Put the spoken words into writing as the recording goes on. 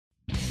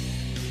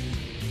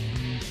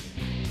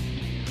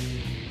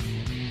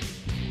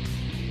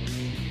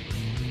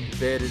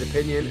Bearded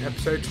Opinion,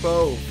 episode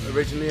 12,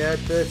 originally aired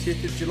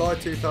 30th of July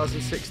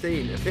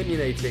 2016,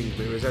 opinionating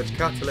Mirror's Edge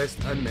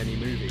Catalyst and many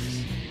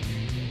movies.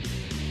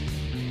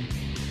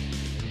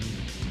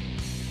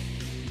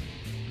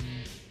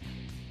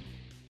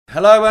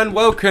 Hello and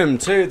welcome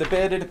to the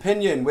Bearded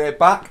Opinion. We're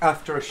back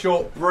after a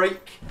short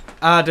break.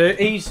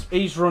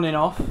 He's running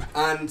off.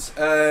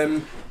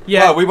 And,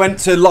 well, we went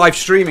to live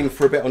streaming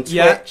for a bit on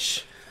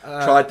Twitch.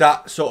 Tried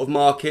that sort of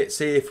market,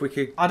 see if we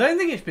could... I don't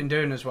think it's been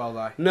doing as well,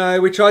 though. No,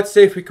 we tried to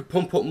see if we could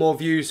pump up more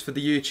views for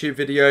the YouTube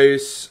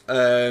videos.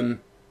 And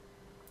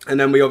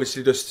then we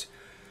obviously just...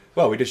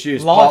 Well, we just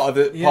used part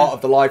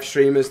of the live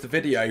stream as the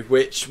video,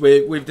 which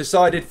we've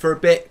decided for a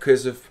bit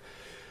because of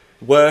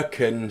work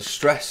and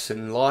stress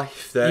and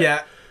life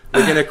that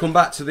we're going to come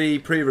back to the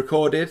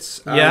pre-recorded.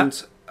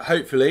 And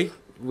hopefully,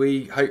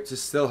 we hope to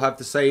still have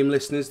the same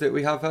listeners that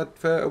we have had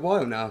for a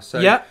while now.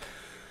 So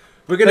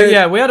we're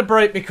gonna, we had a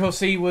break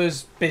because he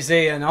was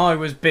busy and I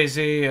was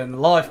busy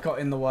and life got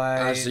in the way.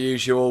 As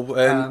usual.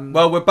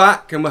 Well, we're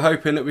back and we're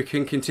hoping that we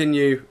can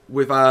continue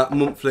with our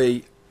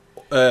monthly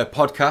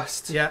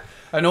podcast. Yeah.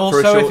 And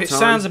also, if it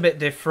sounds a bit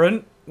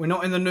different, we're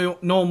not in the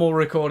normal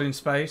recording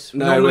space. We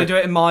normally do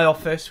it in my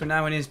office. We're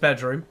now in his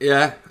bedroom.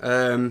 Yeah.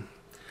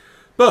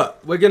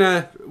 But we're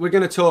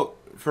gonna talk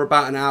for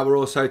about an hour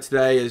or so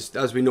today,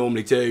 as we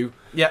normally do.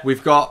 Yeah.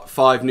 We've got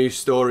 5 news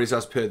stories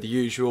as per the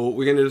usual.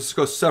 We're going to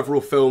discuss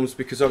several films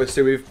because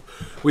obviously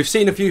we've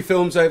seen a few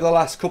films over the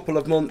last couple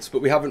of months,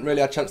 but we haven't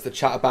really had a chance to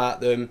chat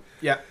about them.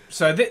 Yeah.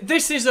 So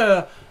this is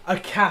a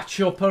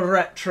catch-up, a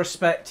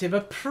retrospective,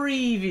 a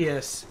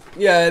previous...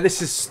 Yeah,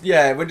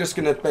 we're just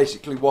going to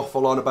basically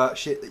waffle on about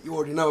shit that you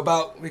already know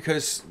about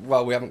because,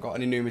 well, we haven't got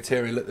any new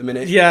material at the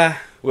minute. Yeah,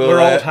 we're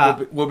old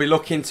hat. We'll be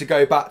looking to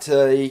go back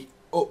to the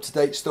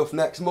up-to-date stuff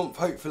next month,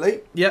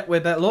 hopefully. Yeah,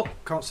 with that luck.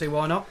 Can't see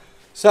why not.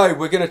 So,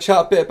 we're going to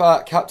chat a bit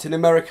about Captain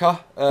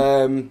America,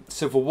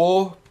 Civil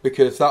War,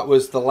 because that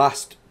was the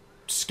last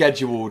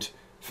scheduled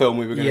film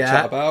we were going to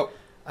chat about.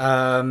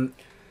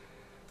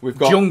 We've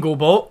got Jungle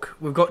Book.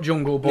 We've got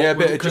Jungle Book. Yeah, a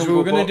bit of because Jungle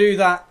we were going to do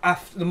that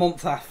the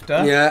month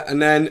after. Yeah, and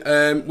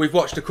then we've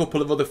watched a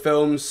couple of other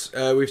films.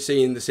 We've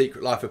seen The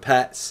Secret Life of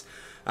Pets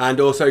and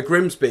also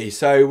Grimsby.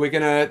 So, we're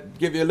going to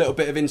give you a little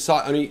bit of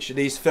insight on each of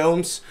these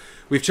films.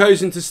 We've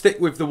chosen to stick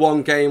with the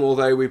one game,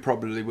 although we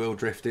probably will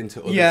drift into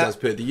others as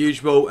per the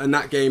usual, and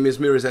that game is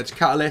Mirror's Edge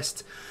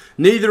Catalyst.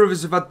 Neither of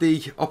us have had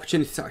the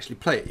opportunity to actually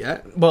play it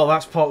yet. Well,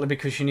 that's partly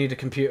because you need a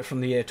computer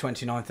from the year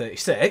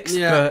 2936.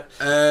 Yeah.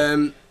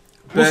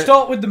 But we'll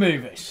start with the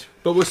movies.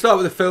 But we'll start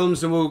with the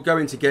films and we'll go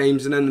into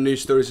games and then the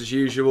news stories as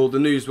usual. The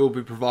news will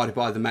be provided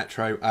by the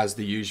Metro as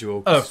the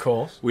usual. Of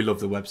course. We love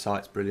the website,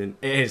 it's brilliant.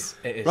 It is.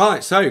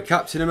 Right, so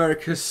Captain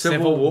America's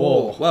Civil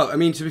War. Well, I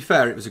mean, to be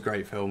fair, it was a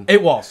great film.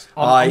 It was.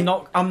 I'm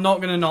not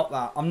going to knock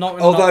that.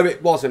 Although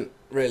it wasn't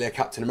really a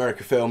Captain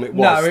America film, it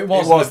was. No, it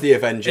wasn't. It was the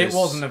Avengers. It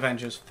was an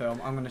Avengers film.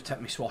 I'm going to take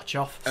my swatch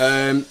off.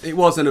 It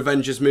was an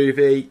Avengers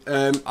movie.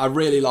 I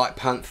really like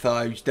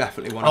Panther. He's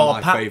definitely one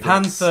of my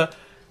favourites. Panther.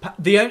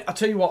 I'll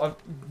tell you what. A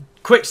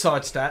quick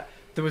side stat.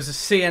 There was a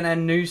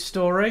CNN news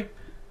story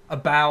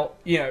about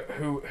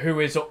who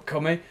is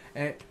upcoming.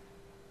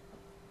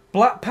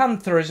 Black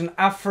Panther is an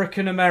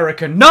African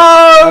American.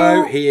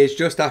 No, he is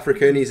just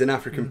African. He's an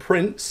African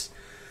prince.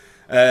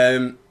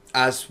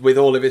 As with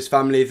all of his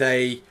family,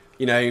 they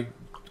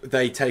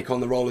take on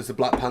the role as the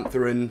Black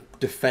Panther and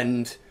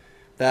defend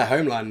their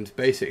homeland,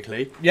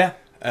 basically. Yeah.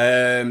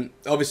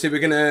 Obviously, we're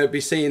going to be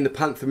seeing the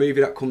Panther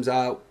movie that comes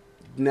out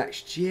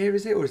next year,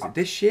 is it? Or is it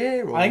this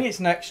year? Or? I think it's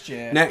next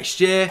year. Next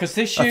year? Because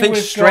this year I think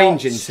we've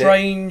Strange, got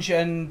Strange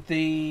and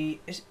the...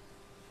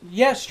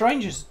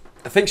 Strange is...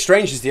 I think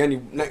Strange is the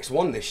only next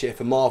one this year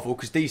for Marvel,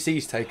 because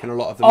DC's taken a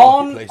lot of the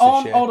marketplace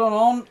this year. Hold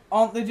on.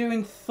 Aren't they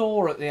doing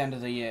Thor at the end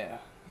of the year?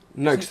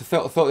 No, because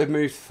I thought they'd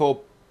moved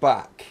Thor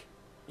back.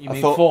 You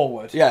mean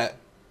forward? Yeah.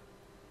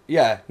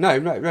 No,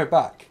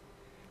 back.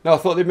 No, I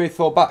thought they'd moved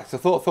Thor back. So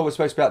I thought Thor was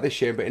supposed to be out this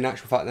year, but in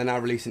actual fact, they're now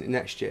releasing it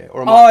next year.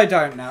 Or I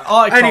don't know.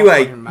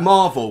 Anyway,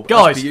 Marvel.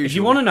 Guys, if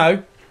you want to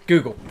know,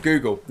 Google.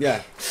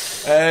 Yeah.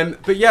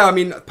 But yeah, I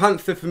mean,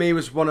 Panther for me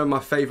was one of my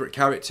favourite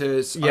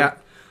characters. Yeah.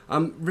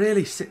 I'm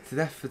really sick to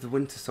death of the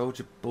Winter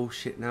Soldier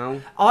bullshit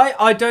now.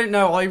 I don't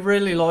know. I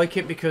really like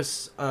it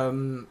because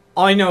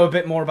I know a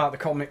bit more about the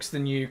comics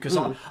than you because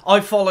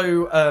I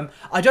follow...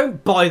 I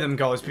don't buy them,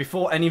 guys,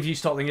 before any of you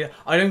start thinking.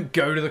 I don't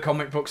go to the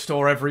comic book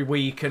store every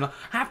week and...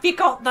 Have you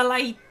got the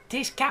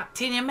latest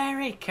Captain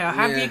America?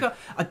 Have you got...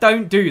 I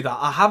don't do that.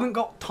 I haven't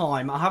got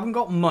time, I haven't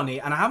got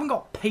money, and I haven't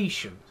got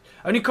patience.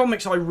 Only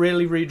comics I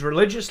really read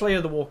religiously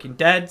are The Walking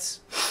Dead's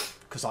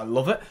because I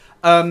love it.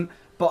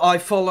 But I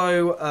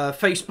follow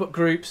Facebook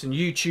groups and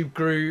YouTube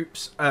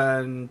groups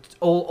and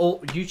all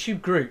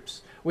YouTube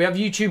groups. We have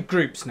YouTube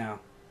groups now.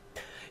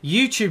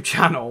 YouTube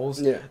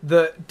channels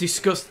that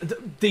discuss...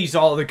 These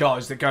are the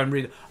guys that go and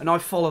read it. And I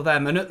follow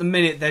them. And at the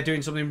minute, they're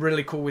doing something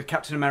really cool with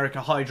Captain America,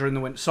 Hydra and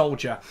the Winter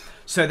Soldier.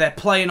 So they're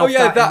playing off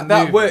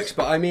that works.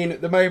 But I mean,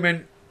 at the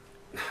moment...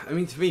 I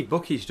mean, to me,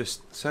 Bucky's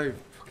just so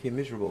fucking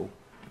miserable.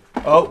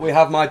 Oh, we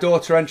have my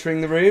daughter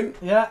entering the room.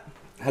 Yeah.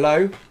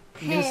 Hello.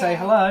 You going to say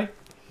hello?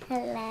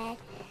 Hello.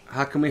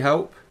 How can we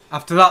help?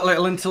 After that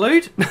little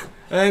interlude.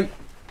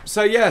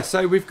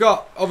 So we've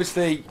got,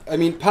 obviously, I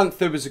mean,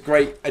 Panther was a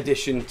great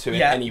addition to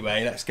it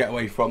anyway. Let's get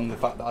away from the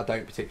fact that I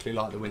don't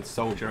particularly like the Winter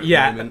Soldier at the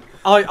moment.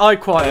 I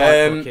quite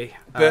like Bucky.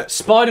 But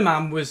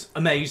Spider-Man was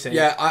amazing.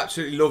 Yeah, I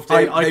absolutely loved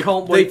it. I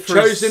can't wait for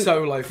a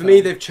solo For film. me,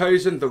 they've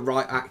chosen the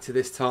right actor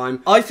this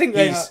time. I think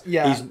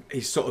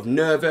he's sort of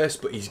nervous,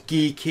 but he's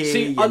geeky.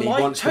 See, I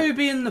liked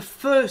Toby in the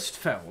first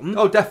film.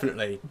 Oh,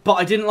 definitely. But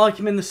I didn't like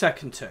him in the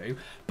second two.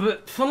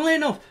 But funnily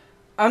enough,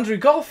 Andrew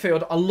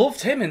Garfield, I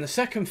loved him in the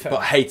second film.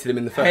 But hated him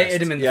in the first.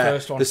 Hated him in the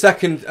first one. The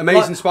second,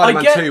 Amazing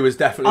Spider-Man 2 was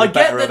definitely the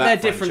better of that I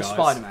get that they're different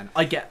Spider-Man.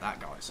 I get that,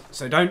 guys.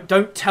 So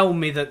don't tell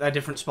me that they're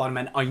different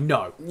Spider-Man. I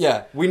know.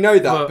 Yeah, we know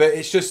that. But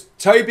it's just,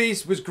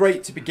 Tobey's was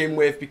great to begin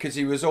with because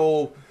he was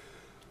all...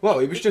 Well,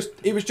 he was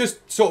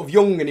just sort of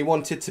young and he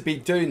wanted to be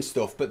doing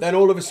stuff. But then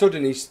all of a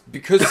sudden,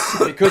 because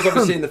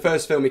obviously in the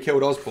first film he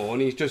killed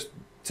Osborn, he's just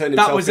turned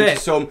himself into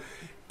some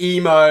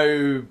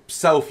emo,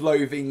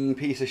 self-loathing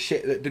piece of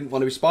shit that didn't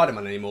want to be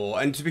Spider-Man anymore.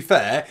 And to be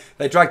fair,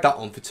 they dragged that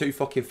on for 2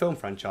 fucking film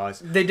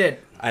franchises. They did.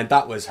 And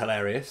that was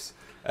hilarious.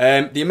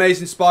 The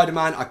Amazing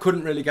Spider-Man, I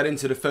couldn't really get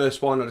into the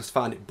first one. I just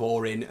found it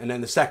boring. And then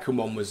the second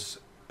one was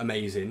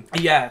amazing.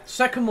 Yeah, the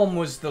second one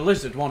was the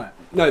Lizard, wasn't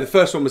it? No, the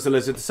first one was the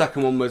Lizard. The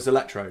second one was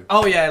Electro.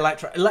 Oh, yeah,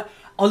 Electro.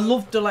 I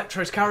loved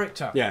Electro's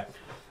character. Yeah.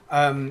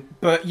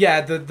 But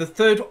yeah, the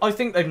third, I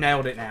think they've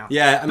nailed it now.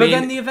 Yeah, I mean, but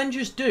then the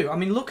Avengers do. I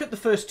mean, look at the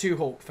first 2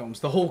 Hulk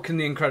films, the Hulk and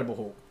the Incredible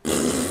Hulk.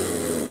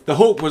 The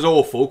Hulk was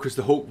awful because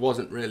the Hulk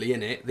wasn't really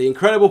in it. The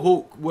Incredible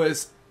Hulk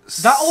was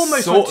that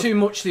almost went too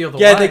much the other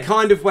way. Yeah, they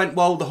kind of went,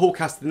 well, the Hulk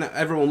has to...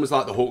 Everyone was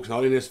like, the Hulk's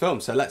not in this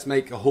film, so let's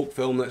make a Hulk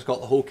film that's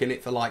got the Hulk in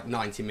it for like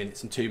 90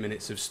 minutes and 2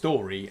 minutes of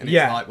story. And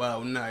it's like,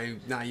 well, no,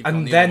 now you've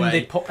gone the other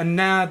way. And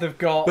now they've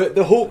got... But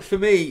the Hulk, for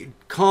me,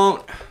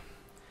 can't...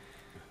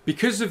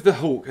 Because of the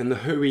Hulk and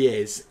who he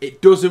is,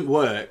 it doesn't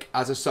work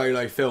as a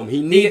solo film.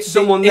 He needs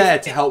someone there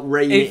to help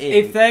rein it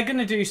in. If they're going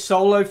to do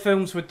solo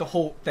films with the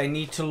Hulk, they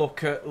need to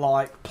look at,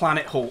 like,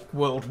 Planet Hulk,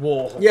 World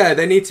War Hulk. Yeah,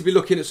 they need to be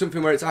looking at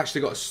something where it's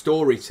actually got a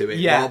story to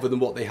it, rather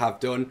than what they have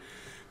done.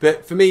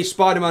 But for me,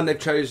 Spider-Man, they've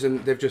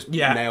just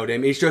nailed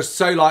him. He's just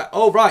so like,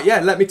 oh, right, yeah,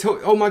 let me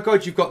talk. Oh, my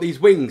God, you've got these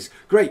wings.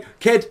 Great.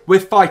 Kid, we're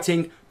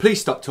fighting. Please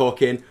stop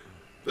talking.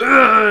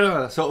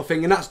 Sort of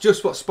thing. And that's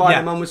just what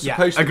Spider-Man was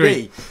supposed to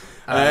be.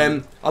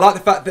 I like the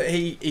fact that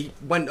he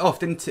went off,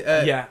 didn't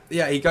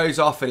he? He goes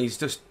off and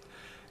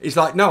he's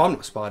like, no, I'm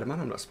not Spider-Man.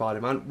 I'm not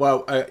Spider-Man.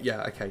 Well,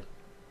 yeah, okay.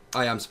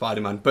 I am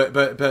Spider-Man, but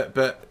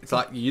it's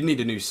like, you need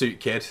a new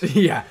suit, kid.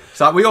 Yeah, it's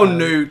like we all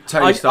knew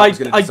Tony Stark was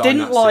going to design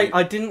that suit.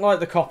 I didn't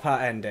like the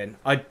cop-out ending.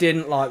 I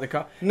didn't like the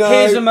cop. No.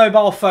 Here's a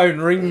mobile phone.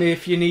 Ring me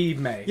if you need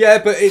me. Yeah,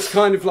 but it's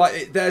kind of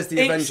like there's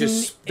the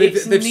Avengers.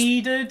 It's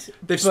needed.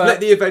 They've split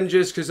the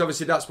Avengers because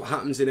obviously that's what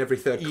happens in every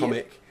third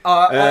comic.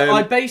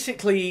 I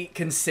basically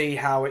can see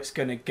how it's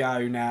going to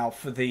go now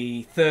for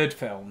the third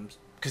film.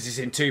 Because it's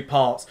in 2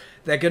 parts.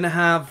 They're going to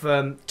have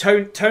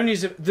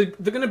Tony's. They're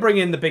going to bring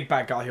in the big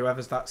bad guy,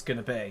 whoever's that's going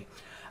to be.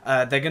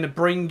 They're going to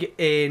bring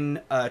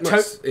in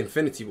it's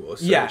Infinity War.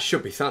 So it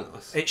should be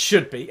Thanos. It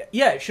should be.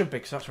 Yeah, it should be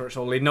because that's where it's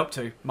all leading up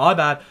to. My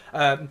bad.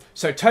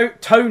 So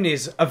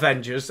Tony's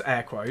Avengers,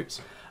 air quotes,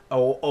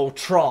 or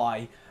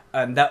try,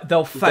 and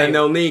they'll fail. Then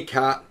they'll need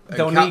Cap.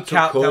 They'll need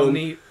Cap. They'll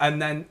need,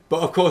 and then.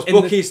 But of course,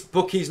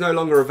 Bucky's no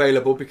longer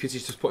available because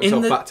he's just put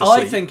himself back to sea.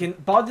 I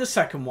think by the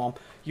second one,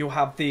 you'll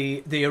have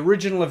the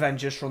original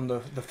Avengers from the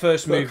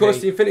first movie. Of course,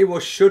 the Infinity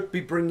War should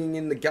be bringing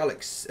in the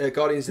Guardians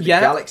of the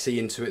Galaxy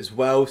into it as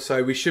well,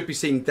 so we should be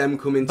seeing them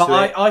come into it.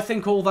 But I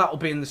think all that will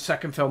be in the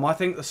second film. I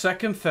think the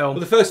second film... Well,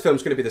 the first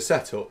film's going to be the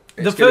setup.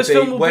 The first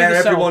film will be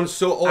the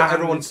setup.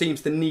 Everyone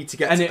seems to need to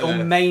get to... And it'll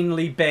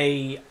mainly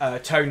be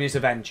Tony's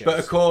Avengers. But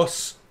of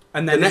course,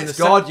 and then the next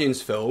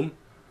Guardians film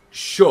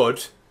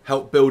should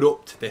help build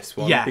up to this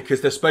one. Yeah. Because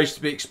they're supposed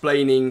to be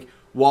explaining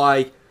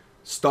why...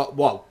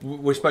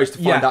 we're supposed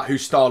to find out who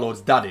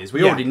Star-Lord's dad is.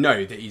 We already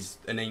know that he's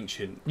an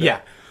ancient.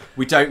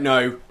 We don't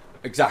know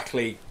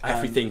exactly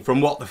everything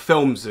from what the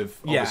films have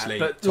obviously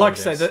but like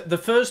I say, the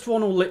first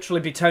one will literally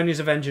be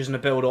Tony's Avengers and a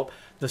build-up.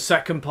 The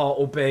second part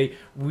will be,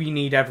 we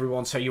need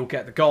everyone. So you'll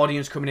get the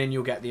Guardians coming in,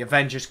 you'll get the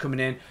Avengers coming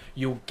in,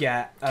 you'll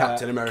get...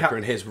 Captain America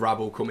and his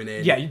rabble coming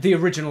in. Yeah, the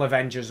original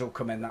Avengers will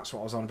come in. That's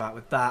what I was on about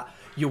with that.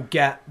 You'll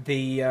get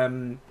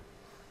the...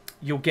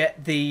 You'll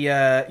get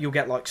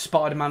like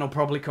Spider-Man will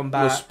probably come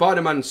back. Well,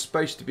 Spider-Man's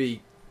supposed to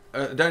be.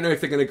 I don't know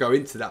if they're going to go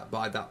into that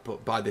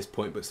by this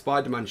point, but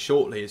Spider-Man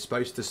shortly is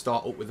supposed to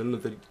start up with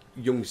another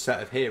young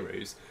set of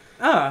heroes.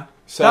 So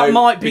that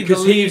might be the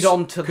lead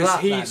on to that. Because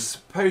he's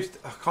supposed.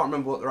 I can't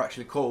remember what they're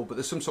actually called, but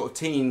there's some sort of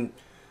teen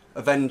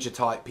Avenger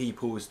type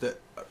peoples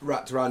that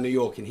wrapped around New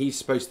York, and he's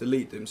supposed to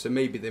lead them. So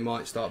maybe they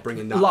might start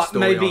bringing that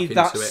story maybe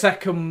that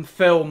second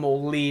film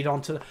will lead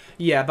on to.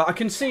 But I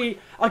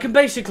can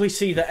basically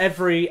see that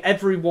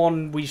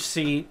everyone we've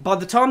seen by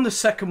the time the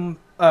second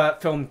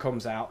film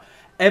comes out,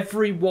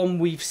 everyone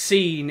we've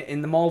seen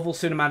in the Marvel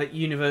Cinematic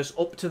Universe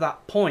up to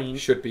that point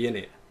should be in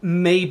it.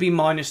 Maybe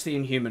minus the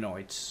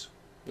Inhumanoids.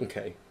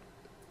 Okay.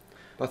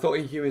 But I thought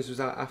Inhumans was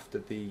out after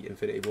the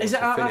Infinity Wars Is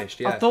it had finished.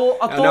 Yeah. I thought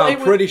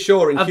I'm pretty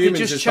sure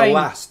Inhumans is the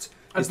last.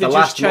 It's the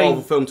last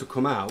Marvel film to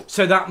come out.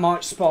 So that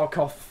might spark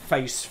off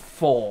Phase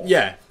 4.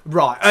 Yeah.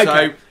 Right. Okay.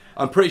 So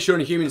I'm pretty sure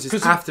Inhumans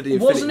is after the Infinity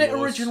Wars. Wasn't it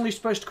originally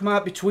supposed to come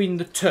out between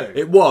the two?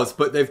 It was,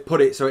 but they've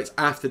put it so it's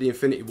after the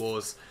Infinity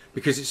Wars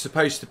because it's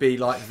supposed to be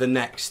like the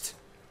next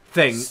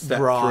thing.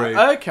 Right.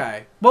 Through.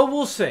 Okay. Well,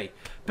 we'll see.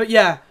 But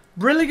yeah,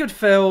 really good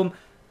film.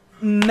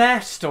 Meh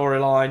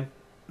storyline.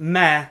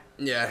 Meh.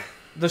 Yeah.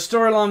 The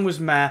storyline was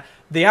meh.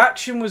 The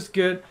action was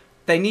good.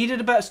 They needed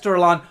a better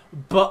storyline,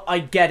 but I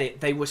get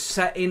it. They were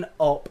setting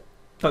up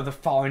for the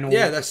final.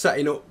 Yeah, they're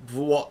setting up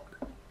for what...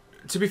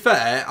 To be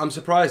fair, I'm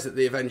surprised that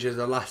the Avengers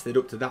are lasted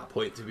up to that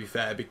point, to be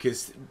fair,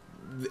 because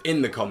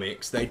in the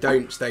comics, they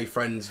don't stay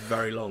friends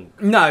very long.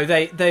 No,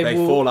 they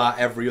fall out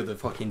every other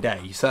fucking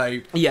day, so...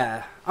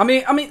 Yeah. I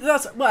mean,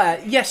 that's...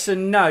 Well, yes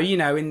and no, you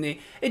know,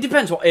 it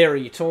depends what era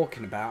you're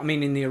talking about. I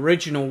mean, in the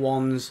original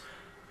ones...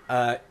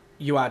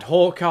 you had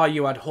Hawkeye,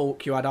 you had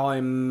Hulk, you had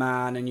Iron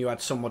Man, and you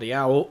had somebody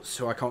else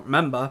who I can't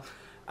remember.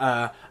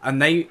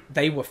 And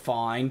they were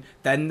fine.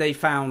 Then they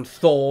found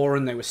Thor,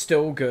 and they were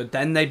still good.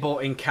 Then they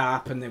brought in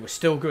Cap, and they were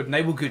still good. And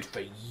they were good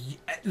for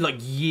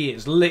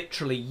years,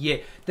 literally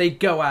years.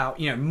 They'd go out,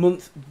 you know,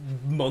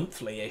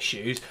 monthly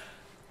issues,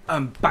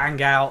 and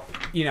bang out,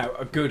 you know,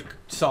 a good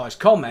sized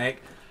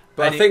comic.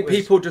 But I think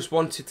people just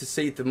wanted to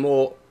see the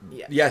more...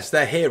 Yeah. Yes,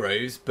 they're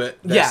heroes, but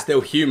they're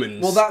still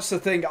humans. Well, that's the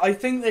thing. I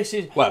think this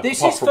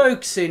is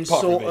focusing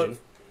sort of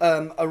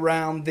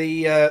around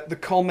the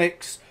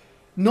comics,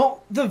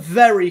 not the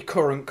very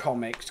current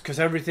comics, because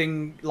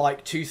everything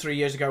like 2-3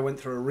 years ago went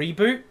through a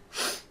reboot,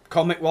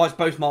 comic-wise,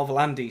 both Marvel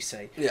and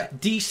DC. Yeah.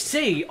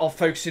 DC are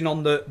focusing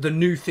on the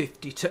new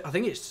 52. I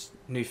think it's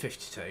new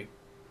 52.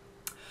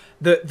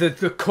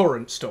 The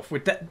current stuff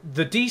with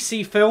the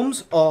DC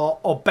films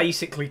are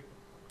basically.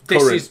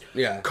 This is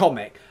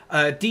comic.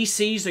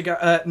 DC's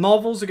are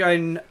Marvel's are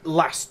going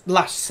last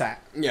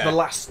set. Yeah.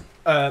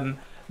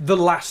 The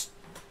last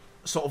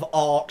sort of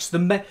arcs.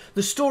 The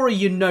story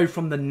you know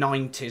from the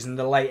 90s and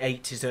the late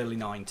 80s, early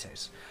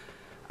 90s.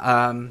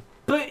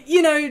 But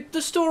you know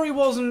the story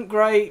wasn't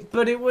great,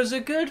 but it was a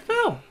good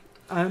film.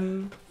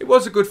 It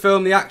was a good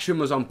film. The action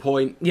was on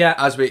point. Yeah.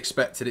 As we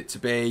expected it to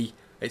be.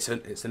 It's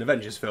an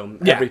Avengers film.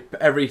 Yeah.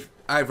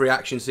 Every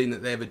action scene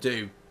that they ever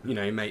do, you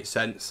know, makes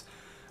sense.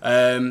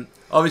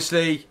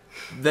 Obviously,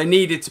 they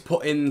needed to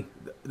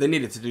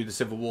do the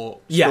Civil War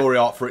story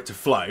arc for it to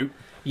flow.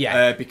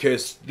 Yeah.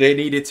 Because they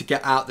needed to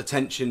get out the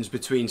tensions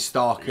between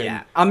Stark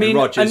and, and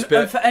Rogers.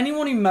 And for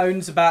anyone who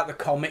moans about the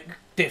comic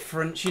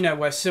difference, you know,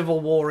 where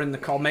Civil War in the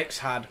comics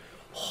had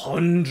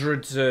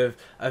hundreds of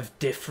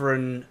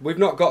different... We've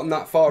not gotten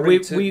that far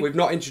into... We've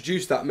not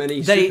introduced that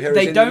many superheroes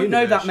They in don't the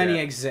know that yet. many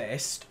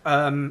exist.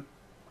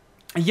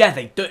 Yeah,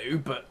 they do,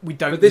 but we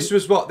don't. But this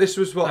was what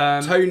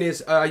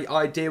Tony's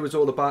idea was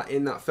all about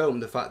in that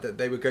film. The fact that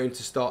they were going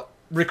to start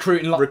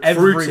recruiting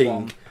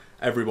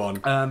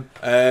everyone.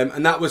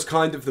 And that was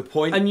kind of the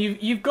point. And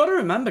you've got to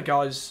remember,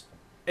 guys,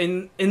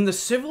 in the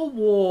Civil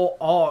War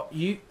art,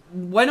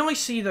 when I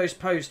see those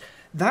posts,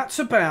 that's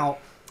about...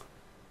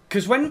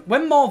 Because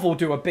when Marvel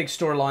do a big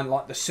storyline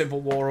like the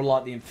Civil War or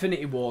like the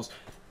Infinity Wars,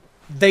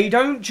 they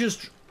don't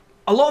just...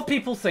 A lot of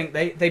people think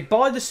they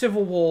buy the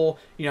Civil War,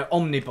 you know,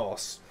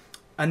 omnibus,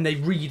 and they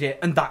read it,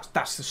 and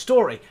that's the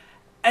story.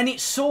 And it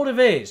sort of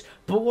is.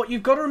 But what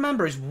you've got to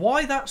remember is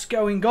why that's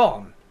going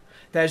on.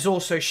 There's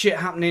also shit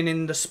happening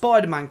in the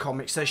Spider-Man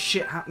comics. There's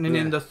shit happening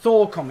in the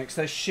Thor comics.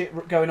 There's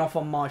shit going off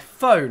on my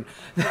phone.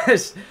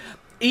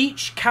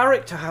 Each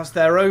character has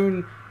their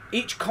own...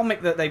 Each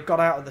comic that they've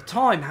got out at the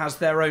time has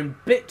their own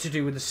bit to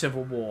do with the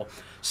Civil War.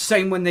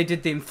 Same when they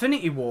did the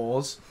Infinity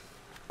Wars.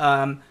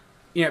 You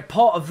know,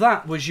 part of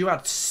that was you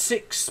had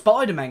 6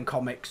 Spider-Man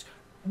comics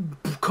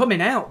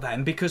coming out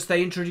then because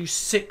they introduced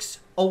 6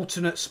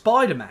 alternate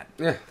Spider-Man.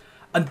 Yeah.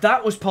 And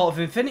that was part of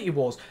Infinity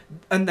Wars.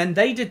 And then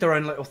they did their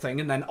own little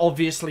thing. And then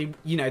obviously,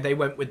 you know, they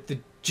went with the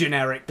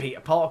generic Peter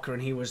Parker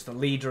and he was the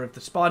leader of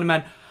the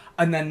Spider-Man.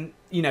 And then,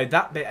 you know,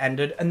 that bit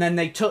ended. And then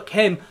they took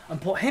him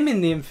and put him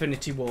in the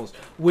Infinity Wars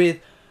with,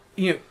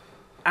 you know,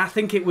 I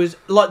think it was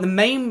like the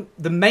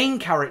main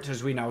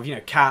characters we know of, you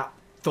know, Cap,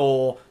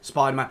 Thor,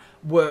 Spider-Man,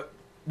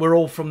 were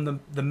all from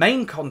the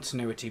main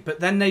continuity. But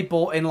then they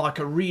brought in like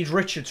a Reed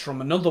Richards from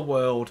another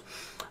world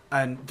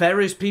and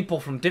various people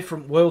from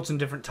different worlds and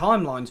different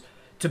timelines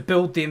to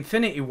build the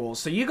Infinity Wars.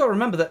 So you got to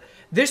remember that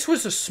this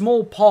was a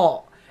small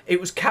part.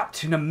 It was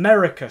Captain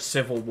America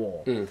Civil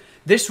War.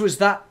 This was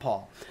that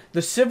part.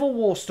 The Civil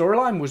War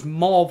storyline was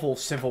Marvel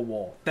Civil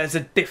War. There's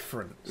a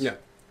difference. Yeah.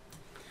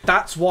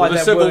 That's why the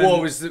Civil War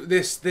was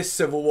this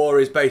Civil War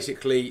is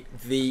basically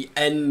the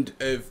end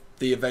of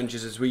the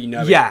Avengers as we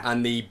know it,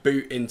 and the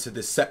boot into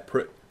the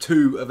separate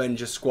 2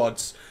 Avenger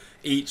squads,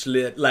 each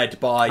led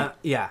by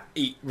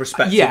each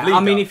respective leader. I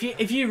mean,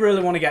 if you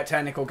really want to get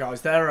technical,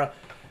 guys, there's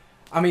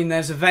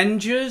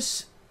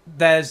Avengers,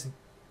 there's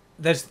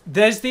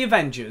the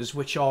Avengers,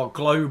 which are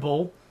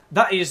global,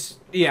 that is,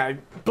 you know,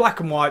 black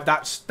and white.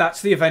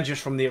 That's the Avengers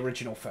from the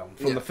original film,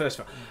 from the first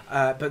film.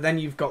 But then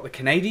you've got the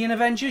Canadian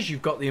Avengers,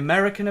 you've got the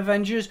American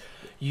Avengers,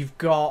 you've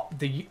got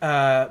the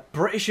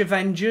British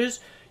Avengers,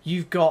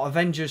 you've got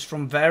Avengers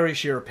from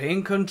various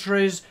European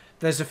countries.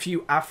 There's a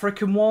few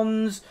African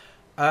ones.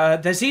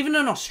 There's even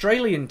an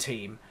Australian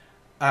team,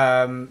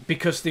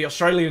 because the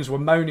Australians were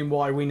moaning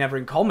why we never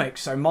in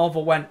comics. So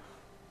Marvel went,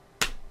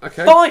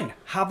 okay, fine,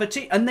 have a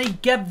team, and they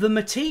gave them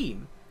a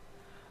team.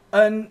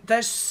 And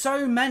there's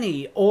so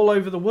many all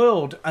over the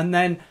world. And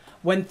then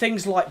when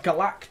things like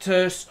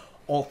Galactus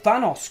or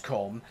Thanos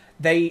come,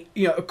 they,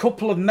 you know, a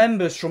couple of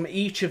members from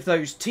each of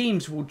those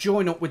teams will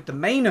join up with the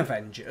main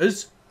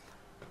Avengers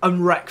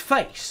and wreck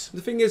face. The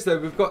thing is, though,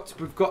 we've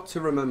got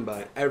to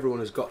remember, everyone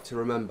has got to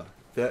remember,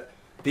 that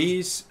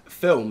these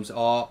films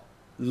are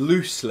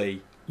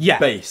loosely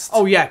based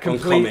completely. on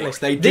comics.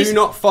 They do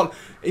not follow.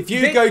 If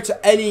you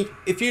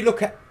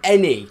look at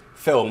any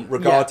film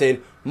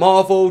regarding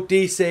Marvel,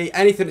 DC,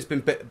 anything that's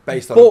been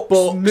based on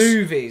books,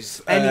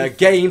 movies,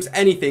 games,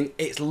 anything,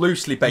 it's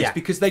loosely based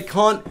because they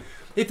can't.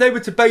 If they were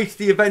to base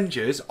the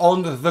Avengers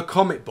on the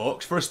comic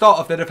books, for a start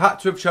off, they'd have had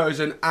to have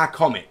chosen a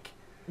comic.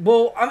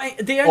 Well, I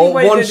mean, the only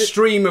way one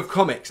stream of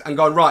comics and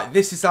gone, right,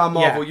 this is our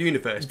Marvel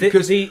universe,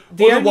 because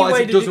otherwise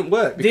it doesn't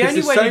work. Because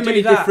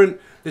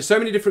there's so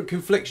many different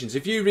conflictions.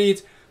 If you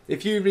read,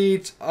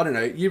 I don't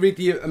know, you read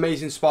the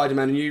Amazing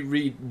Spider-Man and you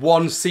read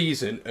one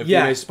season of the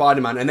Amazing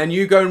Spider-Man, and then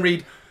you go and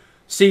read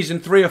season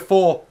 3 or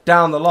 4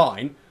 down the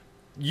line,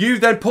 you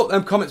then put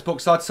them comics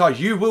books side to side,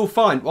 you will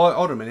find, well,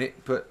 hold a minute,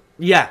 but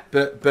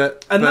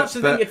that's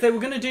the thing. If they were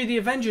going to do the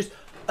Avengers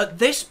at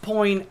this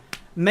point,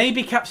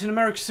 maybe Captain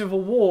America: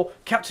 Civil War,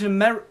 Captain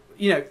America,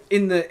 you know,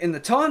 in the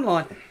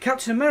timeline,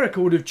 Captain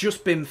America would have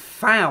just been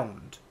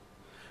found.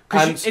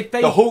 And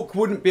the Hulk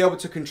wouldn't be able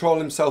to control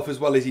himself as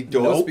well as he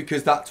does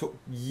because that took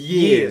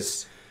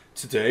years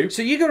to do.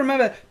 So you got to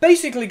remember,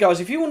 basically, guys,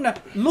 if you want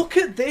to look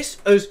at this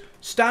as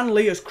Stan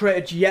Lee has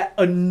created yet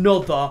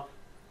another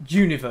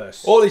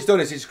universe. All he's done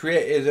is he's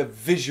created a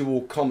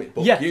visual comic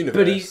book universe.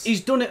 But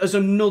he's done it as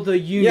another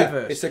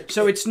universe.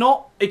 So it's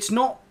not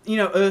you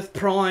know, Earth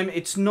Prime.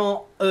 It's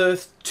not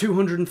Earth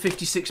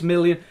 256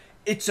 million.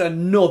 It's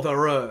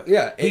another Earth.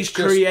 Yeah, he's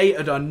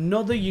created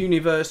another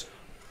universe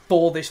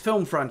for this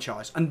film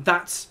franchise, and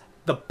that's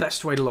the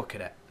best way to look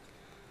at it.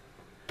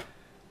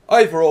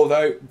 Overall,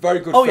 though, very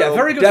good film. Yeah,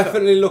 very good.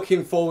 Definitely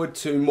looking forward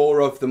to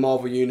more of the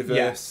Marvel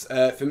Universe.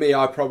 For me,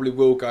 I probably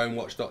will go and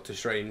watch Doctor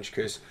Strange,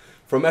 because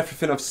from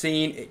everything I've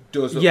seen, it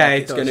does look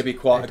like it's going to be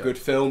quite a good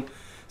film.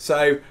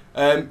 So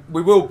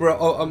we will,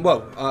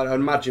 I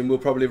imagine we'll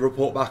probably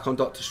report back on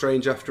Doctor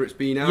Strange after it's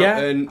been out. Yeah,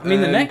 and, I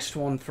mean, the next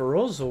one for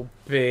us will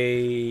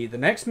be, the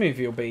next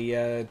movie will be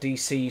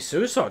DC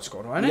Suicide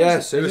Squad, right? Yeah,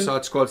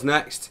 Suicide Squad's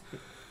next.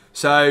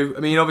 So, I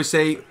mean,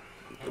 obviously,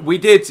 we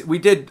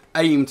did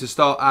aim to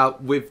start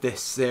out with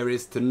this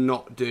series to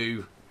not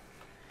do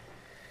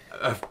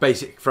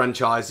basic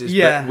franchises,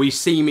 but we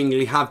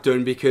seemingly have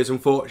done, because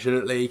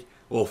unfortunately,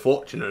 or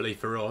fortunately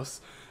for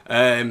us,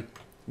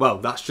 well,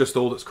 that's just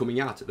all that's coming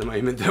out at the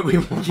moment that we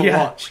want to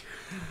watch.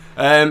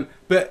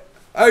 But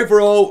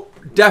overall,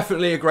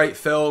 definitely a great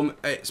film.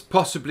 It's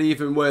possibly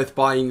even worth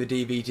buying the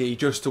DVD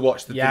just to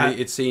watch the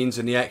deleted scenes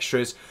and the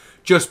extras,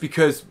 just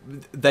because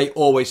they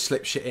always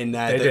slip shit in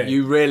there that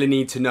you really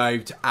need to know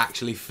to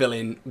actually fill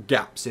in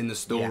gaps in the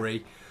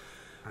story.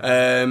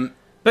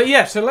 But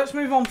yeah, so let's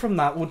move on from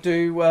that. We'll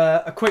do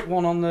a quick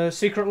one on the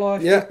Secret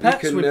Life of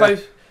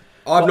Pets.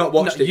 I've not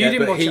watched it yet,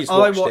 but he's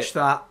watched it. I watched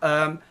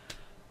that.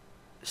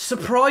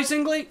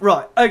 Surprisingly,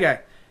 right,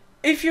 okay.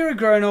 If you're a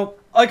grown-up,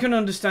 I can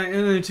understand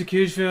it's a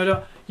kids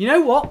film. You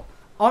know what?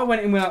 I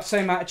went in with that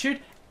same attitude.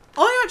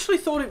 I actually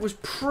thought it was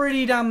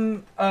pretty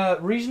damn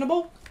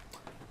reasonable.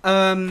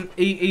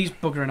 He's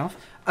buggering off.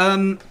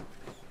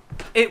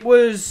 It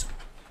was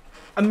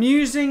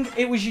amusing.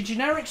 It was your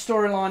generic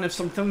storyline of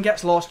something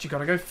gets lost, you got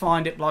to go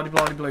find it, blah,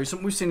 blah, blah, blah,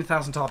 something we've seen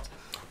 1,000 times.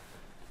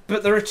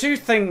 But there are two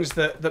things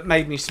that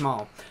made me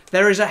smile.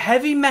 There is a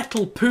heavy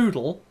metal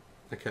poodle.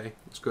 Okay,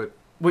 that's good.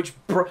 Which,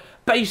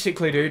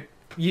 basically, dude,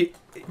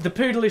 the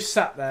poodle is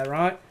sat there,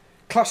 right?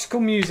 Classical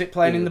music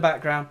playing in the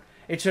background.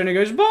 It suddenly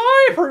goes,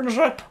 bye,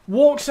 princess,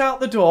 walks out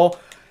the door.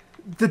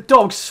 The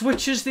dog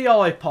switches the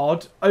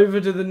iPod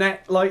over to the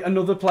like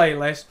another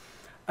playlist,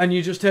 and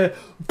you just hear,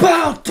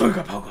 bow,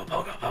 toga, poga,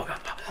 poga, poga,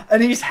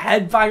 and he's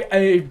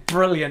headbang,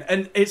 brilliant.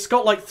 And it's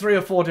got like 3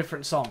 or 4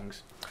 different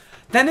songs.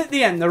 Then at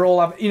the end, they're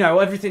all, you know,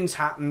 everything's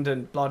happened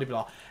and blah, blah,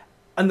 blah.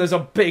 And there's a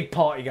big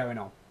party going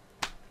on.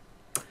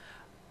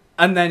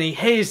 And then he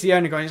hears the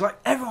owner going, he's like,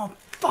 everyone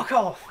fuck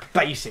off,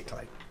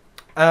 basically.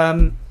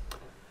 And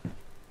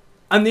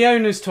the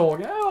owner's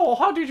talking, oh,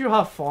 how did you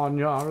have fun?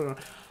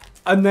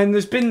 And then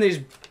there's been this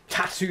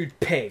tattooed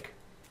pig,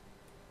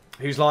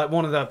 who's like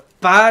one of the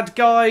bad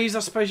guys,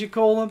 I suppose you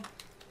call them.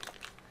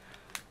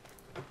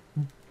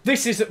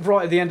 This is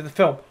right at the end of the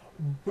film.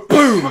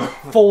 Boom!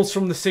 Falls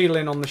from the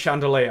ceiling on the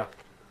chandelier.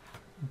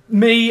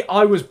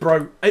 I was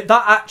broke. That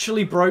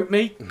actually broke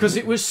me, because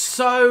it was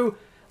so...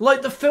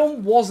 Like, the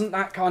film wasn't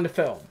that kind of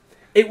film.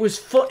 It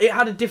was it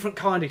had a different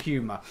kind of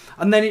humour.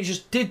 And then it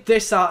just did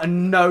this out of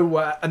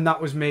nowhere, and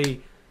that was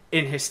me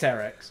in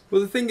hysterics.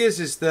 Well, the thing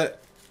is that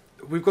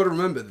we've got to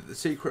remember that The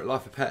Secret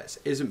Life of Pets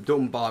isn't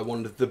done by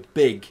one of the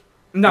big,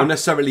 not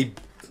necessarily.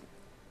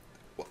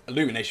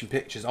 Illumination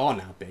Pictures are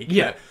now big.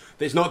 Yeah.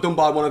 But it's not done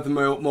by one of the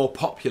more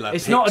popular.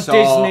 It's Pixar, not a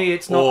Disney.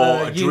 It's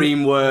not a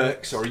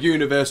DreamWorks or a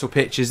Universal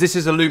Pictures. This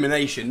is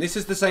Illumination. This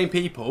is the same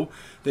people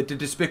that did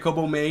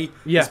Despicable Me,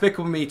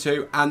 Despicable Me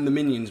 2, and the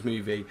Minions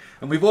movie.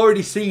 And we've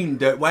already seen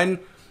that when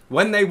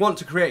they want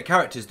to create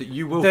characters that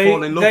you will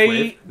fall in love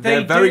with,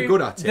 they're very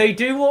good at it. They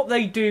do what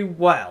they do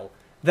well.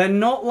 They're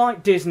not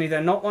like Disney,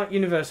 they're not like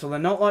Universal, they're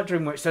not like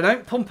DreamWorks. They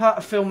don't pump out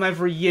a film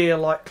every year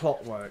like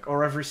clockwork,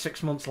 or every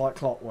 6 months like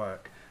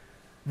clockwork.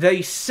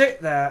 They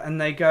sit there and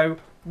they go,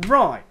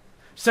 right.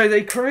 So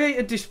they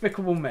created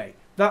Despicable Me.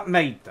 That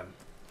made them.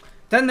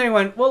 Then they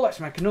went, well, let's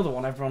make another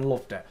one. Everyone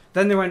loved it.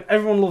 Then they went,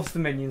 everyone loves the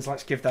Minions.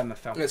 Let's give them a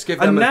film. Let's give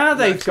them now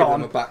they've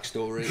gone a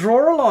backstory.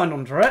 Draw a line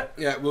under it.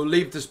 Yeah, we'll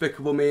leave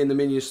Despicable Me and the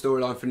Minions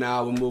storyline for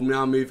now, and we'll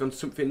now move on to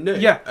something new.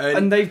 Yeah,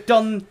 and they've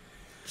done.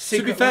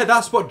 To be fair,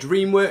 that's what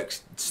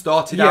DreamWorks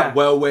started out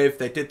well with.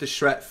 They did the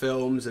Shrek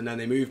films, and then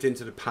they moved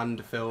into the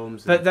Panda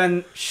films. But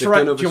then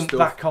Shrek jumped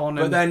back on.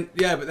 But then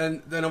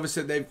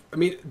obviously they've. I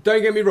mean,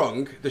 don't get me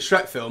wrong. The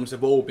Shrek films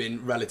have all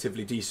been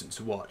relatively decent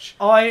to watch.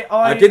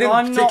 I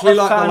didn't particularly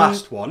like the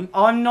last one.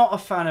 I'm not a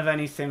fan of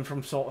anything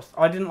from sort of.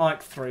 I didn't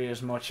like 3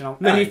 as much,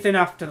 and anything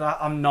after that,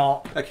 I'm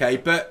not. Okay,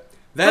 but.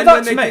 Then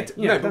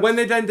when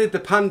they then did the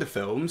Panda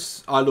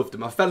films, I loved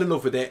them. I fell in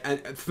love with it,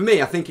 and for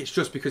me, I think it's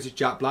just because it's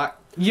Jack Black.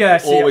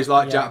 Yes, always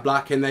liked Jack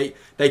Black, and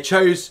they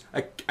chose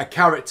a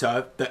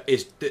character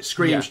that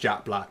screams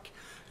Jack Black,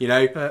 you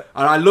know. And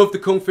I love the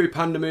Kung Fu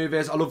Panda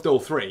movies. I loved all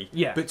 3.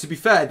 Yeah. But to be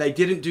fair, they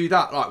didn't do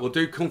that. Right, we'll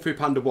do Kung Fu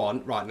Panda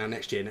 1 right now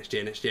next year.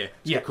 So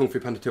Kung Fu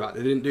Panda 2 out.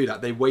 They didn't do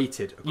that. They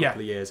waited a couple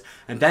of years,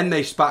 and then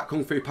they spat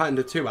Kung Fu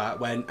Panda 2 out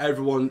when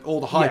all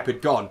the hype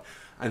had gone.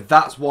 And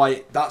that's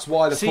why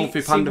the Kung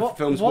Fu Panda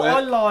films work. What I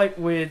like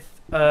with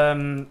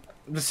The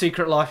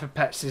Secret Life of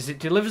Pets is it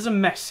delivers a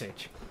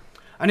message.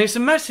 And it's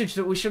a message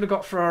that we should have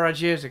got for our heads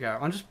years ago.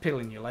 I'm just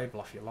peeling your label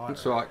off your lighter.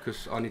 That's alright,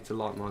 because I need to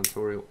light mine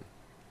for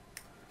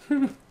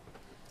you.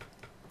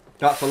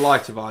 That's a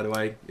lighter, by the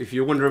way, if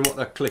you're wondering what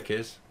the click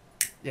is.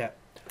 Yeah.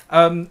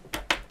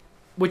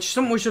 Which is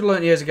something we should have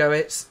learnt years ago.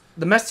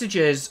 The message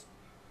is,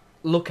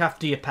 look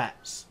after your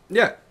pets.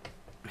 Yeah.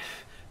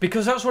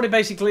 Because that's what it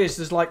basically is.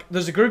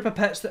 There's a group of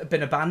pets that have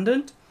been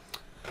abandoned,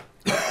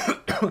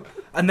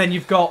 and then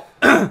you've got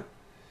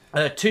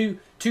two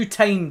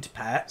tamed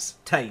pets,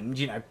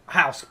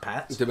 house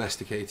pets,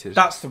 domesticated.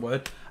 That's the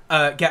word.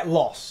 Get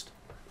lost,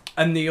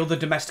 and the other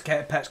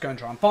domesticated pets go and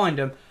try and find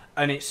them,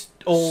 and it's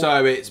all.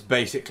 So it's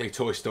basically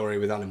Toy Story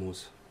with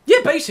animals.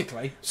 Yeah,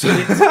 basically. So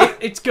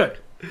it's good.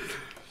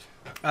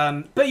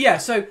 But yeah,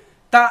 so.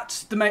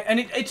 That's the main, and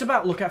it's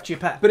about look after your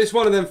pet. But it's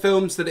one of them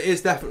films that it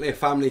is definitely a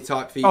family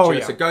type feature. Oh,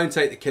 yeah. So go and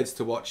take the kids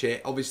to watch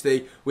it.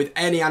 Obviously, with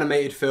any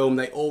animated film,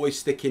 they always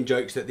stick in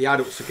jokes that the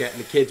adults will get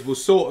and the kids will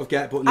sort of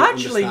get, but not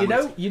actually,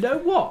 understand. you know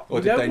what?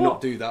 Or did they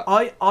not do that?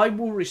 I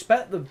will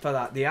respect them for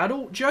that. The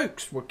adult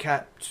jokes were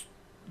kept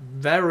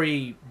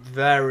very,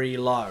 very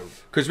low.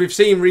 Because we've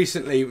seen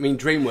recently, I mean,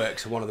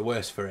 DreamWorks are one of the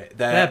worst for it.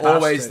 They're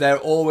always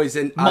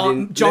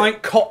adding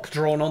giant cock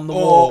drawn on the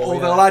wall, or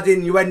they'll add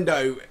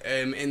innuendo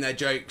in their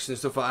jokes and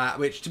stuff like that.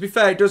 Which, to be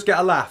fair, it does get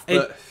a laugh,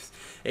 but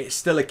it's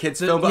still a kids'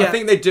 film. But I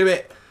think they do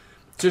it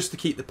just to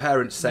keep the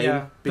parents sane.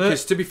 Yeah,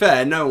 because to be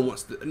fair,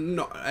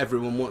 not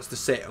everyone wants to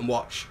sit and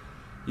watch,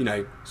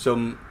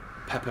 some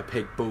Peppa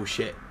Pig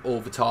bullshit all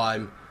the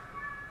time.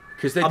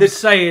 I'm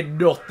saying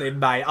nothing,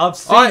 mate. I've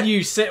seen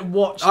you sit and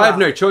watch that. I have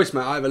no choice,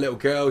 mate. I have a little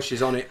girl.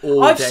 She's on it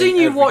all day. I've seen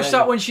you watch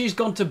that when she's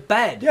gone to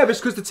bed. Yeah, but it's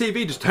because the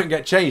TV just don't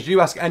get changed.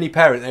 You ask any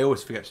parent, they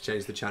always forget to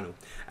change the channel.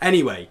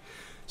 Anyway,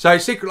 so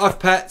Secret Life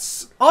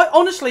Pets. I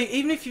honestly,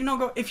 even if you've not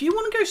got, if you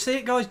want to go see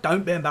it, guys,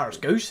 don't be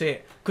embarrassed. Go see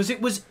it because it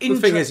was interesting.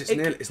 The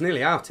thing is, it's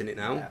nearly out in it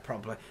now. Yeah,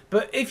 probably.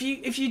 But if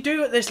you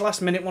do at this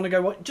last minute want to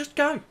go, just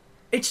go.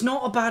 It's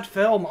not a bad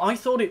film. I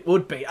thought it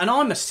would be, and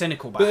I'm a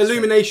cynical bastard. But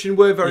Illumination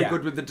were very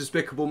good with the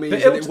Despicable Me, and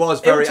it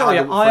was very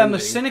adult-friendly. I am a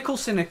cynical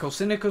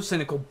bastard.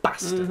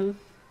 Mm-hmm.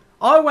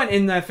 I went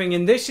in there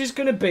thinking this is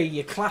going to be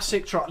your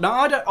classic. No,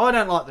 I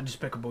don't like the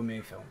Despicable Me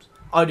films.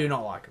 I do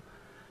not like them.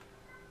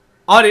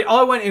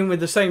 I went in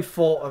with the same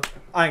thought of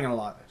I ain't gonna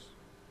like this,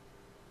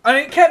 and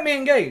it kept me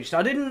engaged.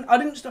 I didn't.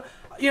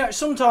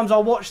 Sometimes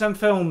I'll watch them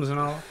films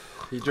and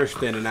you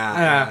drift in and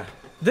out.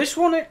 This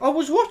one I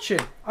was watching.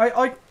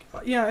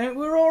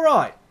 We're all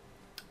right.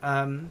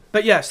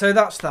 But yeah, so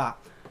that's that.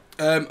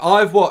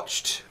 I've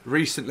watched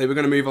recently. We're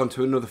going to move on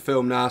to another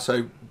film now.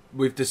 So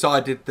we've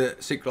decided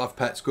that Secret Life of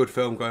Pets, good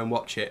film. Go and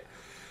watch it.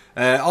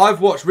 I've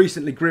watched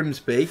recently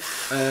Grimsby.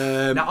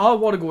 Now I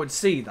want to go and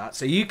see that,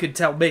 so you can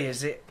tell me,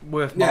 is it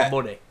worth my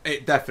money?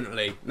 It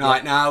definitely.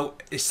 Right now,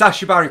 it's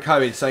Sacha Baron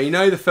Cohen, so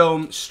the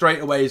film straight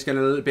away is going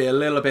to be a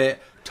little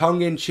bit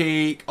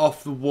tongue-in-cheek,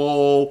 off the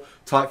wall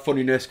type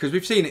funniness because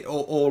we've seen it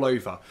all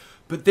over.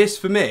 But this,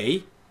 for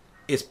me,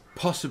 is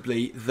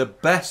possibly the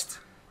best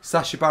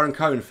Sacha Baron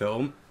Cohen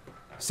film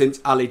since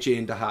Ali G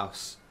in the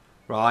House,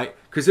 right?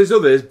 Because there's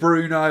others,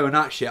 Bruno and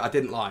that shit, I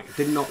didn't like. I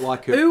did not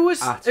like it Who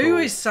all.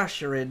 is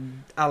Sacha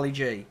in Ali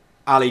G?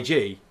 Ali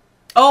G.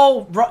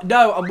 Oh, right.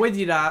 No, I'm with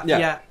you now.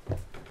 Yeah.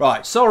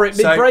 Right. Sorry,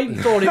 my brain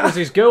thought it was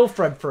his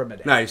girlfriend for a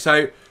minute. No,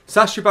 so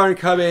Sacha Baron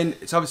Cohen,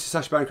 it's obviously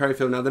Sacha Baron Cohen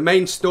film. Now, the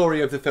main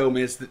story of the film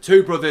is that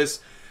two brothers,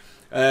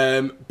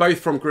 both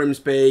from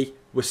Grimsby,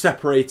 were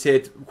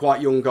separated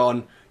quite young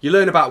on. You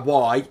learn about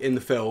why in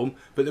the film,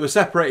 but they were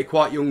separated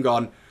quite young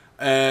on.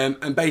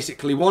 And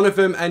basically, one of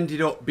them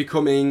ended up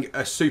becoming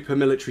a super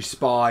military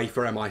spy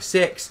for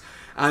MI6,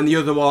 and the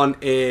other one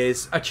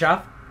is a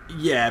chav.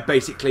 Yeah,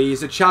 basically,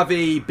 he's a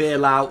chavvy beer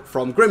lout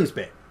from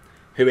Grimsby,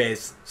 who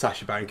is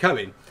Sacha Baron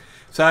Cohen.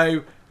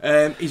 So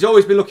he's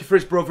always been looking for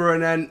his brother,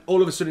 and then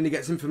all of a sudden he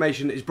gets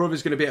information that his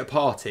brother's going to be at a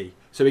party.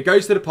 So he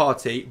goes to the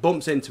party,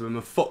 bumps into him,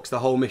 and fucks the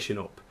whole mission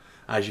up,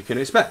 as you can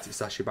expect. It's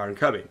Sacha Baron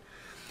Cohen.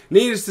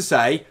 Needless to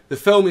say, the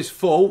film is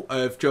full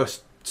of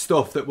just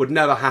stuff that would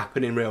never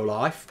happen in real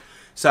life.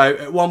 So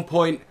at one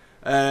point,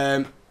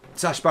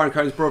 Sacha Baron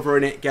Cohen's brother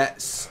in it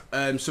gets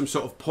some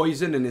sort of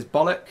poison in his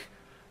bollock,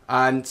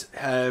 and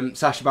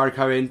Sacha Baron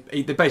Cohen,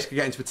 they basically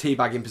get into a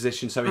teabagging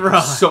position so he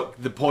can suck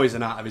the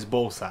poison out of his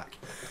ballsack.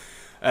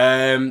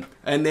 And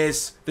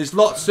there's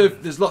lots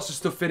of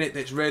stuff in it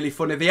that's really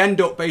funny. They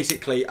end up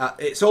basically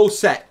it's all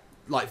set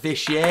like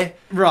this year,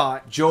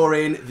 right,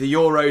 during the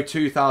Euro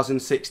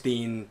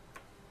 2016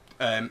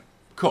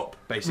 Cup,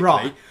 basically.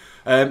 Right.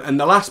 And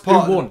the last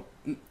part. Who won?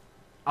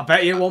 I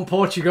bet you it won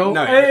Portugal.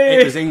 No, hey!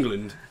 it was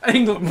England.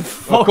 England,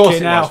 of course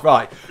it was,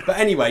 right. But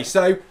anyway,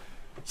 so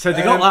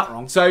they got that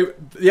wrong. So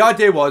the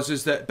idea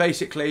was that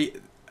basically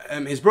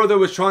his brother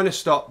was trying to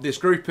stop this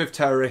group of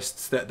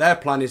terrorists, that their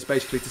plan is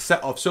basically to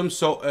set off some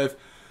sort of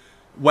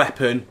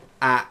weapon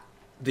at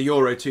the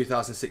Euro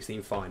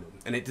 2016 final.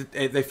 And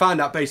they found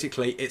out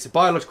basically it's a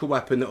biological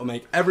weapon that will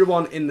make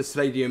everyone in the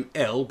stadium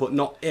ill, but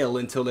not ill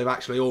until they've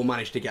actually all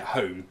managed to get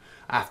home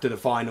after the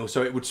final.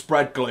 So it would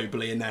spread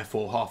globally, and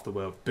therefore half the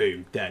world,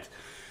 boom, dead.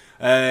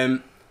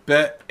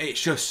 But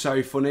it's just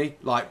so funny,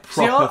 like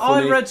proper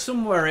funny. I read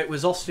somewhere it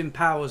was Austin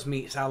Powers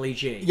meets Ali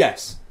G.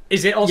 Yes.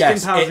 Is it Austin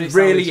Powers meets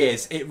Ali G?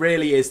 It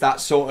really is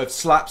that sort of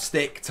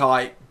slapstick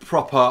type,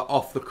 proper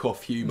off the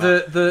cuff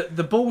humour. The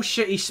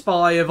bullshitty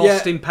spy of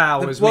Austin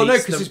Powers. Well, no,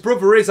 because his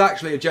brother is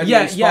actually a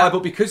genuine spy,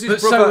 but because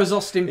his brother, so was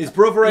Austin. His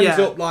brother ends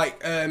up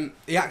like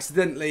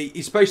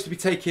he's supposed to be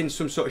taking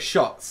some sort of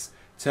shots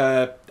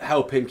to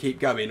help him keep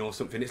going or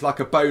something. It's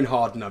like a bone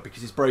hardener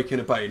because he's broken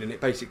a bone and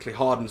it basically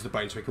hardens the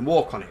bone so he can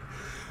walk on it.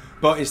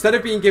 But instead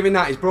of being given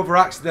that, his brother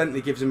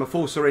accidentally gives him a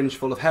full syringe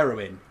full of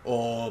heroin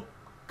or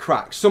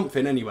crack,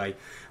 something anyway.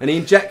 And he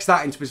injects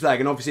that into his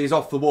leg, and obviously he's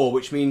off the wall,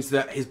 which means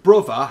that his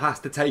brother has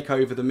to take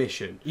over the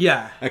mission.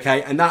 Yeah.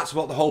 Okay, and that's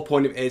what the whole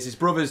point of it is. His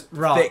brother's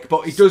thick,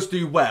 but he does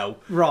do well.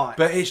 Right.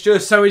 But it's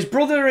just... So his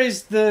brother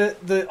is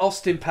the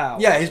Austin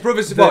Powers. Yeah, his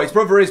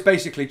brother is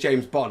basically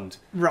James Bond.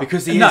 Right.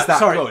 Because he is that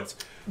good.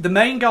 The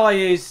main guy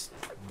is...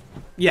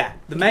 Yeah,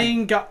 the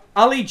main guy...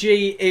 Ali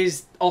G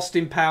is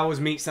Austin Powers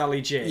meets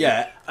Ali G.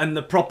 Yeah. And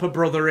the proper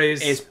brother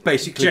is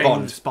basically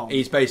James Bond.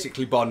 He's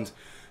basically Bond.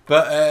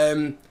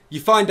 But you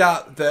find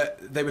out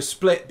that they were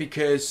split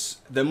because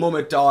the mum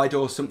had died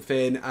or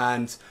something,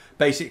 and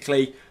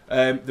basically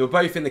they were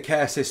both in the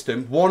care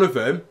system. One of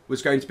them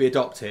was going to be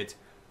adopted,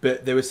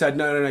 but they were said,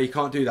 no, you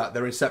can't do that.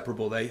 They're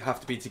inseparable. They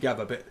have to be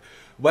together. But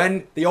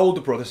when the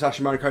older brother,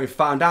 Sacha Baron Cohen,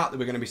 found out they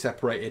were going to be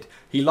separated,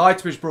 he lied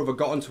to his brother,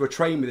 got onto a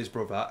train with his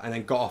brother, and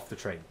then got off the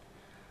train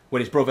when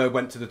his brother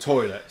went to the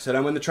toilet. So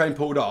then when the train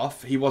pulled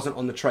off, he wasn't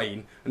on the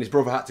train, and his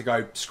brother had to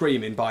go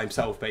screaming by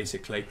himself,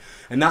 basically.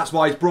 And that's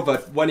why his brother,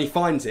 when he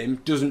finds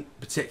him, doesn't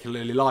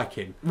particularly like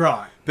him.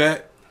 Right.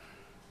 But,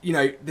 you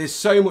know, there's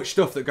so much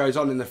stuff that goes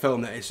on in the film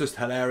that it's just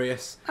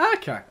hilarious.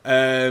 Okay.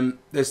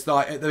 There's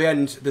like, at the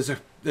end,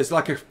 there's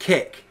like a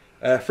kick,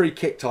 a free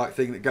kick type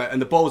thing that goes,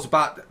 and the ball's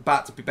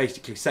about to be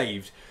basically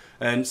saved.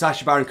 And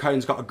Sacha Baron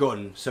Cohen's got a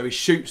gun, so he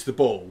shoots the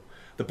ball.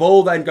 The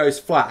ball then goes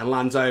flat and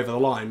lands over the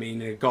line,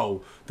 meaning a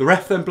goal. The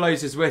ref then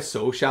blows his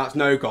whistle, shouts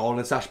no goal,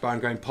 and Sacha Baron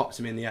Cohen pops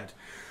him in the head.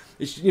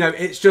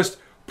 It's just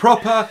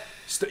proper.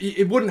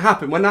 It wouldn't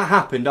happen. When that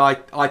happened, I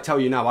tell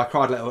you now, I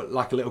cried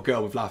like a little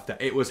girl with laughter.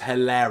 It was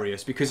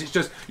hilarious because it's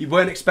just, you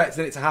weren't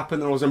expecting it to happen,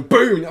 and all of a sudden,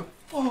 boom!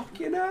 Fuck,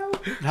 you know.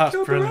 That's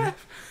brilliant.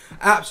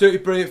 Absolutely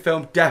brilliant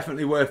film.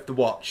 Definitely worth the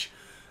watch.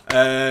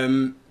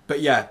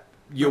 But yeah.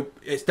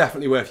 It's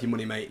definitely worth your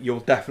money, mate.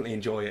 You'll definitely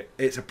enjoy it.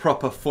 It's a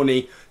proper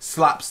funny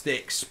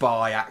slapstick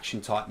spy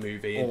action type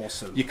movie.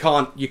 Awesome. You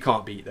can't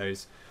beat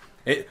those.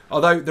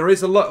 Although there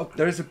is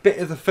a bit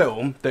of the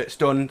film that's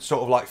done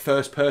sort of like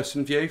first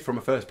person view from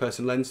a first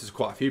person lens. There's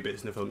quite a few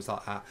bits in the films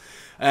like that,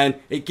 and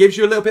it gives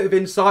you a little bit of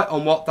insight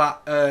on what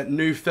that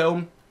new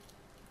film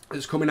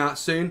that's coming out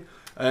soon.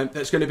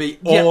 That's going to be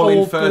all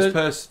in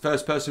first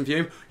person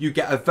view. You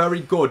get a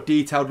very good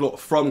detailed look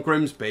from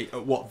Grimsby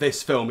at what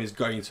this film is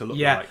going to look like.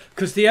 Yeah,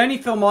 because the only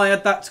film I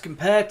had that to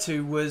compare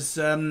to was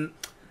the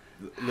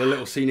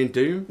little scene in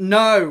Doom.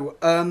 No,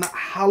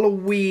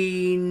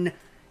 Halloween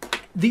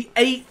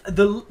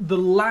the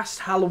last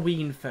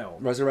Halloween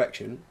film.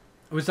 Resurrection.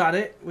 Was that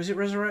it? Was it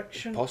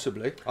Resurrection?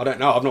 Possibly. I don't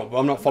know.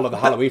 I'm not followed the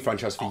Halloween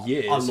franchise for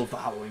years. I love the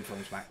Halloween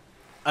films,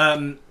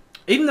 mate.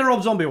 Even the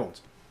Rob Zombie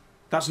ones.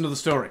 That's another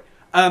story.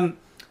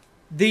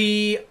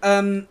 The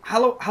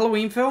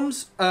Halloween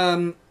films,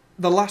 the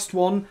last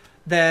one,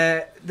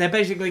 they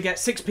basically get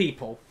 6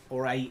 people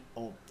or 8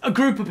 or a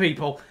group of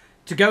people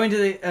to go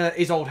into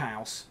his old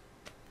house,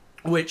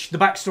 which the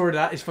backstory to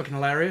that is fucking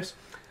hilarious.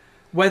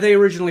 Where they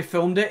originally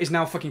filmed it is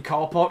now a fucking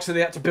car park, so they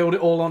had to build it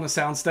all on a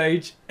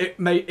soundstage.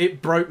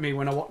 It broke me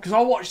when I watched, because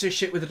I watched this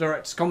shit with the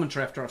director's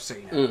commentary after I've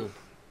seen it.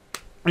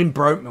 It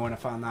broke me when I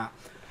found that.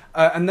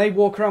 And they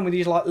walk around with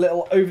these like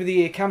little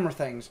over-the-ear camera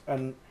things,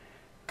 and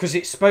because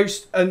it's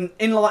supposed, and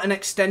in like an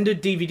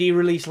extended DVD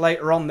release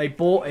later on, they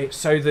bought it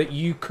so that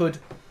you could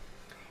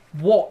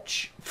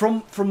watch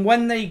from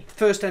when they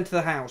first enter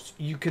the house.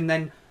 You can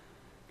then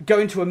go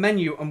into a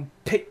menu and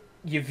pick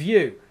your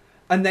view.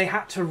 And they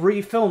had to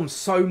refilm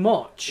so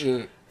much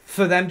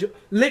for them to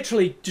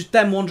literally just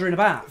them wandering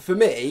about. For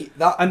me,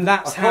 that's how it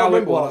was. I can't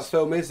remember what that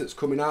film is that's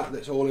coming out.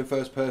 That's all in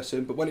first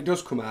person. But when it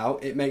does come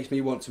out, it makes me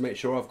want to make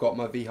sure I've got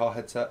my VR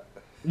headset.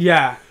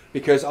 Yeah.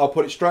 Because I'll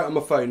put it straight on my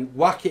phone,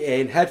 whack it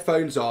in,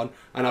 headphones on,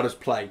 and I'll just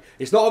play.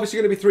 It's not obviously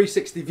going to be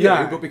 360 view,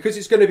 but because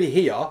it's going to be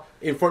here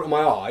in front of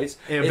my eyes,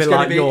 it's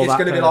going to be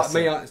like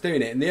me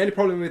doing it. And the only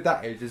problem with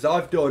that is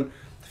I've done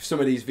some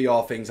of these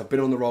VR things. I've been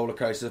on the roller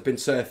coasters, I've been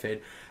surfing.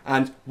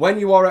 And when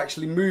you are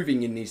actually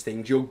moving in these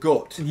things, your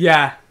gut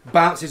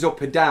bounces up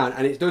and down,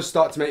 and it does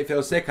start to make you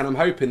feel sick. And I'm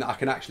hoping that I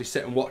can actually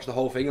sit and watch the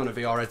whole thing on a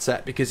VR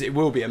headset, because it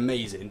will be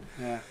amazing.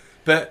 Yeah.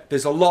 But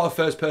there's a lot of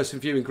first-person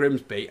view in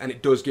Grimsby, and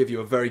it does give you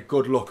a very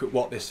good look at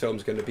what this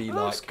film's going to be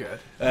like. That's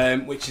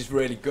good. Which is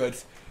really good.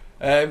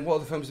 What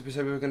other films did we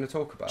say we were going to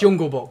talk about?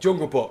 Jungle Book.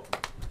 Jungle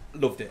Book.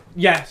 Loved it.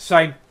 Yeah,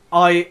 same.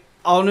 I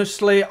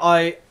honestly,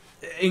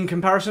 in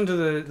comparison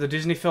to the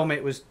Disney film,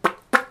 it was...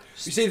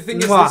 You see, the thing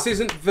is, this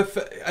isn't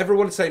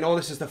everyone's saying, "Oh,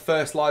 this is the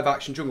first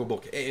live-action Jungle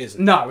Book." It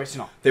isn't. No, it's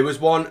not. There was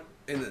one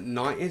in the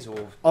 90s,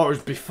 or it was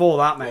before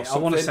that, mate. I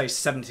want to say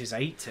 70s,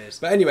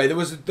 80s. But anyway,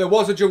 there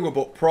was a Jungle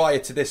Book prior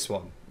to this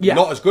one. Yeah.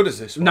 Not as good as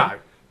this one. No.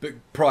 But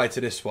prior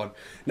to this one.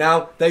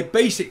 Now, they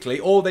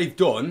basically, all they've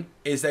done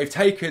is they've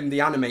taken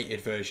the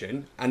animated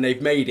version and they've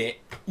made it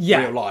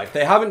real life.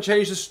 They haven't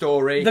changed the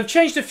story. They've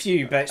changed a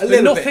few bits,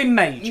 but nothing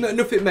major.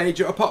 Nothing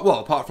major.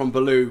 Apart from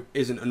Baloo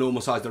isn't a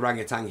normal-sized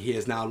orangutan. He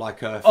is now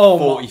like a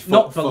 40-foot...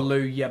 Not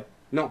Baloo, yeah.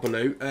 Not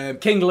Baloo.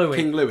 King Louie.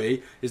 King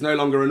Louie is no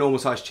longer a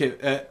normal-sized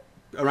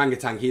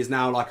orangutan. He is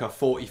now like a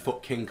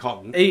 40-foot King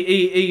Kong.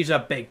 He's a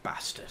big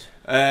bastard.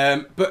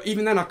 But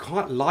even then, I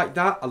quite like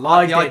that. I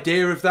like the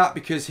idea of that,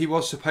 because he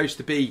was supposed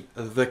to be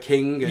the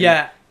king.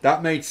 And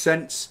that made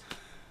sense.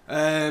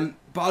 But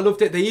I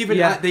loved it. They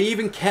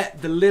even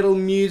kept the little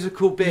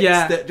musical bits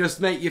that just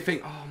make you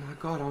think, "Oh my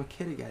god, I'm a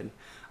kid again,"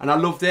 and I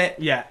loved it.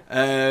 Yeah.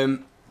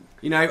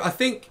 I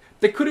think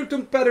they could have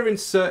done better in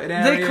certain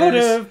areas. They could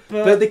have,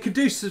 but they could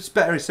do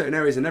better in certain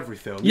areas in every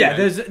film. Yeah,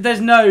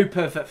 there's no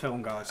perfect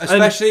film, guys.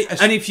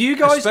 And if you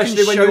guys can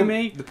show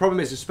me... The problem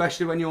is,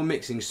 especially when you're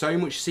mixing so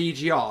much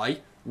CGI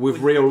with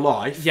real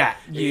life, it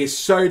is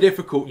so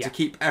difficult to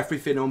keep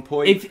everything on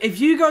point. If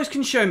you guys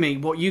can show me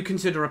what you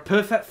consider a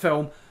perfect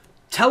film,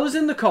 tell us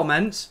in the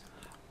comments.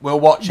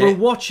 We'll watch it. We'll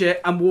watch it,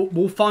 and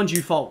we'll find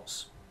you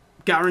faults.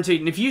 Guaranteed.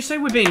 And if you say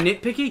we're being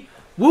nitpicky...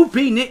 We'll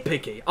be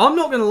nitpicky. I'm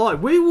not going to lie.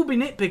 We will be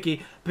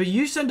nitpicky. But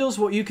you send us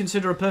what you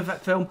consider a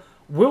perfect film.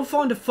 We'll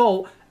find a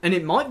fault. And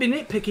it might be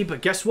nitpicky,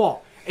 but guess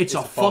what? It's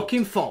a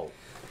fucking fault.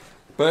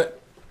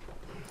 But,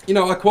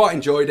 I quite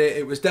enjoyed it.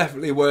 It was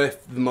definitely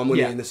worth my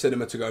money in the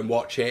cinema to go and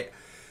watch it.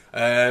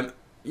 I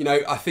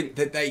think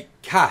that they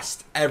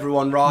cast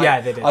everyone right.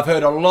 Yeah, they did. I've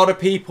heard a lot of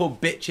people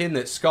bitching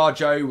that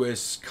ScarJo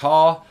was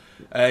Car.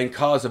 And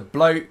Car's a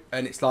bloke.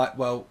 And it's like,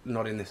 well,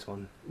 not in this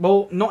one.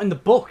 Well, not in the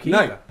book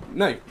either.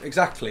 No,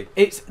 exactly.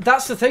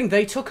 That's the thing.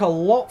 They took a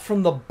lot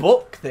from the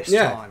book this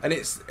time. And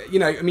it's,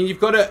 you've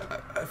got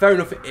to... Fair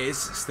enough, it is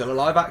still a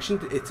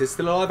live-action. It is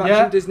still a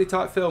live-action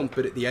Disney-type film.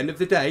 But at the end of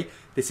the day,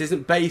 this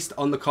isn't based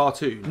on the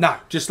cartoon. No.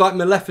 Just like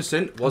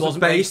Maleficent wasn't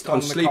based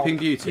on Sleeping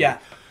Beauty. Yeah.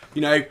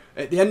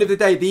 At the end of the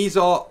day, these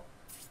are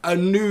a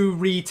new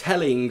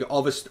retelling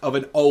of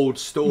an old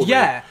story.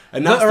 Yeah,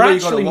 and that's that the are way you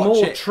actually gotta watch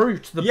more it. true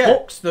to the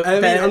books. That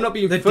I'm not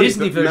being the funny,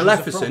 Disney but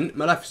versions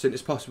Maleficent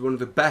is possibly one of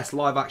the best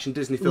live-action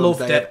Disney films Loved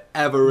they have it.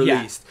 ever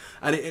released,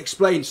 and it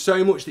explains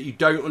so much that you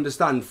don't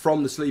understand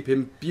from the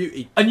Sleeping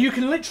Beauty. And you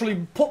can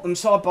literally put them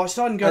side by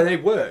side and go. And they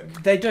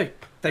work. They do.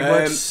 They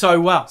work so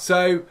well.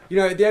 So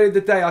at the end of the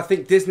day, I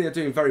think Disney are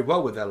doing very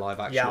well with their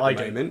live-action at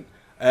the moment.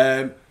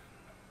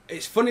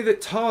 It's funny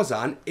that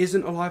Tarzan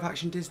isn't a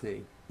live-action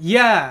Disney.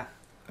 Yeah.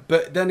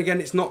 But then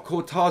again, it's not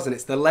called Tarzan;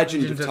 it's the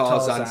Legend of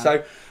Tarzan.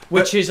 So,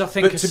 which is, I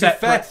think, a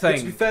separate thing. But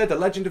to be fair, the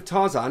Legend of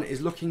Tarzan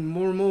is looking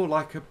more and more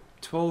like a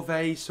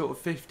 12A sort of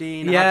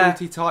 15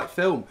 adulty type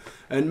film,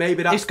 and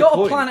maybe that's it's got the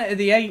point. A Planet of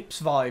the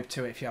Apes vibe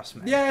to it, if you ask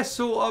me. Yeah,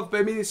 sort of.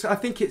 I mean, I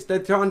think they're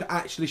trying to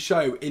actually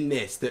show in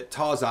this that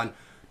Tarzan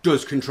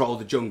does control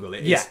the jungle.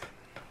 It is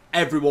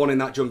everyone in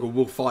that jungle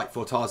will fight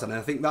for Tarzan. And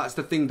I think that's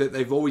the thing that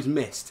they've always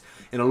missed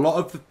in a lot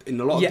of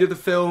the other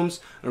films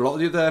and a lot of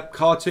the other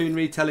cartoon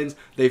retellings.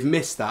 They've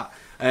missed that,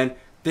 and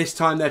this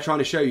time they're trying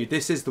to show you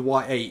this is the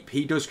white ape.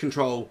 He does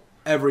control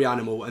every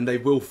animal, and they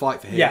will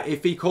fight for him. Yeah.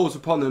 If he calls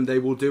upon them, they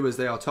will do as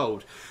they are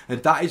told,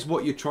 and that is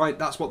what you're trying.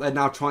 That's what they're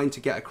now trying to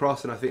get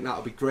across, and I think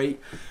that'll be great.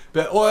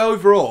 But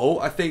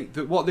overall, I think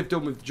that what they've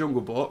done with the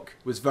Jungle Book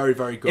was very,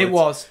 very good. It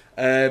was.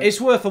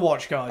 It's worth a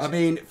watch, guys. I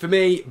mean, for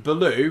me,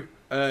 Baloo,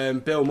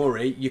 Bill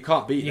Murray, you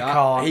can't beat that.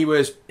 Can't. He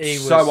was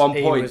so on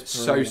point,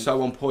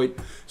 so on point.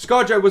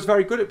 ScarJo was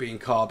very good at being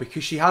Car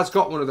because she has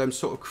got one of them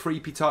sort of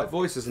creepy type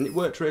voices, and it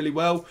worked really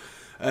well.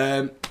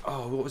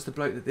 What was the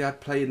bloke that they had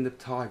playing the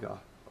tiger?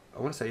 I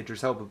want to say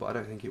Idris Elba, but I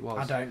don't think it was.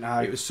 I don't know.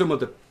 It was some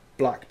other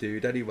black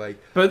dude anyway.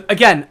 But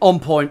again,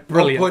 on point,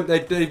 brilliant. On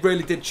point, they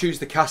really did choose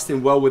the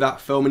casting well with that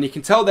film, and you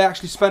can tell they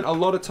actually spent a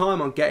lot of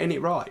time on getting it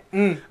right.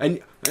 And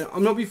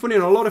I'm not being funny,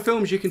 in a lot of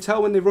films you can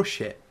tell when they rush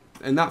it,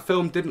 and that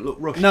film didn't look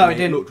rushed. No, it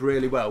didn't. It looked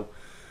really well.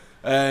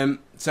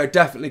 So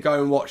definitely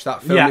go and watch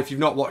that film if you've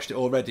not watched it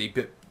already.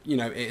 But you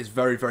know, it is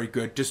very, very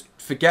good. Just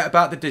forget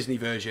about the Disney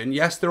version.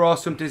 Yes, there are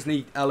some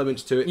Disney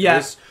elements to it.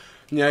 Yes.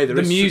 You know,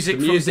 the music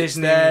from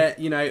Disney there,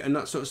 you know, and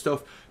that sort of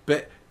stuff.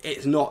 But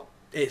it's not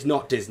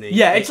Disney.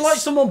 Yeah, it's like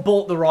someone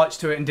bought the rights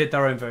to it and did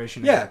their own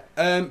version. Yeah,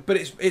 but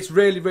it's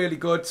really, really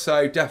good.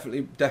 So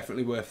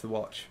definitely worth the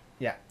watch.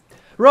 Yeah.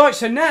 Right,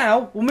 so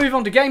now we'll move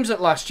on to games at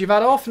last. You've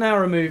had half an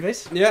hour of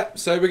movies. Yeah,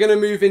 so we're going to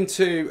move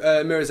into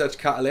Mirror's Edge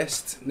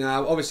Catalyst.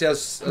 Now, obviously,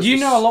 as you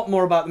know a lot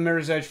more about the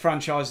Mirror's Edge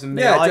franchise than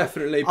me. Yeah,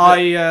 definitely.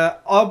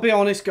 I'll be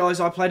honest, guys,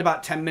 I played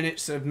about 10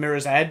 minutes of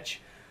Mirror's Edge.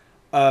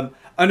 And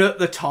at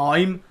the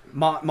time,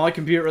 my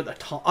computer at the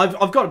time...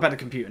 I've got a better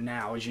computer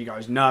now, as you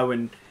guys know,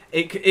 and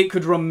it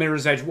could run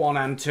Mirror's Edge 1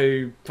 and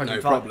 2. No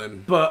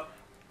problem. But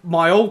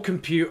my old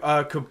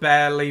computer could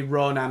barely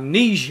run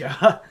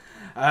Amnesia.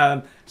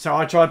 So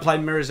I tried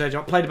playing Mirror's Edge.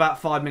 I played about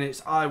 5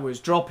 minutes. I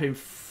was dropping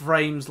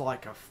frames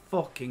like a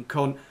fucking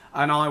cunt,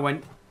 and I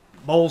went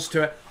balls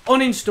to it.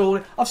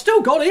 Uninstalled it. I've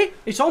still got it.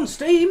 It's on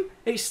Steam.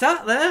 It's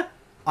sat there.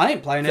 I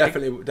ain't playing it.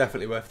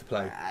 Definitely worth the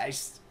play.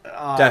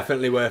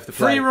 Definitely worth the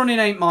play. Free running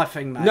ain't my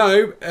thing, mate.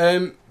 No,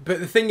 but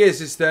the thing is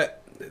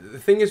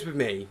with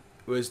me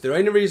was the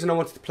only reason I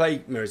wanted to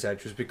play Mirror's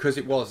Edge was because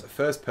it was a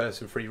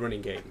first-person free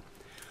running game.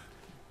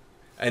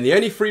 And the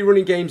only free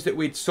running games that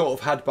we'd sort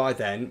of had by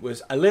then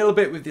was a little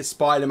bit with the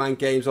Spider-Man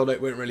games, although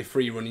it weren't really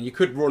free running. You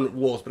could run at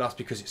wars, but that's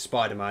because it's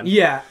Spider-Man.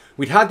 Yeah.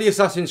 We'd had the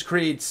Assassin's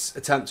Creed's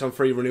attempt on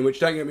free running, which,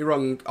 don't get me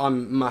wrong, I'm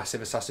a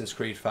massive Assassin's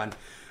Creed fan.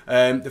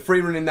 The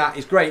free running that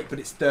is great, but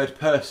it's third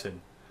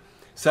person.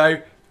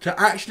 So to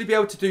actually be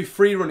able to do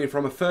free running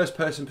from a first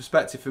person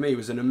perspective for me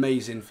was an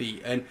amazing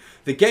feat. And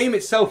the game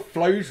itself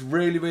flows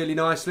really, really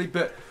nicely,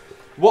 but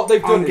what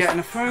they've done I'm getting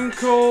a phone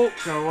call.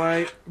 Go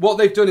away. What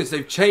they've done is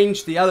they've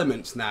changed the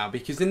elements now,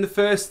 because in the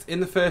first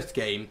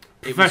game,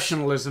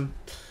 professionalism.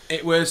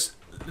 It was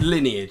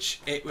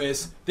lineage. It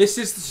was, this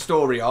is the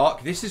story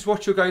arc. This is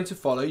what you're going to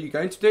follow. You're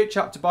going to do it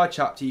chapter by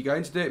chapter. You're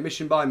going to do it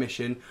mission by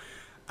mission,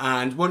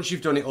 and once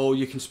you've done it all,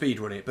 you can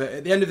speedrun it. But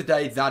at the end of the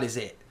day, that is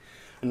it.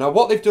 And now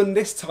what they've done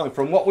this time,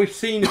 from what we've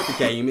seen of the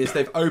game, is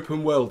they've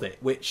open world it,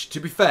 which, to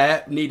be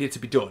fair, needed to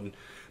be done,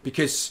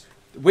 because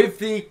with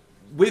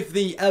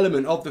the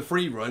element of the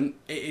free run,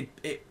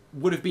 it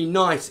would have been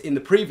nice in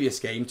the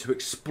previous game to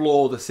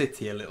explore the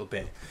city a little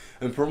bit.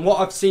 And from what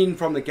I've seen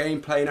from the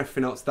gameplay and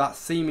everything else, that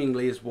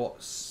seemingly is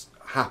what's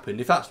happened.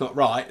 If that's not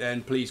right,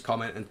 then please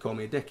comment and call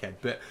me a dickhead.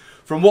 But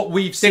from what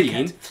we've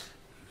seen,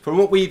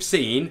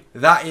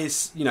 that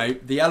is, you know,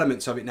 the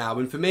elements of it now.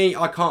 And for me,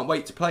 I can't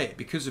wait to play it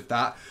because of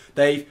that.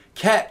 They've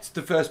kept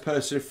the first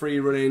person free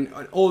running,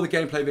 and all the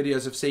gameplay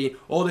videos I've seen,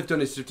 all they've done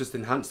is to just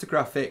enhance the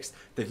graphics.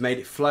 They've made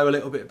it flow a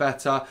little bit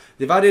better.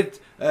 They've added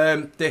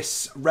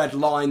this red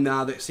line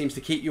now that seems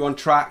to keep you on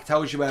track,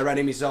 tells you where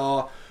enemies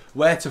are,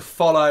 where to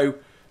follow,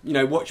 you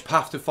know, which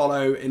path to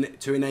follow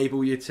to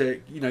enable you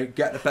to, you know,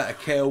 get a better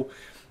kill.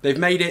 They've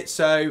made it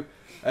so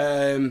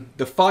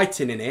the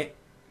fighting in it,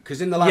 because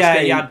in the last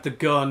game, you had the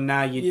gun,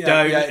 now you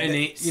don't, and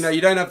it's... You know,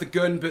 you don't have the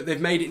gun, but they've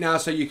made it now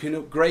so you can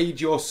upgrade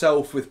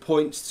yourself with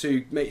points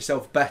to make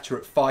yourself better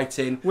at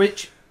fighting.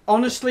 Which,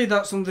 honestly,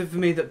 that's something for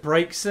me that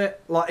breaks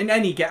it. Like, in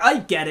any game, I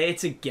get it,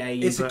 it's a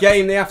game. It's a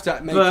game, they have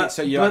to make it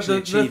so you're actually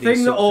achieving something. The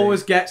thing that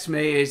always gets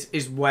me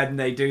is when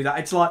they do that.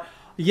 It's like,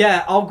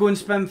 yeah, I'll go and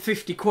spend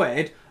 50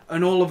 quid,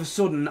 and all of a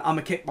sudden, I'm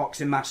a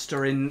kickboxing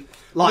master in...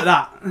 Like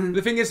that.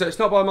 The thing is, though, it's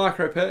not by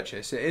micro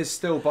purchase. It is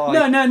still by...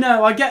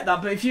 No, I get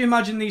that. But if you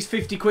imagine these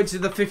 50 quid to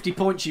the 50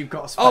 points you've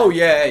got to spend... Oh,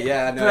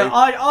 yeah, no. But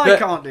I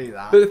can't do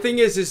that. But the thing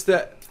is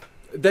that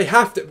they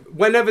have to...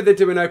 Whenever they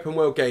do an open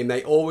world game,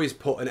 they always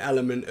put an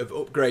element of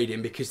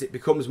upgrading, because it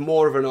becomes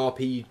more of an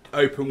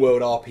open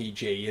world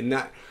RPG. And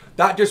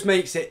that just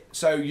makes it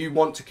so you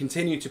want to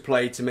continue to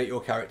play to make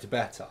your character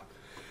better.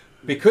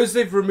 Because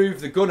they've removed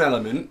the gun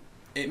element,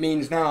 it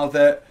means now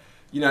that,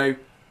 you know...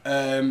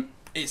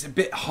 it's a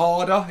bit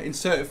harder in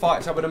certain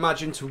fights, I would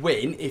imagine, to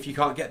win if you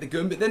can't get the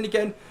gun. But then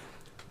again,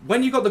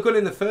 when you got the gun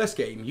in the first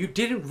game, you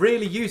didn't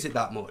really use it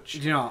that much.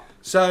 Did you not?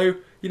 So,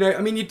 you know,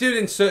 I mean, you do it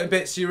in certain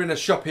bits. You're in a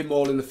shopping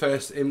mall in the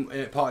first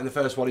part in the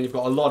first one, and you've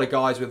got a lot of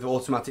guys with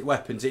automatic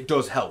weapons. It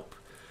does help,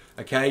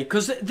 okay?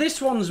 Because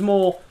this one's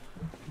more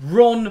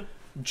run,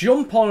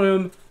 jump on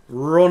them,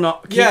 run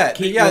up,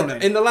 keep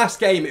running. In the last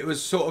game, it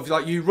was sort of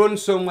like you run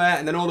somewhere,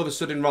 and then all of a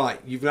sudden, right,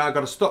 you've now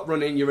got to stop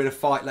running. You're in a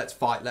fight. Let's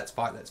fight. Let's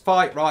fight. Let's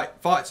fight. Right,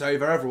 fight's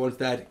over. Everyone's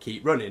dead.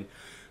 Keep running.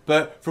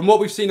 But from what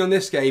we've seen on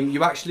this game,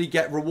 you actually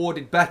get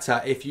rewarded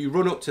better if you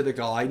run up to the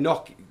guy,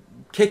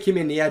 kick him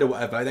in the head or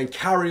whatever, then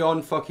carry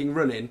on fucking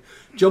running,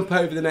 jump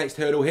over the next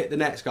hurdle, hit the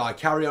next guy,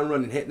 carry on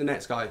running, hit the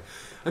next guy.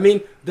 I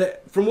mean,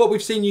 from what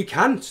we've seen, you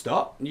can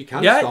stop. You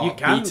can start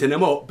beating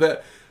them up,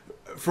 but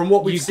from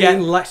what we've seen, you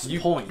get less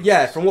points.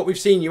 Yeah, from what we've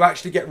seen, you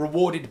actually get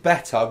rewarded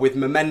better with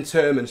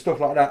momentum and stuff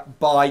like that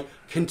by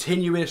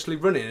continuously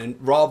running, and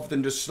rather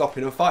than just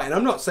stopping and fighting.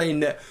 I'm not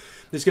saying that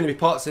there's going to be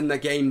parts in the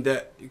game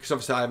that, because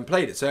obviously I haven't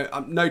played it,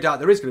 so no doubt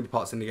there is going to be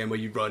parts in the game where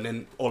you run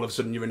and all of a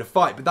sudden you're in a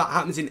fight, but that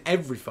happens in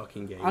every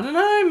fucking game. I don't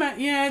know, man.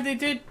 Yeah, they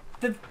did.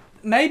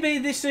 Maybe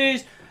this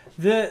is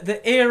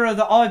the era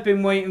that I've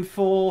been waiting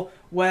for,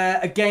 where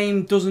a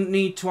game doesn't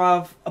need to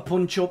have a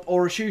punch up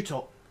or a shoot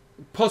up.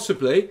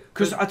 Possibly.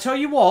 Because I tell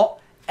you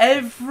what,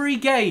 every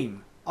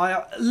game,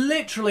 I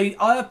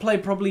have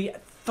played probably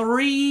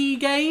 3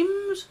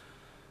 games.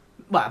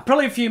 Well,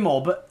 probably a few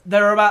more, but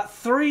there are about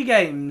 3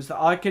 games that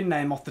I can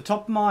name off the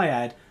top of my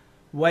head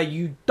where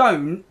you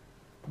don't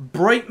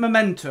break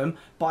momentum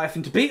by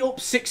having to beat up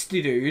 60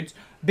 dudes,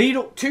 beat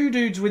up 2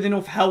 dudes with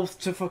enough health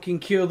to fucking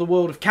cure the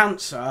world of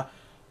cancer,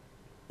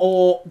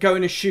 or go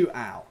in a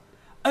shootout.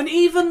 And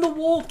even The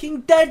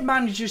Walking Dead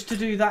manages to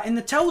do that in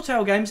the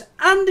Telltale games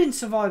and in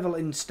Survival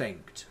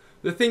Instinct.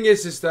 The thing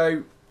is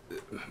though,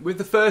 with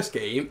the first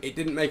game, it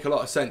didn't make a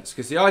lot of sense,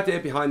 because the idea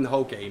behind the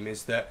whole game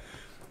is that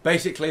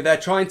basically, they're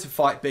trying to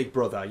fight Big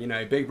Brother. You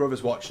know, Big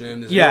Brother's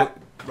watching them.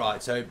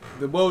 Right, so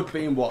the world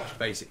being watched,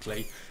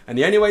 basically. And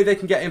the only way they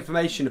can get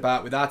information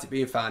about without it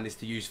being found is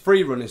to use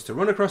free runners to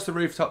run across the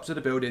rooftops of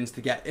the buildings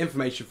to get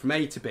information from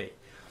A to B.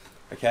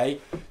 Okay?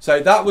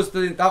 So that was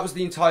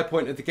the entire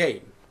point of the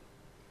game.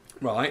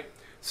 Right?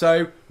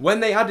 So when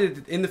they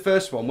added, in the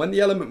first one, when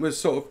the element was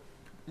sort of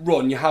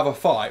run, you have a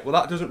fight. Well,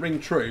 that doesn't ring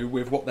true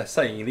with what they're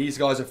saying. These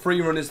guys are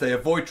free runners. They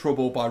avoid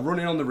trouble by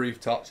running on the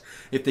rooftops.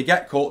 If they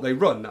get caught, they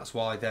run. That's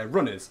why they're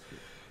runners.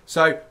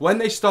 So when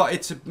they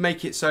started to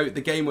make it so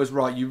the game was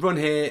right, you run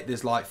here,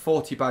 there's like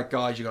 40 bad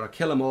guys, you got to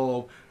kill them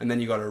all, and then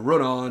you got to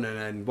run on, and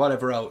then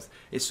whatever else.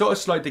 It sort of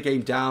slowed the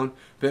game down.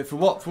 But from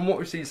what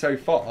we've seen so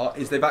far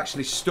is they've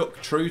actually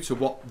stuck true to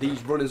what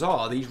these runners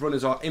are. These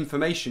runners are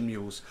information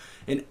mules.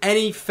 In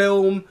any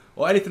film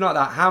or anything like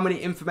that, how many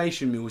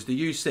information mules do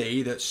you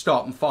see that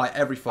stop and fight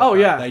every fight? Oh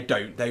yeah, they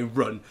don't. They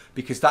run,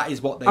 because that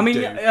is what they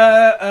do.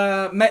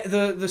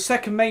 The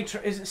second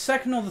Matrix, is it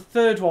second or the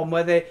third one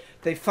where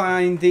they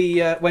find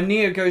the when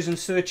Neo goes and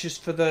searches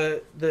for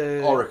the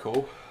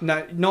Oracle.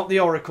 No, not the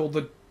Oracle.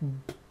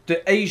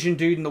 The Asian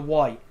dude in the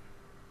white.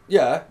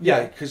 Yeah,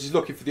 because he's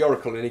looking for the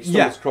Oracle and he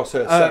stumbles across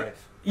her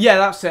Seraph. Yeah,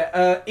 that's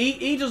it.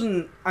 He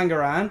doesn't hang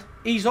around.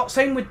 He's not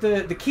same with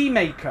the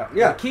Keymaker.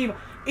 Yeah.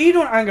 He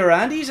don't hang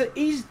around.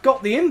 He's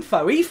got the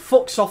info. He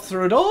fucks off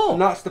through it all.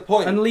 And that's the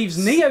point. And leaves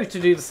Neo to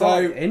do the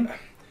fighting.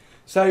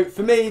 So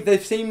for me,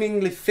 they've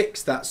seemingly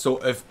fixed that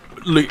sort of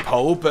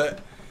loophole, but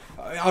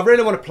I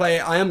really want to play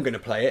it. I am going to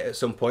play it at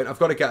some point. I've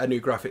got to get a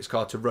new graphics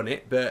card to run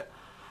it, but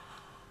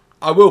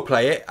I will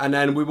play it, and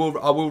then I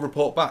will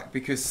report back,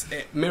 because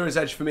Mirror's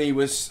Edge for me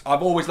was,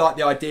 I've always liked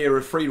the idea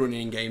of free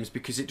running in games,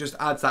 because it just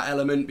adds that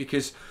element,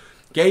 because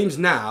games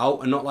now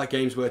are not like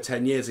games were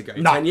 10 years ago.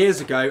 No. 10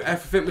 years ago,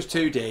 everything was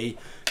 2D.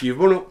 You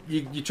run up,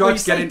 you try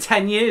to get in.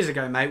 10 years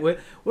ago, mate.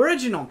 We're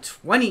edging on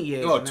 20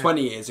 years. Oh,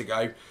 20 years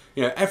ago.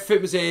 You know,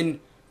 everything was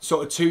in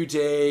sort of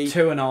 2D.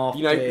 2.5D.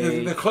 You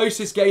know, the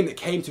closest game that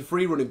came to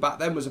free running back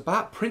then was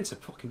about Prince of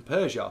fucking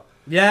Persia.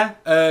 Yeah.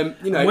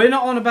 You know, we're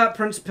not on about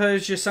Prince of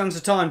Persia Sands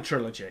of Time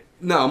trilogy.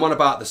 No, I'm on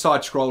about the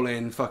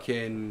side-scrolling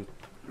fucking,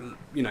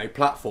 you know,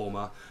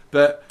 platformer.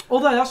 But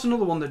although that's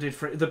another one that did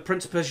the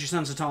Prince of Persia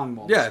Sands of Time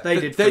ones. Yeah,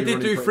 they did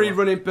do free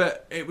running,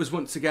 but it was,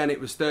 once again, it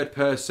was third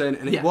person,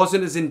 and it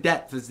wasn't as in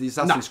depth as the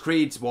Assassin's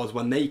Creed was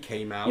when they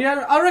came out.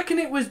 Yeah, I reckon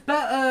it was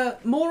better,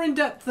 more in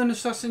depth than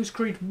Assassin's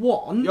Creed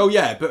 1. Oh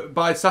yeah, but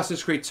by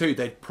Assassin's Creed 2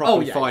 they'd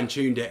properly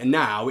fine-tuned it, and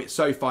now it's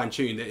so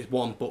fine-tuned that it's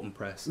one button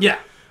press. Yeah.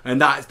 And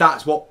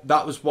that's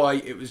why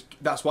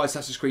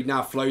Assassin's Creed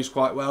now flows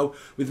quite well.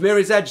 With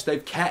Mirror's Edge,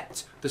 they've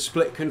kept the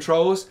split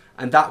controls,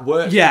 and that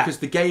works because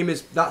the game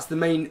that's the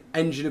main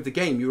engine of the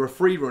game. You're a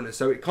free runner,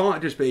 so it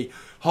can't just be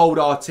hold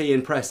RT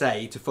and press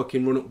A to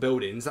fucking run up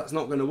buildings. That's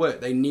not going to work.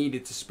 They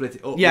needed to split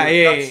it up.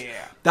 Yeah.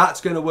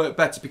 That's going to work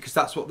better, because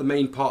that's what the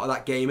main part of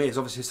that game is.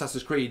 Obviously,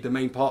 Assassin's Creed, the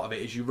main part of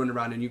it is you run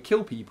around and you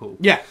kill people.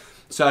 Yeah.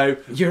 So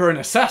you're an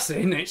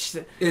assassin. It's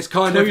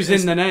kind of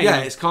in the name.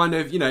 Yeah, it's kind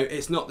of, you know,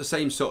 it's not the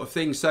same sort of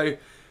thing. So,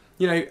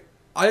 you know,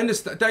 I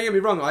understand. Don't get me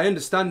wrong. I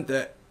understand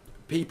that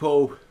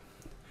people.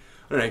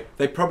 I don't know,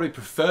 they probably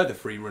prefer the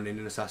free running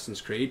in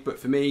Assassin's Creed, but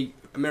for me,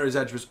 Mirror's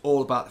Edge was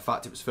all about the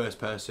fact it was first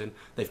person.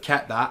 They've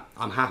kept that.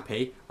 I'm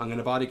happy. I'm going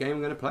to buy the game. I'm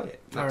going to play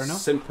it. Fair enough.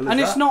 Simple as and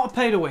that. it's not a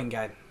pay-to-win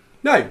game.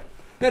 No,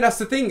 that's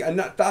the thing, and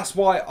that's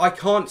why I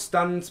can't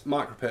stand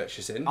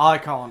micro-purchasing. I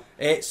can't.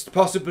 It's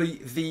possibly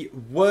the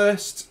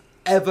worst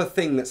ever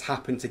thing that's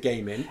happened to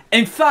gaming.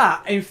 In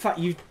fact,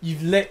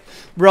 you've lit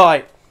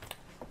right.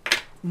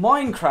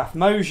 Minecraft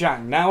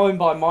Mojang, now owned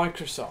by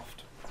Microsoft,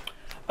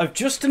 have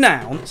just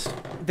announced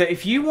that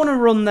if you want to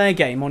run their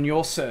game on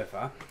your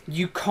server,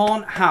 you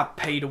can't have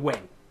pay to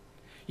win.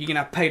 You can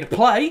have pay to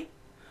play,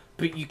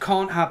 but you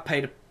can't have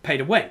pay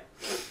to win.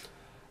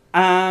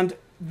 And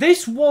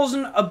this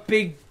wasn't a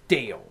big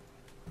deal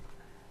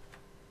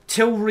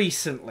till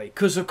recently,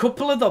 because a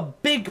couple of the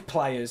big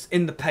players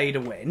in the pay to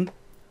win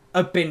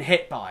have been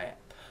hit by it.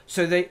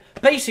 So they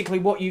basically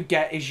what you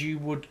get is you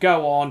would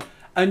go on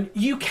and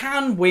you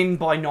can win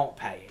by not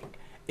paying.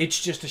 It's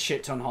just a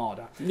shit ton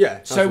harder. Yeah.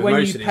 So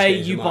when you pay,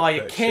 you buy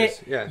a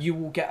kit, you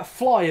will get a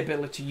fly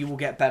ability, you will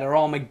get better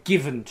armor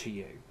given to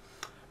you,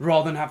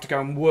 rather than have to go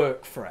and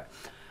work for it.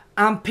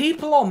 And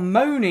people are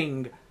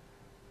moaning.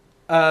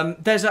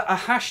 There's a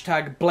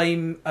hashtag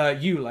blame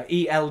EULA,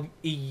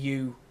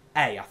 E-L-E-U-A,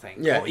 I think.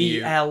 Yeah, or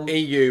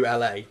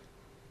E-U-L-A.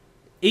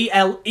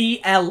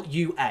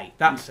 E-L-E-L-U-A,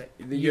 that's it.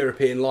 The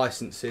European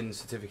Licensing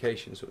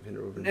Certification sort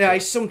of thing. Yeah,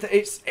 it's something,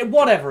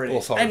 whatever it is.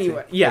 Authority,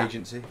 anyway, yeah.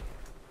 Agency.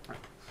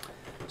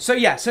 So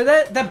yeah, so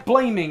they're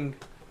blaming,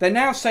 they're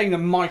now saying that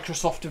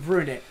Microsoft have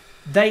ruined it.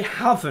 They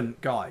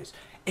haven't, guys.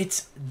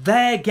 It's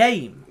their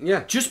game.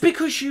 Yeah. Just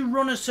because you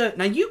run a certain...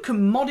 Now, you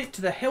can mod it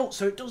to the hilt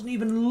so it doesn't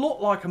even look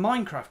like a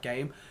Minecraft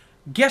game.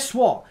 Guess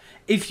what?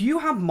 If you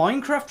have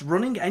Minecraft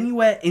running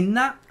anywhere in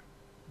that,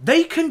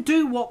 they can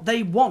do what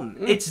they want.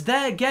 It's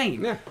their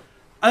game. Yeah.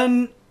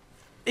 And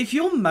if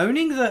you're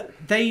moaning that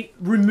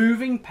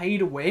removing pay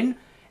to win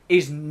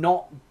is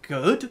not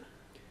good,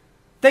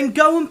 then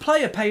go and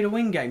play a pay to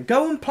win game.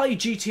 Go and play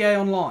GTA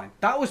Online.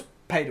 That was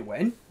pay to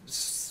win.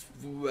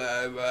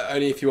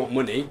 Only if you want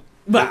money.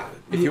 Well,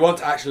 if you want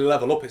to actually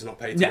level up, it's not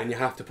pay to win. You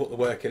have to put the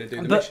work in and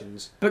do the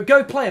missions. But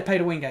go play a pay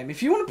to win game.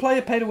 If you want to play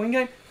a pay to win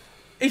game,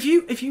 if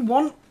you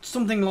want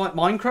something like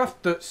Minecraft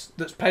that's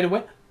pay to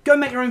win, go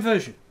make your own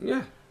version.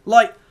 Yeah.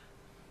 Like,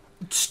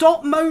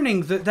 stop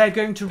moaning that they're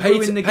going to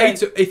ruin the game.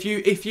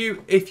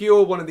 If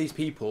you're one of these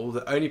people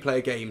that only play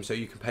a game so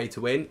you can pay to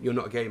win, you're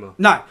not a gamer.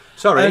 No.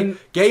 Sorry,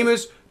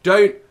 gamers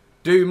don't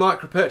do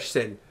micro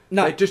purchasing.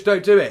 No. They just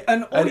don't do it.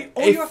 And all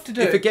you have to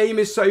do... If a game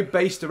is so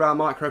based around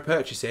micro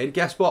purchasing,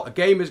 guess what? A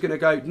gamer's going to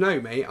go, no,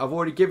 mate, I've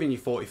already given you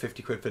 40,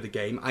 50 quid for the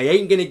game. I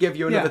ain't going to give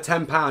you another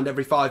 £10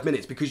 every 5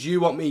 minutes because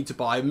you want me to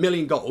buy $1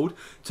 million gold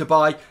to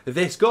buy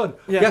this gun.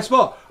 Yeah. Guess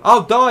what?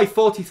 I'll die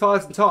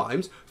 40,000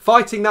 times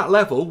fighting that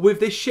level with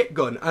this shit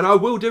gun, and I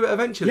will do it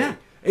eventually. Yeah.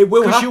 It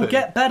will happen. Because you'll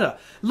get better.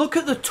 Look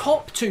at the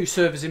top 2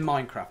 servers in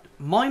Minecraft.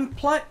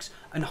 Mineplex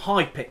and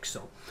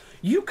Hypixel.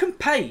 You can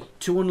pay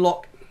to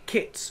unlock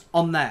kits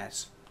on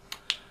theirs.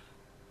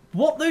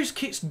 What those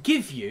kits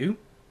give you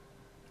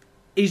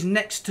is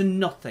next to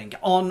nothing.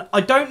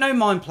 I don't know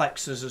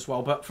Mineplexes as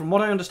well, but from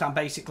what I understand,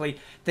 basically,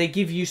 they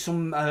give you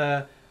some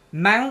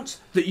mounts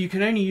that you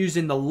can only use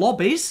in the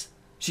lobbies,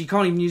 so you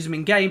can't even use them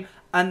in-game,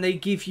 and they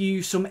give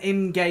you some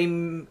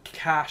in-game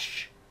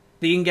cash.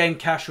 The in-game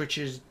cash, which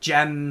is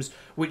gems,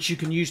 which you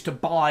can use to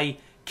buy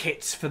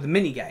kits for the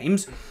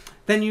mini-games.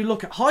 Then you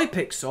look at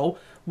Hypixel,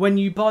 when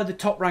you buy the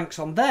top ranks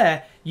on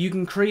there, you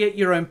can create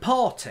your own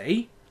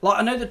party. Like,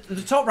 I know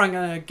the top rank,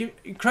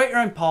 create your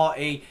own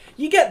party,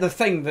 you get the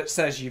thing that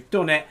says you've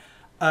done it,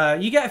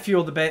 you get a few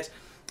other bits,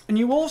 and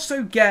you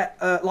also get,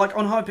 like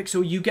on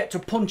Hypixel, you get to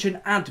punch an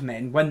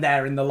admin when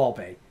they're in the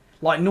lobby.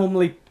 Like,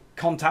 normally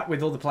contact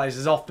with other players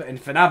is off, but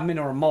if an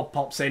admin or a mob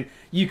pops in,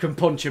 you can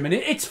punch them, and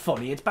it's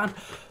funny, it's bad.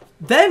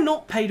 They're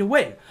not pay to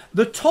win.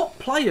 The top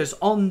players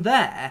on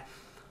there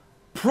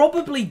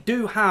probably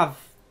do have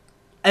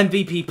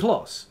MVP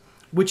Plus,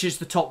 which is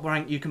the top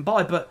rank you can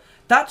buy, but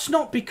that's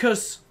not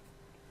because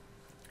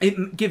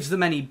it gives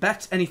them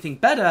anything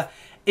better.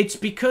 It's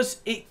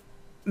because it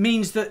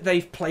means that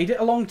they've played it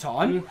a long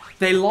time,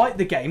 they like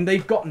the game,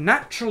 they've got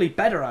naturally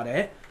better at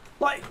it.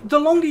 Like, the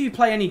longer you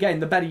play any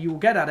game, the better you will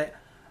get at it.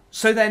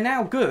 So they're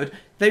now good.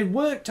 They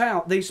worked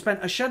out, they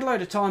spent a shed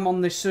load of time on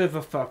this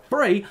server for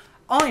free.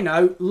 I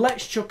know,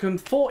 let's chuck them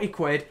 40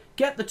 quid,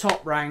 get the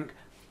top rank.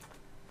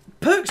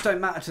 Perks don't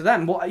matter to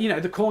them. What, you know,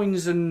 the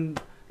coins and...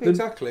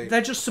 Exactly.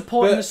 They're just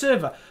supporting the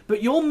server.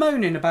 But you're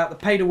moaning about the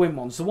pay-to-win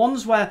ones. The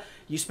ones where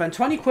you spend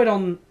 20 quid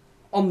on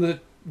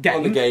the game.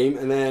 On the game,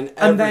 and then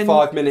every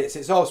 5 minutes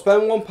it's,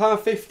 spend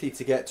 £1.50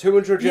 to get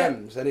 200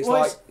 gems. And it's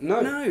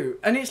no. No.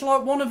 And it's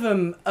like one of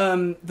them,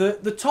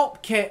 the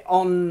top kit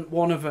on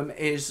one of them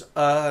is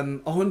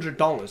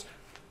 $100.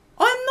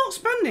 I'm not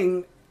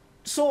spending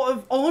sort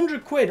of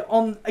 100 quid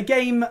on a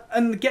game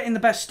and getting the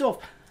best stuff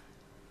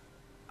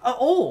at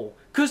all.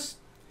 Because...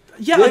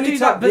 Yeah, I do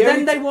that,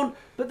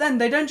 but then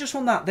they don't just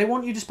want that. They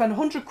want you to spend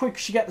 100 quid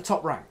because you get the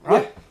top rank,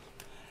 right? Yeah.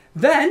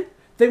 Then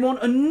they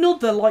want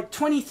another like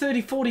 20,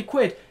 30, 40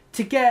 quid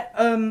to get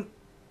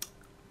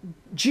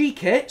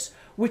G-kits,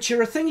 which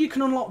are a thing you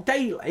can unlock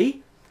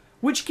daily,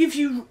 which give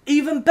you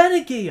even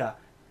better gear.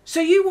 So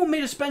you want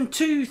me to spend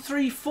 2,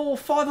 3, 4,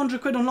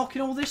 500 quid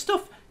unlocking all this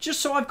stuff just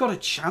so I've got a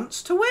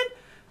chance to win?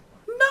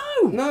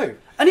 No. No.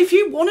 And if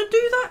you want to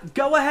do that,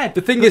 go ahead.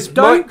 The thing is,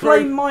 don't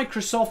blame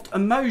Microsoft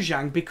and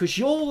Mojang because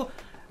your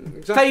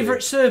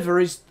favourite server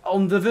is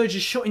on the verge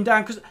of shutting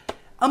down.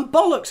 And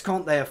bollocks,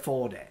 can't they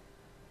afford it?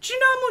 Do you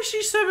know how much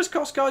these servers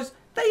cost, guys?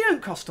 They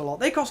don't cost a lot.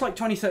 They cost like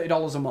 $20,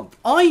 $30 a month.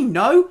 I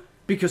know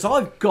because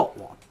I've got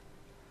one.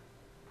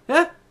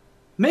 Yeah?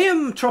 Me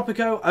and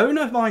Tropico own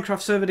a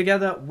Minecraft server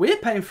together. We're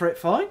paying for it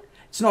fine.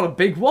 It's not a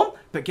big one,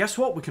 but guess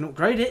what? We can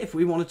upgrade it if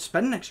we wanted to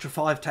spend an extra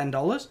 $5,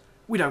 $10.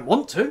 We don't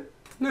want to.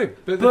 No,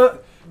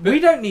 but we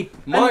don't need...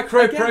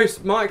 Micro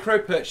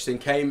purchasing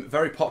came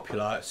very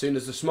popular as soon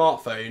as the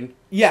smartphone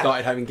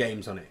started having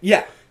games on it.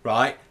 Yeah.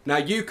 Right? Now,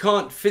 you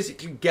can't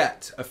physically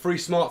get a free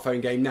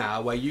smartphone game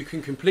now where you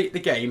can complete the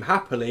game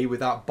happily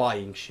without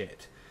buying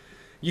shit.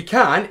 You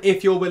can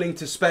if you're willing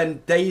to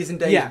spend days and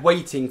days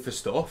waiting for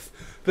stuff.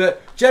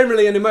 But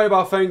generally in a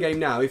mobile phone game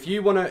now, if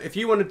you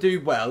wanna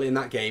do well in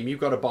that game,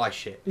 you've got to buy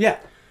shit. Yeah.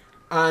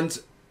 And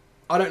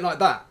I don't like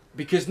that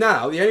because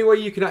now the only way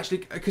you can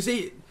actually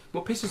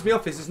what pisses me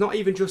off is it's not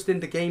even just in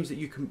the games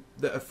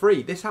that are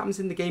free. This happens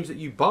in the games that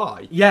you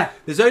buy. Yeah.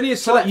 There's only a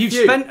select few.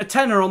 You've spent a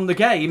tenner on the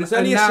game. There's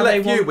only a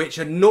select few which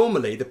are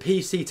normally the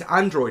PC to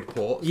Android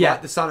ports,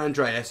 like the San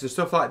Andreas and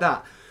stuff like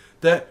that,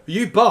 that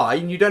you buy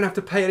and you don't have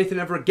to pay anything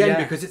ever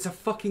again because it's a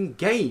fucking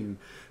game.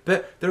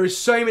 But there is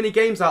so many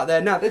games out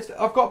there now.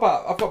 I've got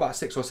about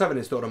 6 or 7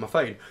 installed on my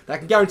phone. That I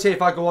can guarantee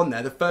if I go on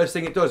there, the first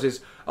thing it does is,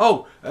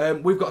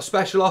 we've got a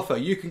special offer.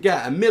 You can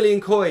get 1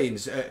 million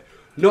coins,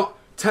 not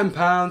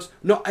 £10,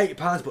 not £8,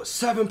 but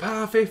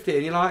 £7.50,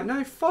 and you're like,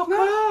 no, fuck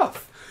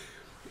off.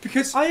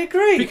 Because I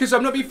agree. Because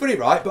I'm not being funny,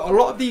 right? But a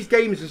lot of these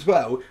games as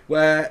well,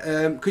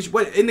 where because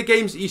in the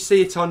games that you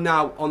see it on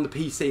now on the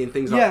PC and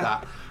things like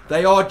that,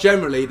 they are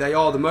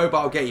the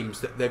mobile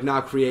games that they've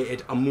now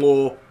created a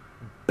more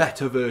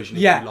better version,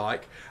 if you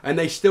like, and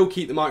they still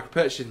keep the micro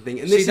purchasing thing.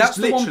 And that's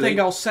the one thing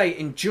I'll say.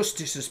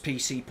 Injustice's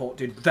PC port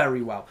did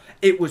very well.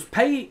 It was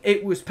pay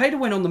to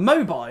win on the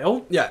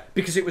mobile,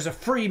 because it was a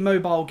free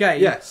mobile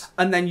game. Yes,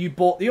 and then you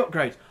bought the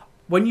upgrade.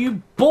 When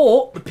you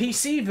bought the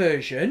PC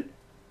version,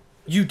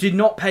 you did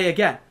not pay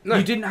again. No.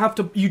 You didn't have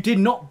to. You did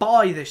not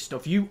buy this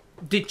stuff. You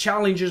did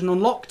challenges and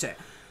unlocked it.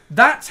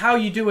 That's how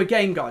you do a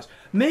game, guys.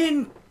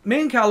 Me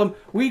and Callum,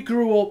 we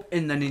grew up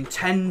in the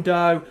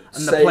Nintendo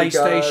and the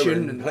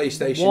PlayStation and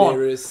PlayStation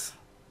eras.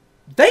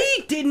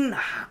 We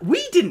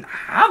didn't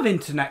have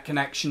internet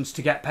connections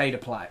to get pay to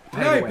play.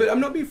 But I'm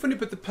not being funny.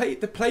 But the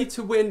pay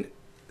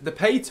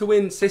to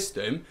win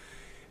system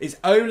is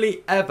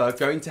only ever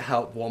going to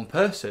help one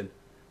person,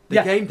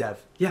 the game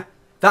dev. Yeah,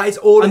 that is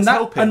all it's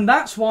helping. And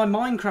that's why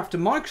Minecraft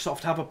and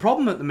Microsoft have a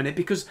problem at the minute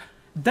because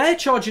they're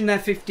charging their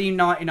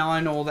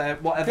 $15.99 or their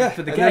whatever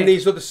for the game. And then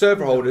these other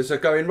server holders are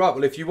going, right,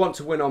 well, if you want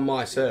to win on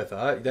my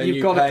server, then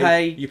you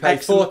pay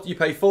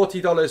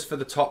 $40 for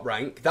the top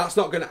rank. That's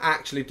not going to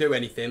actually do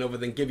anything other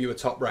than give you a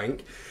top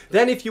rank.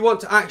 Then if you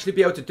want to actually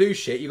be able to do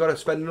shit, you've got to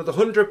spend another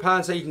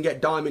 £100 so you can get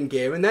diamond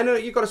gear. And then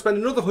you've got to spend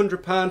another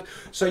 £100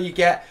 so you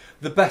get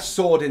the best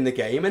sword in the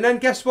game. And then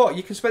guess what?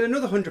 You can spend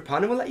another £100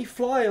 and we'll let you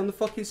fly on the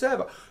fucking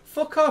server.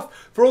 Fuck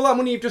off. For all that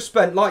money you've just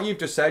spent, like you've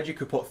just said, you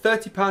could put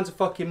 £30 a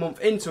fucking month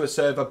into a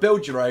server,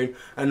 build your own,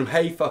 and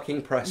hey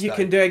fucking presto. You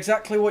can do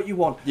exactly what you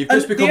want. You've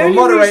just become a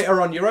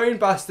moderator on your own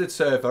bastard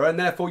server, and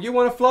therefore you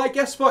want to fly,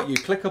 guess what? You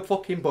click a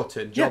fucking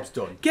button, job's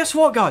done. Guess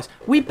what, guys?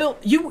 We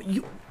built...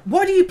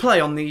 Why do you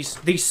play on these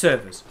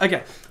servers?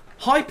 Okay,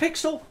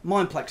 Hypixel,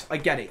 Mineplex, I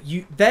get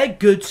it. They're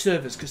good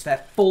servers because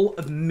they're full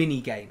of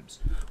mini-games,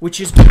 which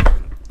is...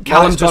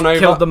 Callum just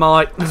killed the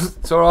mic.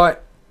 It's alright.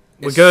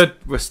 We're good.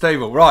 We're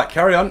stable. Right,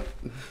 carry on.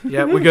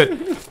 Yeah, we're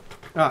good.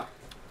 Right.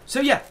 So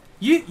yeah,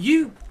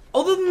 you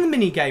other than the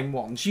mini-game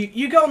ones,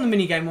 you go on the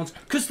mini-game ones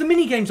because the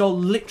mini-games are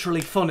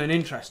literally fun and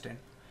interesting.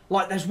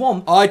 Like there's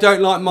one... I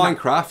don't like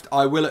Minecraft.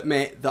 I will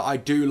admit that I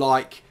do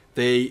like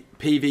the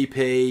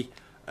PvP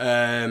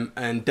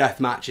and death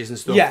matches and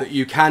stuff that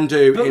you can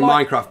do in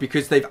Minecraft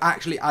because they've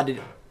actually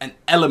added an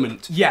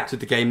element to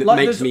the game that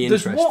makes me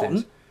interested. There's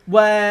one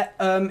where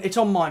it's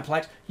on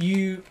Mineplex.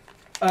 You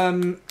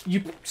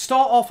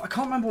start off... I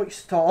can't remember what you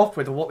start off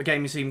with or what the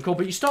game is even called,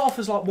 but you start off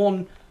as like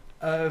one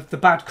of the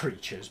bad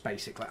creatures,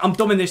 basically. I'm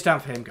dumbing this down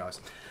for him, guys.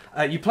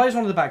 You play as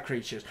one of the bad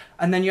creatures,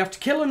 and then you have to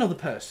kill another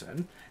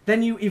person.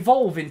 Then you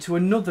evolve into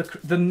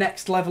the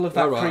next level of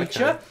that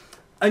creature,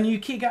 and you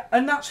keep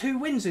and that's who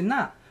wins in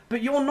that.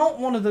 But you're not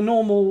one of the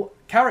normal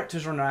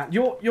characters running around.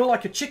 You're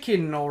like a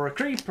chicken or a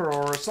creeper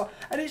or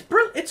and it's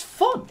brilliant. It's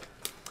fun.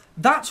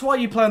 That's why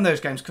you play on those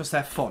games, because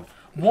they're fun.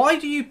 Why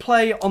do you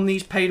play on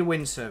these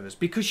pay-to-win servers?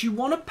 Because you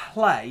want to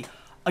play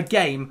a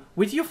game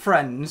with your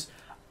friends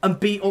and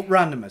beat up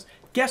randomers.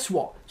 Guess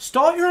what?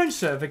 Start your own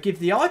server, give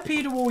the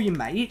IP to all your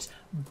mates,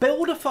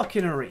 build a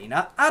fucking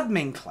arena,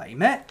 admin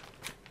claim it,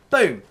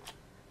 boom.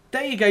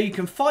 There you go. You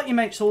can fight your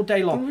mates all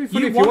day long. If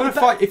you want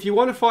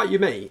to fight your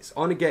mates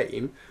on a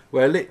game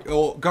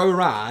or go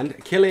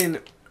around killing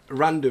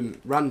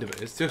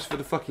randomers just for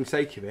the fucking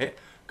sake of it,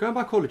 go and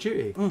buy Call of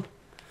Duty.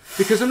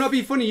 Because I'm not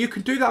being funny, you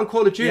can do that on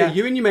Call of Duty. Yeah.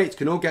 You and your mates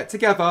can all get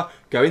together,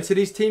 go into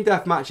these team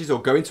death matches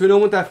or go into a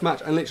normal death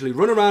match and literally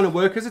run around and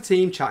work as a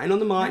team, chatting on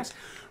the mics,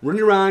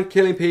 running around,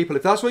 killing people.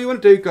 If that's what you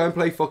want to do, go and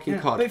play fucking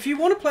COD. But if you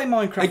want to play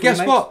Minecraft... And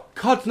guess what?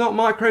 COD's not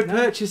micro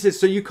purchases,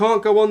 so you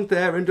can't go on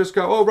there and just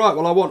go, oh, right,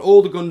 well, I want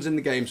all the guns in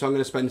the game, so I'm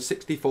going to spend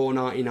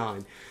 $64.99.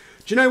 Do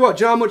you know what?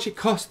 Do you know how much it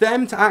costs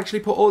them to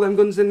actually put all them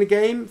guns in the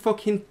game?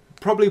 Fucking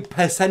probably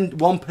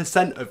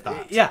 1% of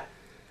that. Yeah.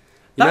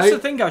 That's the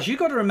thing, guys. You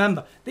got to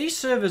remember, these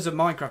servers of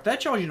Minecraft, they're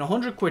charging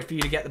 £100 for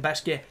you to get the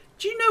best gear.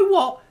 Do you know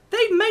what?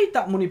 They've made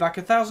that money back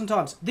 1,000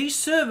 times. These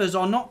servers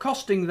are not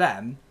costing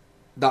them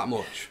that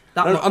much.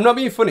 I'm not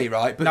being funny,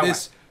 right?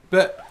 But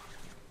but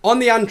on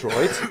the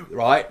Android,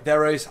 right,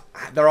 there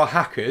are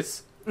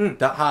hackers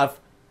that have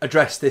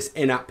addressed this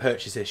in-app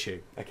purchase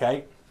issue.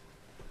 Okay,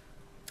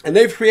 and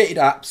they've created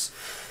apps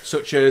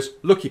such as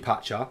Lucky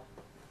Patcher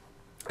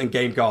and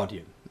Game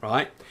Guardian.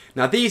 Right?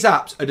 Now, these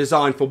apps are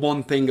designed for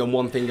one thing and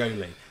one thing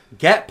only.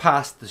 Get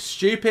past the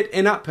stupid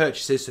in-app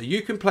purchases so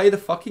you can play the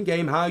fucking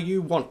game how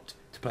you want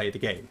to play the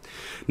game.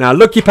 Now,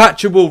 Lucky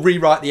Patcher will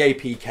rewrite the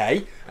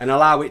APK and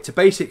allow it to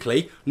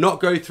basically not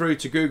go through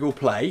to Google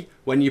Play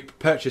when you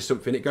purchase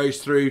something. It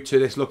goes through to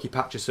this Lucky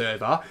Patcher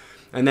server.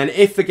 And then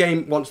if the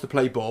game wants to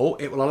play ball,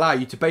 it will allow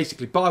you to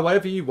basically buy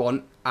whatever you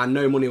want and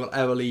no money will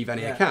ever leave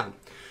any account.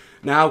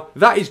 Now,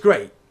 that is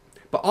great.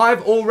 But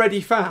I've already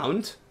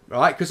found...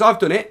 Right, because I've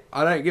done it.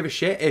 I don't give a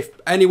shit. If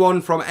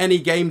anyone from any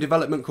game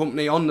development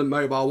company on the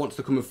mobile wants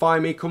to come and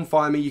find me, come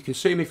find me. You can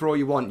sue me for all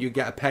you want. You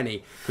get a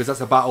penny, because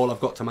that's about all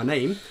I've got to my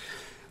name.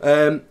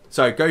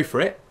 So go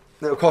for it.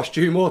 It'll cost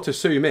you more to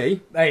sue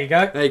me. There you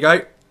go. There you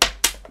go.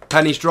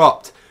 Pennies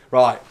dropped.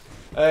 Right.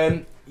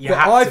 You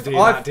had to do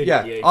that,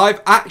 didn't you?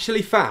 I've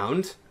actually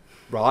found,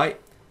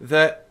 right,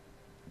 that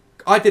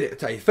I did it. I'll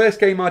tell you, the first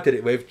game I did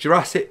it with,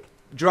 Jurassic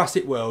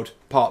World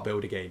Park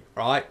Builder game,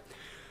 right?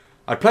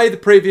 I played the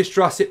previous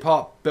Jurassic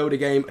Park Builder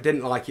game. I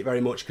didn't like it very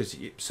much because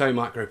it's so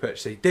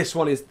micro-purchasing. This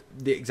one is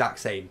the exact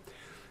same.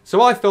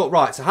 So I thought,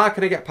 right, so how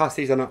can I get past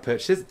these on-app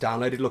purchases?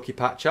 Downloaded Lucky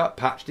Patcher,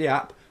 patched the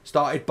app,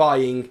 started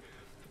buying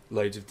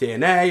loads of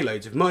DNA,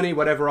 loads of money,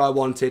 whatever I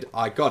wanted.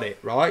 I got it,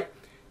 right?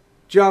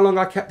 Do you know how long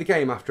I kept the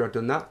game after I'd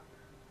done that?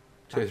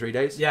 2 or 3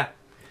 days? Yeah.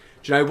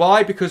 Do you know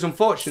why? Because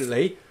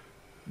unfortunately,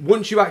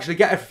 once you actually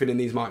get everything in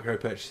these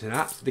micro-purchasing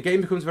apps, the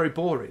game becomes very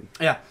boring.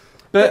 Yeah.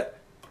 But...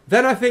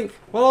 then I think,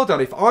 well, hold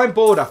on, if I'm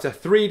bored after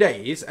 3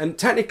 days, and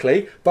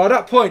technically, by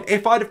that point,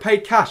 if I'd have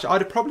paid cash,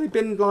 I'd have probably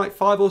been like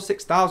 £5,000 or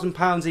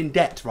 £6,000 in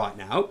debt right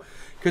now,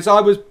 because I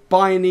was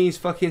buying these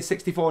fucking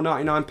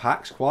 $64.99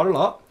 packs, quite a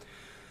lot.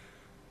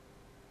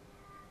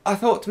 I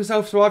thought to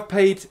myself, so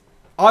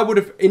I would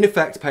have in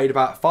effect paid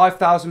about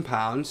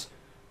 £5,000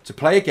 to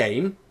play a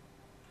game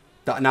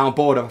that now I'm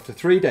bored of after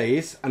 3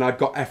 days, and I've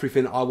got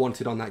everything that I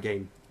wanted on that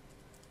game.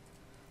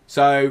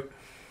 So,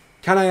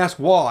 can I ask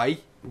why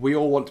we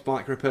all want to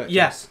micro-purchase?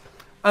 Yes.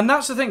 And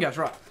that's the thing, guys,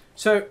 right.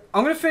 So,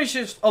 I'm going to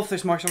finish off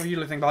this Microsoft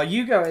Eula thing by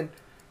you going,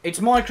 it's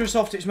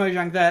Microsoft, it's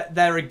Mojang,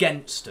 they're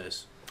against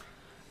us.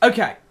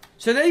 Okay,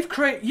 so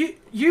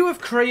you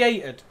have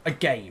created a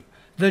game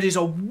that is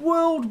a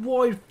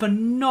worldwide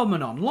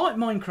phenomenon, like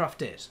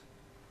Minecraft is.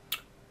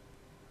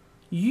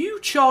 You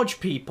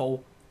charge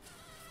people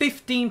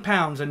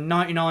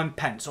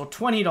 £15.99 or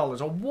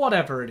 $20 or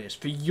whatever it is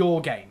for your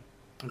game,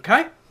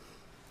 okay?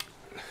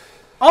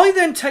 I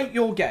then take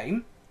your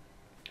game,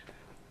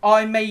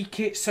 I make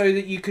it so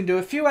that you can do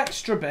a few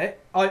extra bit.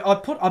 I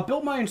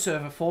built my own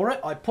server for it.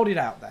 I put it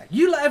out there.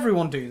 You let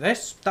everyone do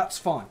this. That's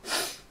fine.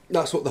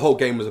 That's what the whole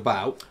game was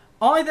about.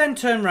 I then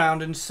turn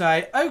around and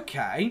say,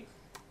 okay,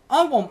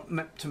 I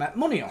want to make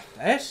money off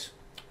this.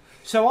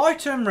 So I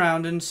turn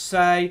around and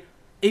say,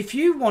 if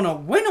you want to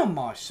win on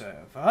my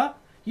server,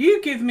 you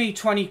give me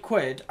 20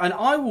 quid and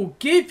I will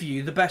give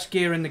you the best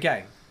gear in the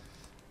game.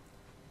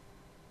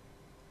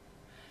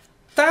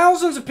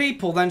 Thousands of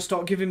people then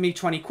start giving me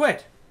 20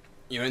 quid.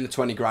 You're in the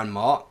 20 grand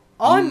mark.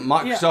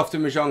 Microsoft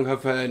and Mojang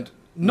have earned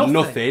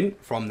nothing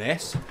from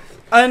this.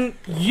 And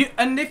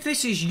if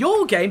this is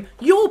your game,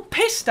 you're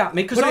pissed at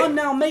me because I'm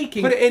now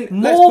making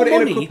more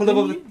money.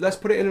 Let's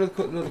put it in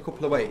another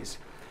couple of ways.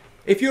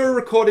 If you're a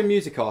recording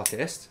music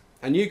artist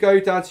and you go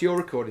down to your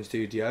recording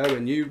studio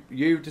and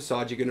you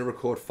decide you're going to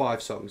record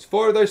 5 songs,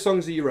 4 of those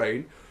songs are your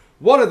own.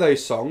 1 of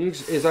those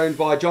songs is owned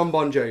by John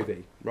Bon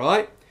Jovi,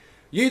 right?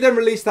 You then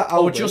release that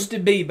album. Or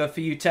Justin Bieber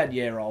for you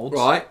 10-year-olds.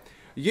 Right.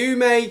 You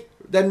may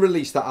then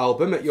release that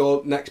album at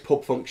your next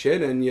pub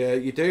function and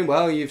you're doing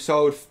well. You've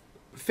sold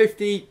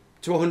 50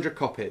 to 100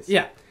 copies.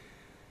 Yeah.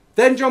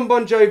 Then John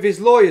Bon Jovi's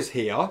lawyers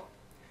hear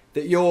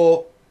that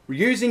you're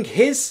using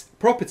his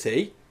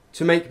property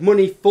to make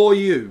money for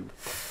you.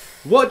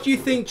 What do you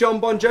think John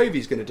Bon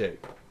Jovi's going to do?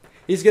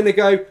 He's going to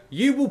go,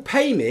 you will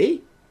pay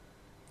me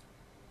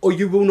or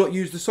you will not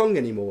use the song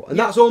anymore. And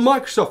that's all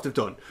Microsoft have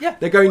done. Yeah.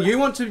 They're going, you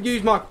want to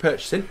use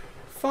micro-purchasing?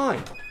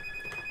 Fine.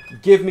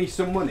 Give me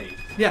some money.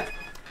 Yeah.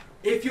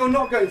 if you're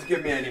not going to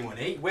give me any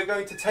money, we're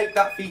going to take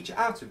that feature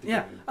out of the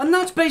game. And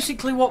that's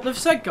basically what they've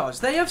said, guys.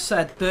 They have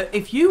said that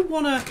if you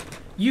want to,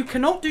 you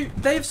cannot do,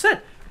 they have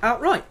said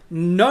outright,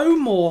 no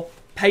more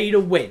pay to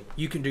win.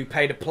 You can do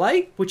pay to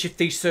play, which if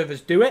these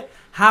servers do it,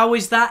 how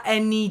is that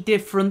any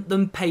different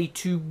than pay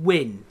to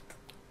win?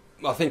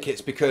 I think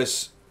it's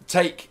because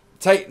take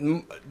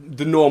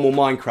the normal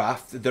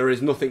Minecraft, there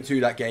is nothing to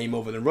that game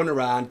other than run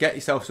around, get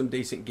yourself some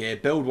decent gear,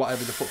 build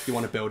whatever the fuck you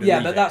want to build.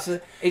 Yeah,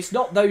 but it's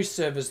not those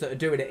servers that are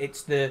doing it,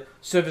 it's the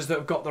servers that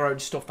have got their own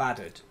stuff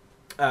added.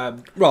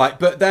 Right,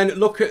 but then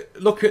look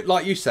at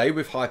like you say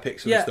with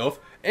Hypixel and stuff.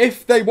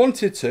 If they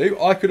wanted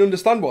to, I could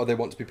understand why they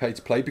want to be paid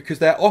to play, because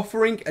they're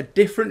offering a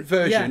different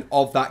version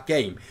of that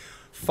game.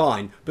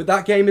 Fine, but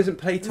that game isn't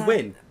pay to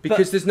win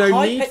because there's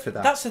no need for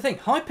that. That's the thing.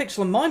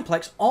 Hypixel and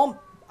Mineplex aren't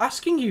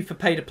asking you for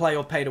pay to play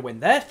or pay to win.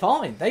 They're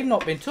fine. They've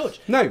not been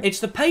touched. No, it's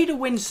the pay to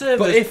win servers.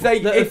 But if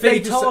they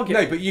target,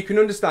 no, but you can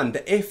understand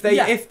that if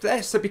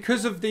they're so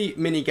because of the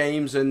mini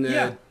games and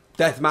the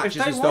death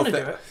matches and stuff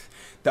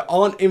that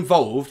aren't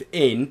involved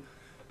in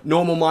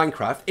normal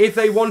Minecraft, if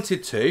they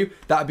wanted to,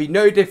 that'd be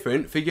no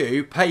different for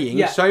you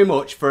paying so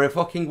much for a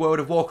fucking World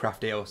of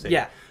Warcraft DLC.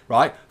 Yeah.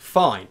 Right?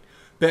 Fine.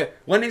 But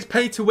when it's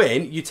pay to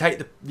win, you take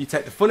the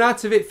fun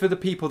out of it for the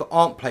people that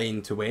aren't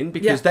playing to win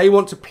because they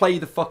want to play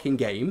the fucking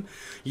game.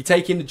 You're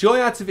taking the joy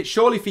out of it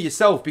surely for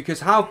yourself, because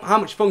how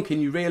much fun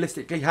can you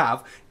realistically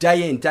have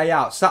day in, day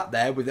out, sat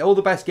there with all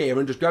the best gear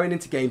and just going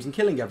into games and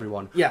killing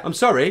everyone? Yeah. I'm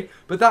sorry,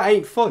 but that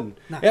ain't fun.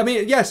 No. I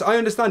mean, yes, I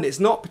understand it's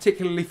not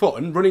particularly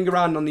fun running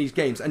around on these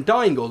games and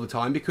dying all the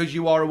time because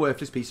you are a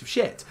worthless piece of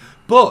shit.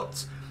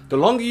 But the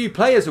longer you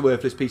play as a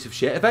worthless piece of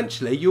shit,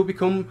 eventually you'll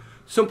become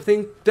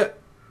something that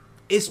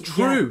is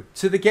true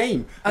to the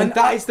game, and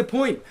that is the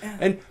point.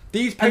 And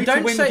these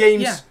pay-to-win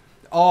games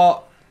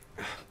are,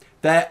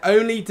 they're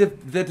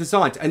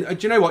designed. And do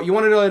you know what? You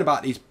want to learn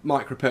about these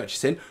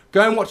micro-purchasing?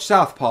 Go and watch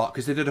South Park,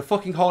 because they did a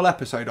fucking whole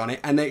episode on it,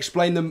 and they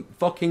explain them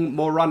fucking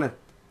how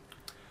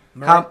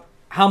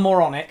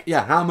moronic.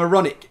 Yeah, how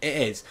moronic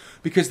it is.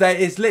 Because there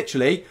is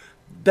literally,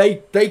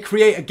 they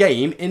create a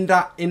game in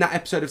that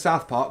episode of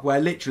South Park where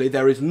literally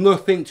there is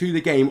nothing to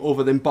the game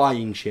other than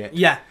buying shit.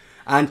 Yeah.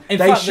 And in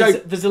fact,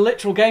 there's a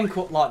literal game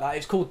called like that.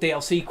 It's called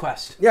DLC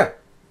Quest. Yeah,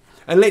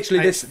 and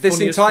literally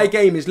this entire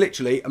game is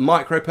literally a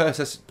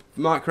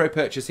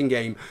micro-purchasing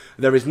game.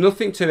 There is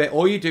nothing to it.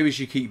 All you do is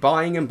you keep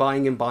buying and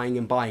buying and buying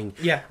and buying.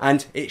 Yeah.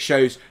 And it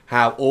shows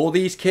how all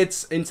these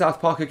kids in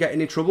South Park are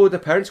getting in trouble with their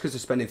parents because they're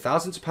spending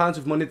thousands of pounds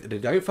of money that they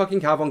don't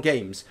fucking have on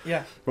games.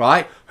 Yeah.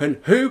 Right? And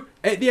who,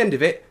 at the end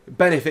of it,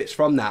 benefits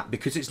from that?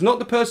 Because it's not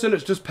the person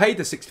that's just paid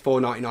the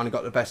 $64.99 and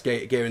got the best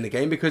gear in the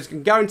game, because I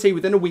can guarantee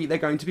within a week they're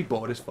going to be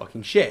bored as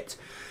fucking shit.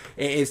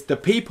 It is the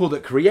people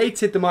that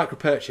created the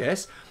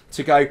micro-purchase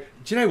to go, do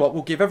you know what?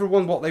 We'll give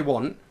everyone what they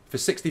want for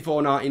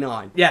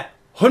 $64.99. Yeah.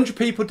 100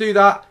 people do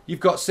that, you've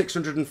got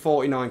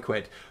 649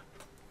 quid.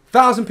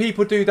 1,000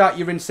 people do that,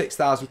 you're in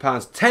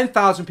 £6,000.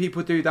 10,000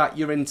 people do that,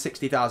 you're in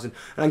 60,000.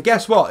 And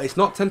guess what? It's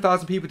not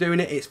 10,000 people doing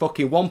it, it's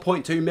fucking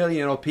 1.2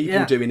 million of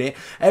people doing it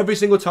every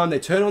single time they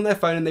turn on their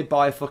phone and they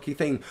buy a fucking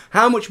thing.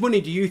 How much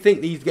money do you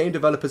think these game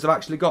developers have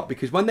actually got?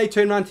 Because when they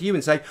turn around to you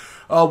and say,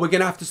 oh, we're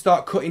going to have to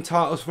start cutting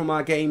titles from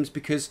our games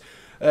because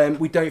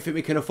we don't think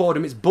we can afford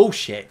them, it's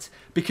bullshit.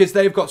 Because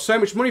they've got so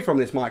much money from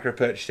this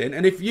micro-purchasing.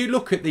 And if you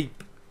look at the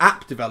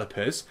app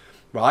developers,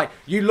 right,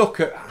 you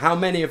look at how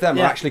many of them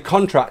are actually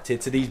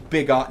contracted to these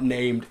bigger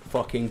named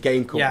fucking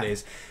game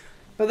companies.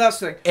 But that's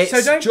the thing. It's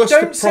so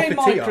don't say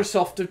profiteer.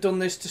 Microsoft have done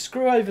this to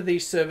screw over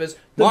these servers.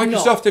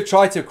 Microsoft have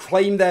tried to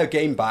claim their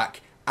game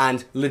back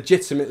and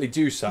legitimately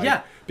do so.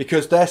 Yeah.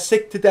 Because they're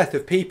sick to death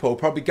of people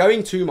probably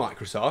going to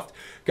Microsoft,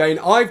 going,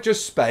 I've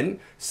just spent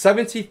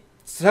 $70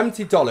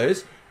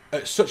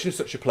 at such and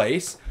such a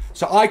place,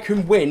 so I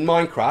can win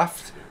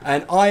Minecraft.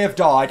 And I have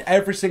died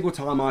every single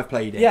time I've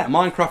played it. Yeah.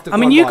 Minecraft have I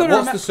mean, you've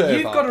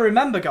got to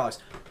remember, guys.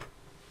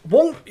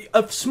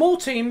 A small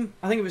team,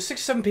 I think it was 6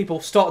 or 7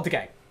 people, started the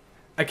game.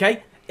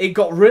 Okay? It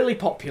got really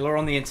popular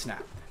on the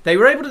internet. They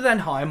were able to then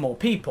hire more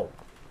people.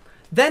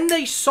 Then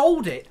they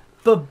sold it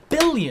for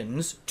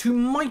billions to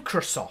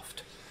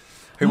Microsoft.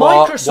 Who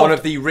are one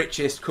of the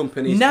richest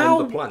companies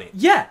on the planet.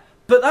 Yeah,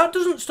 but that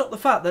doesn't stop the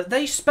fact that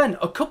they spent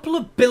a couple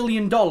of $1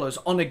 billion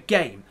on a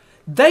game.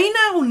 They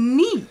now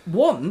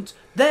want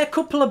their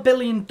couple of $1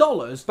 billion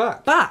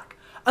back.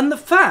 And the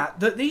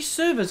fact that these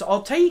servers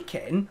are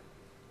taking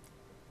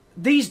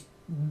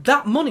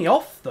that money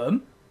off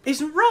them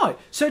isn't right.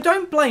 So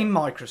don't blame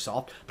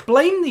Microsoft.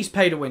 Blame these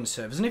pay-to-win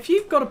servers. And if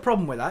you've got a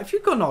problem with that, if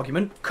you've got an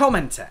argument,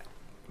 comment it.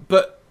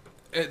 But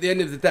at the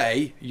end of the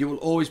day, you will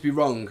always be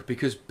wrong,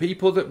 because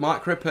people that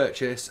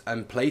micro-purchase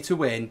and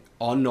play-to-win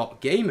are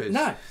not gamers.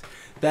 No.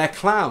 They're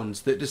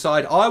clowns that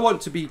decide, I want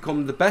to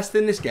become the best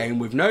in this game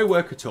with no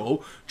work at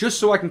all, just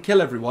so I can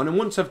kill everyone, and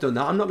once I've done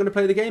that, I'm not going to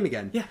play the game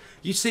again. Yeah.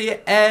 You see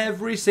it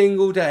every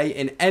single day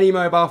in any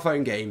mobile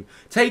phone game.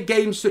 Take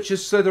games such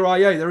as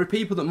Slither.io. There are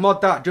people that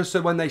mod that just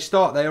so when they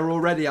start, they are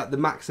already at the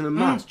maximum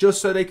max,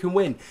 just so they can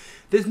win.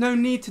 There's no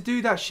need to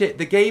do that shit.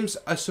 The games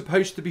are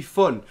supposed to be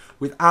fun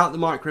without the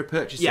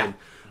micro-purchasing,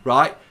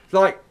 right?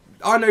 Like,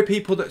 I know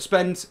people that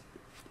spend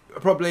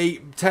probably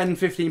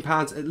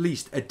 £10-15 at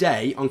least a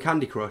day on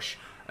Candy Crush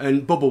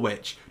and Bubble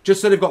Witch,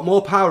 just so they've got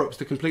more power-ups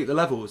to complete the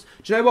levels.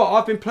 Do you know what?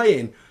 I've been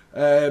playing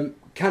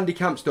Candy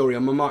Camp Story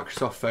on my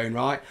Microsoft phone,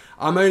 right?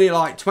 I'm only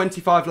like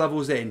 25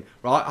 levels in,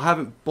 right? I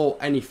haven't bought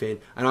anything,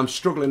 and I'm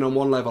struggling on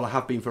one level. I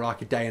have been for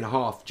like a day and a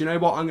half. Do you know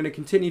what? I'm going to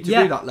continue to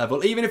do that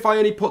level, even if I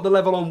only put the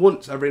level on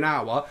once every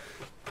hour,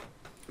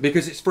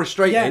 because it's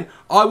frustrating. Yeah.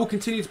 I will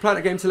continue to play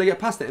that game until I get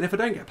past it, and if I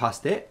don't get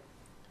past it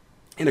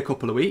in a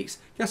couple of weeks,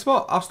 guess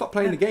what? I'll stop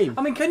playing the game.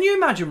 I mean, can you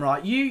imagine,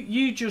 right?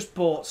 You just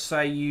bought,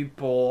 say you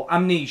bought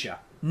Amnesia.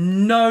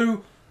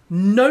 No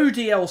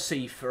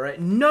DLC for it,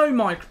 no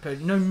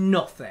micropod, no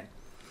nothing.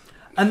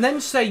 And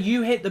then say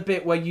you hit the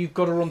bit where you've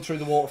got to run through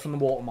the water from the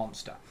water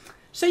monster.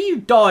 Say you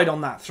died on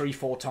that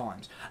 3-4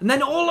 times. And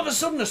then all of a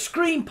sudden a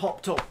screen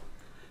popped up.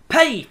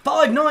 Pay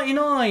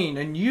 $5.99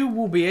 and you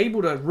will be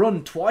able to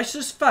run twice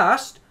as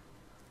fast.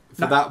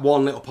 For that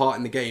one little part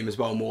in the game as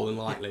well, more than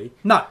likely.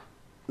 No.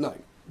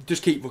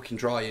 Just keep fucking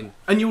trying.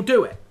 And you'll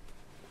do it.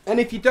 And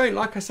if you don't,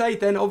 like I say,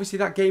 then obviously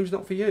that game's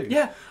not for you.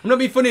 Yeah. I'm not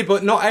being funny,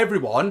 but not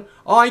everyone.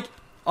 I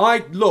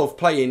love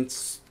playing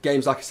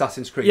games like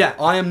Assassin's Creed. Yeah.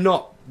 I am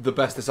not the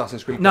best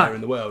Assassin's Creed player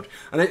in the world.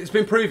 And it's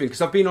been proven,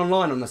 because I've been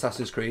online on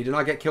Assassin's Creed and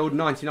I get killed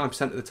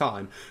 99% of the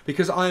time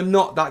because I am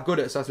not that good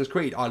at Assassin's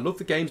Creed. I love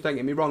the games, don't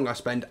get me wrong. I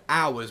spend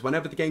hours,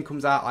 whenever the game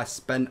comes out, I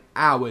spend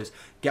hours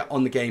get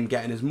on the game,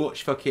 getting as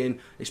much fucking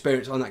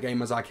experience on that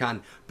game as I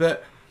can.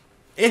 But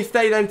if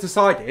they then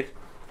decided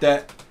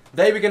that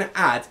they were going to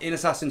add in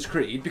Assassin's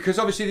Creed, because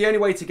obviously the only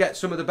way to get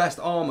some of the best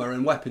armour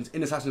and weapons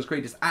in Assassin's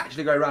Creed is to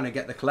actually go around and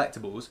get the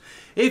collectibles.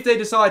 If they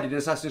decided in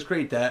Assassin's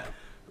Creed that,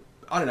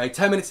 I don't know,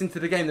 10 minutes into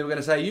the game they were going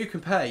to say, you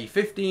can pay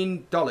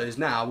 $15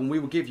 now and we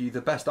will give you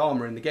the best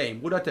armour in the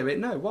game, would I do it?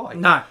 No. Why?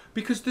 No.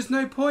 Because there's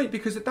no point,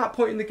 because at that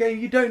point in the game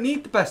you don't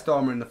need the best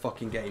armour in the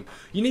fucking game.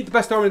 You need the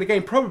best armour in the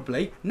game?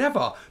 Probably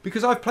never.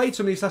 Because I've played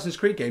some of the Assassin's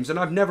Creed games and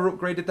I've never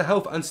upgraded the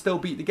health and still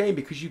beat the game,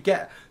 because you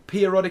get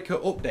periodic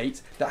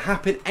updates that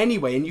happen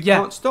anyway and you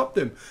can't stop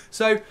them.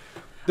 So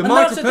the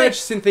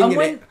micro-purchasing thing in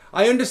it,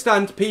 I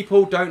understand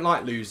people don't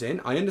like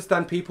losing. I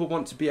understand people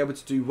want to be able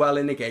to do well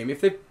in a game.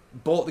 If they've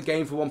bought the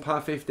game for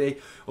 £1.50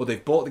 or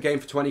they've bought the game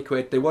for 20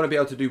 quid, they want to be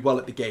able to do well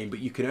at the game. But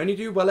you can only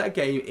do well at a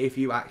game if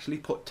you actually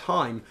put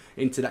time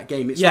into that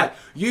game. It's like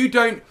you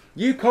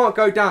can't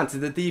go down to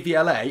the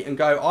DVLA and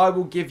go, I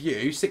will give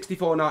you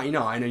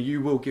 $64.99 and you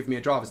will give me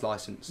a driver's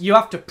license. You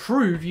have to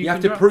prove you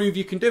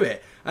can do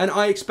it. And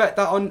I expect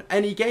that on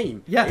any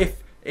game. Yeah.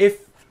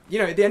 If you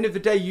know, at the end of the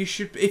day, you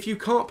should. If you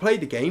can't play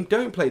the game,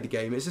 don't play the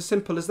game. It's as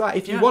simple as that.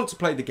 If you want to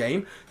play the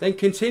game, then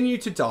continue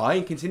to die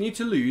and continue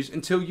to lose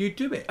until you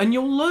do it. And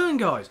you'll learn,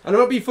 guys. And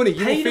it'll be funny.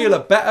 You will feel a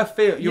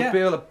better You'll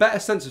feel a better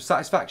sense of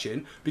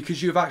satisfaction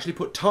because you've actually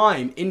put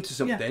time into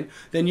something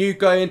than you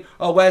going,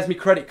 oh, where's my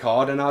credit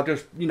card? And I'll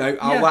just,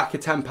 I'll whack a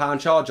 £10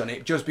 charge on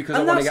it just because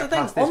I want to get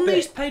past this bit. On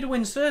these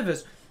pay-to-win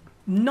servers,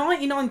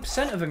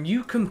 99% of them,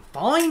 you can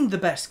find the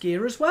best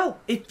gear as well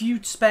if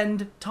you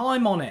spend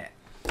time on it.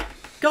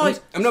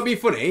 Guys, I'm not being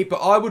funny, but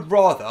I would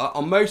rather,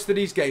 on most of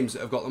these games that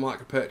have got the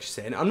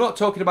micro-purchasing, I'm not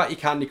talking about your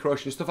Candy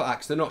Crush and stuff like that,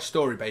 because they're not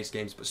story-based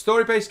games, but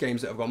story-based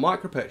games that have got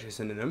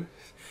micro-purchasing in them,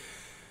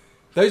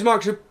 those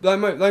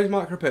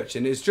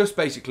micro-purchasing is just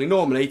basically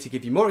normally to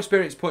give you more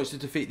experience points to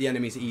defeat the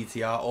enemies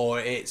easier, or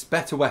it's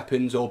better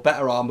weapons, or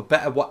better armour,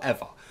 better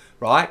whatever,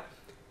 right?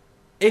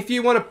 If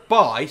you want to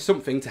buy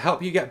something to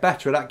help you get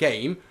better at that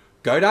game,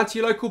 go down to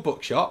your local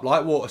bookshop,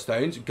 like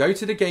Waterstones, go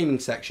to the gaming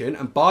section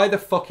and buy the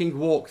fucking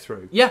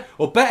walkthrough. Yeah.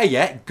 Or better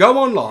yet, go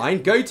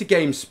online, go to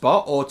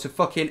GameSpot or to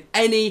fucking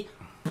any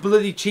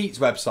bloody cheats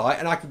website,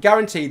 and I can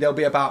guarantee there'll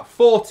be about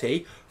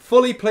 40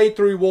 fully played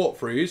through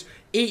walkthroughs,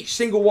 each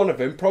single one of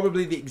them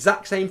probably the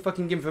exact same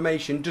fucking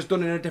information, just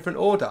done in a different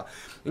order.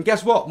 And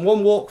guess what?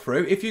 One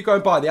walkthrough, if you go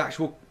and buy the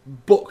actual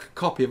book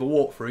copy of a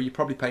walkthrough, you're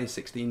probably paying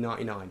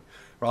 $16.99,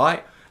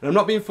 right? And I'm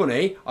not being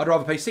funny, I'd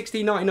rather pay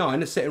 $16.99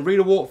 and sit and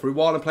read a walkthrough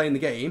while I'm playing the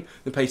game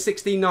than pay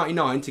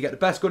 $16.99 to get the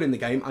best gun in the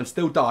game and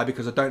still die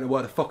because I don't know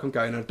where the fuck I'm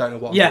going and I don't know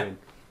what I'm doing.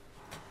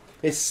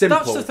 It's simple.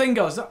 That's the thing,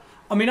 guys.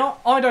 I mean,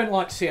 I don't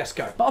like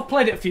CSGO, but I've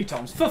played it a few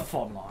times for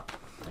fun, like.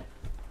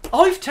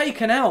 I've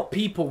taken out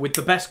people with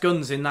the best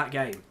guns in that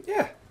game.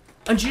 Yeah.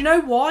 And do you know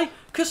why?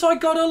 Because I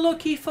got a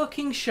lucky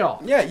fucking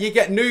shot. Yeah, you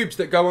get noobs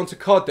that go onto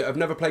COD that have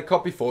never played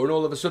COD before, and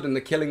all of a sudden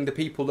they're killing the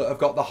people that have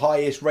got the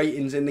highest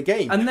ratings in the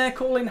game. And they're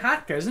calling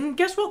hackers, and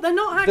guess what? They're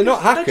not hackers. They're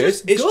not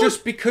hackers. It's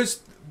just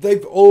because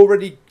they've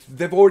already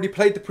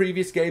played the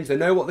previous games. They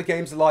know what the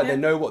games are like. Yeah.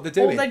 They know what they're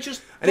doing. Or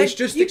it's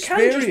just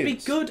experience. Can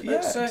just be good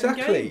at certain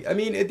games. I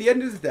mean, at the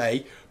end of the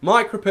day,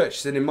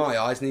 micro-purchasing in my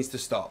eyes needs to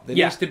stop. There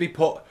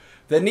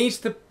needs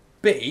to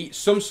be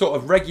some sort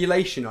of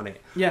regulation on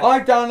it. Yeah.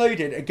 I've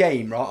downloaded a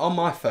game, right, on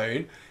my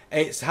phone.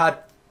 It's had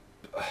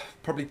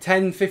probably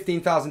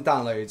 15,000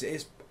 downloads.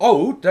 It's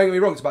old, don't get me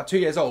wrong, it's about 2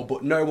 years old,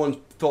 but no one's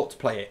thought to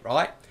play it,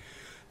 right?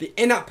 The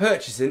in-app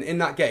purchasing in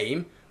that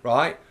game,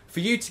 right,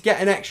 for you to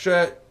get an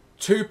extra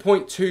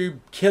 2.2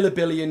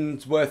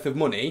 kilobillions worth of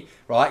money,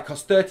 right,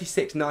 costs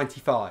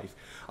 $36.95.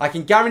 I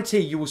can guarantee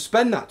you will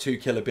spend that 2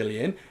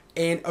 kilobillion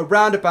in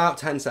around about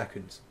 10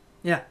 seconds.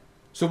 Yeah.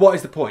 So what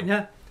is the point?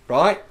 Yeah.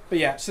 Right? But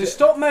yeah, so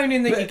stop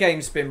moaning that your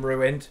game's been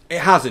ruined. It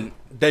hasn't.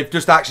 They've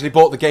just actually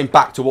brought the game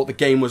back to what the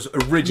game was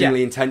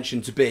originally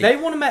intentioned to be. They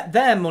want to make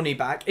their money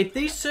back. If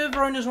these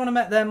server owners want to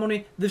make their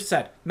money, they've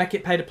said, make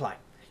it pay to play.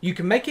 You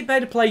can make it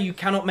pay to play, you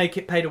cannot make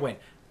it pay to win.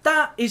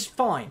 That is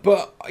fine.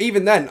 But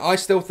even then, I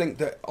still think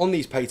that on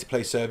these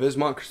pay-to-play servers,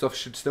 Microsoft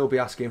should still be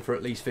asking for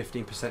at least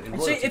 15% in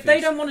royalty See, if they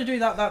don't want to do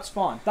that, that's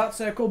fine. That's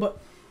their call, but...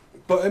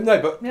 But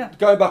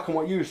going back on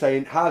what you were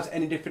saying, how's it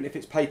any different if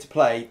it's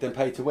pay-to-play than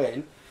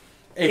pay-to-win?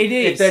 It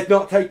is. If they're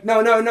not take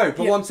no. But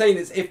what I'm saying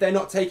is, if they're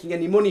not taking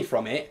any money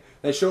from it,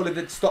 then surely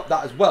they'd stop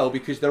that as well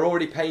because they're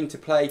already paying to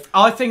play.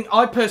 I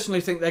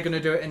personally think they're going to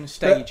do it in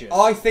stages.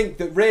 But I think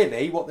that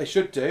really what they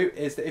should do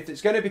is that if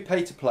it's going to be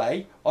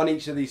pay-to-play on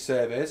each of these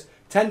servers,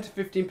 10 to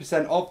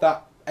 15% of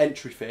that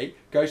entry fee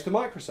goes to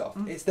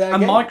Microsoft. It's their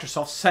game.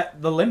 Microsoft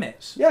set the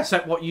limits. Yeah.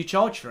 Set what you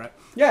charge for it.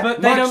 Yeah,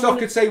 but Microsoft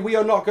could say we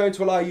are not going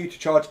to allow you to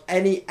charge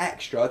any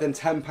extra than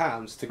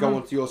 £10 to go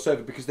onto your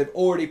server because they've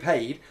already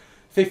paid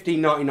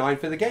 $15.99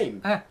 for the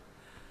game.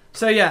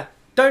 So yeah,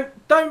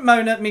 don't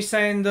moan at me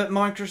saying that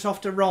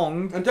Microsoft are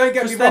wrong. And don't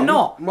get me wrong, they're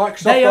not.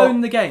 Microsoft they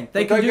own the game.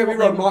 They can don't do get me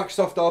wrong,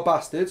 Microsoft are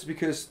bastards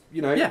because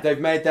they've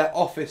made their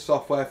Office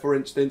software, for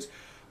instance,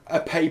 a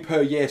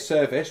pay-per-year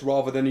service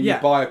rather than you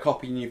buy a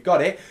copy and you've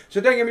got it.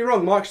 So don't get me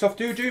wrong, Microsoft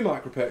do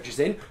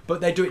micro-purchasing,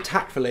 but they do it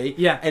tactfully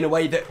in a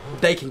way that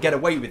they can get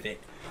away with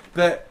it.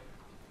 But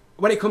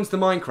when it comes to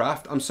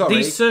Minecraft, I'm sorry.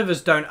 These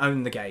servers don't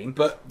own the game.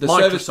 But the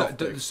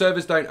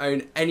servers don't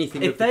own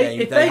anything of the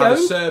game. They have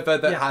a server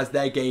that has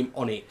their game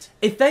on it.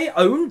 If they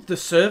owned the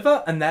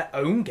server and their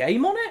own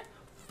game on it,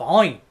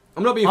 fine.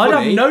 I'm not being funny.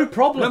 I'd have no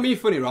problem. I'm not being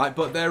funny, right?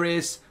 But there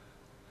is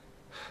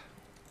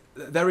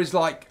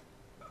like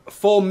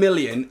 4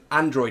 million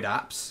Android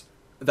apps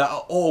that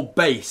are all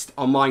based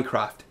on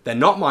Minecraft. They're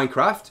not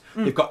Minecraft.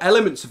 They've got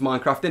elements of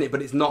Minecraft in it,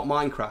 but it's not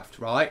Minecraft,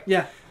 right?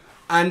 Yeah.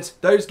 And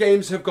those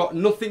games have got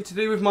nothing to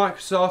do with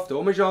Microsoft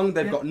or Mahjong.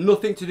 They've got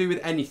nothing to do with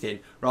anything,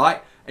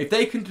 right? If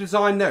they can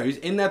design those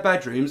in their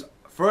bedrooms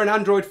for an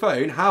Android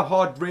phone, how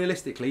hard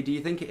realistically do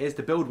you think it is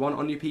to build one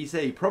on your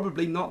PC?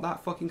 Probably not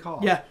that fucking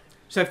hard. Yeah.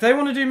 So if they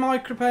want to do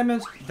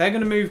micropayments, they're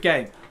going to move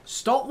game.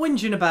 Stop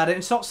whinging about it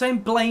and stop saying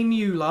blame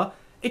EULA.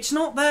 It's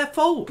not their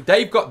fault.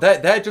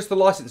 They're just the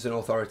licensing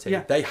authority.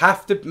 Yeah. They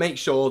have to make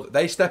sure that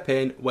they step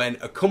in when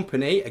a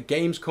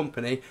games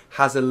company,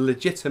 has a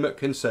legitimate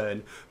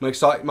concern.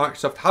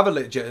 Microsoft have a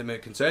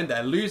legitimate concern.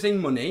 They're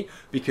losing money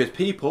because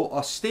people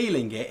are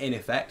stealing it in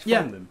effect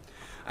from them.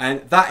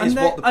 And that is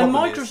what the problem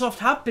is. And Microsoft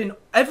have been,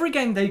 every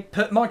game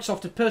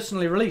Microsoft have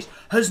personally released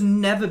has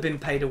never been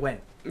pay to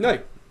win. No,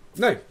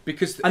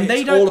 because and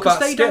it's all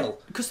about skill.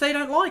 Because they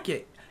don't like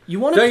it.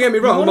 Don't get me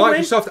wrong,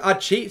 Microsoft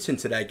add cheats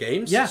into their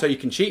games, yeah. so you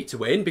can cheat to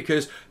win,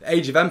 because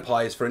Age of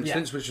Empires, for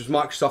instance, which was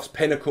Microsoft's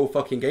pinnacle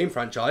fucking game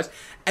franchise,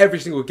 every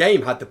single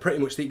game had pretty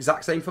much the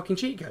exact same fucking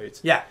cheat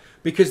codes. Yeah.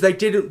 Because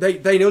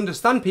they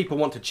understand people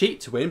want to cheat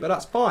to win, but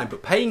that's fine.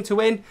 But paying to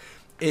win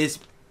is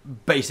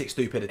basic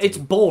stupidity. It's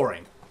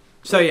boring.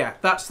 So yeah,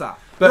 that's that.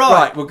 But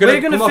right, we're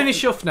going to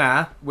finish off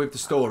now with the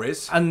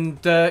stories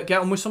and get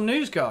on with some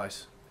news,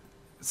 guys.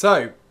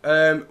 So,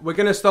 we're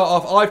going to start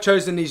off. I've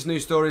chosen these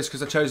news stories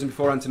because I chose them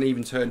before Anthony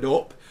even turned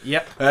up.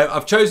 Yep.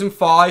 I've chosen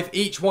 5.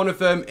 Each one of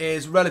them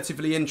is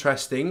relatively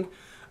interesting.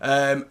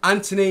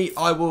 Anthony,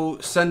 I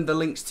will send the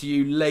links to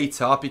you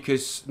later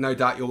because no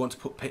doubt you'll want to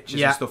put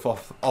pictures and stuff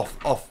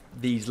off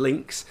these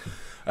links.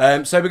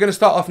 So we're going to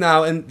start off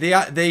now, and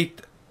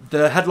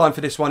the headline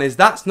for this one is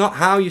 "That's not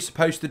how you're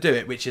supposed to do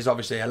it," which is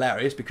obviously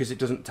hilarious because it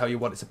doesn't tell you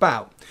what it's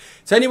about.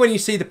 It's only when you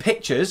see the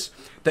pictures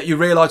that you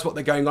realise what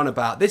they're going on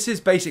about. This is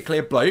basically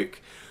a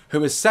bloke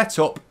who has set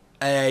up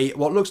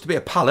what looks to be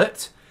a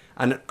pallet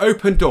and an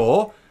open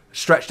door,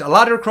 stretched a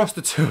ladder across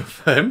the two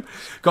of them,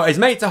 got his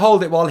mate to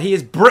hold it while he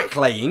is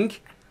bricklaying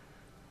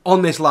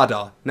on this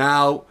ladder.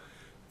 Now,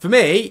 for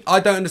me, I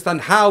don't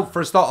understand how,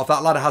 for a start off,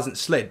 that ladder hasn't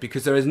slid,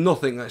 because there is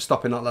nothing that's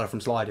stopping that ladder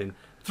from sliding.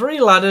 3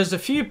 ladders, a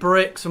few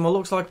bricks, and what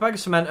looks like a bag of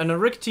cement, and a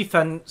rickety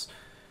fence.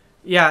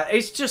 Yeah,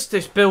 it's just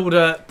this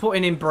builder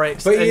putting in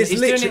bricks, but he's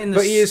doing it in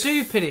the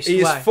stupidest way.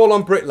 He is full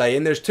on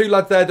bricklaying. There's 2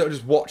 lads there that are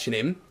just watching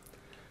him.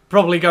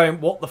 Probably going,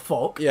 what the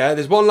fuck? Yeah,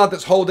 there's one lad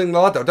that's holding the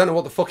ladder. I don't know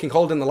what the fucking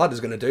holding the ladder's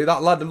going to do.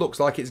 That ladder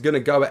looks like it's going to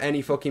go at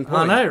any fucking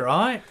point. I know,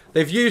 right?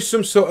 They've used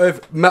some sort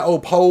of metal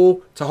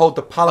pole to hold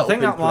the pallet up in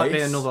place. I think that might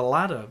be another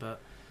ladder,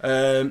 but...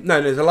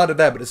 no, there's a ladder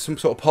there, but there's some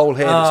sort of pole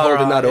here that's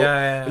holding that up.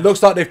 Yeah. It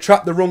looks like they've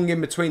trapped the rung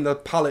in between the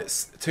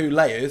pallet's 2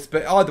 layers,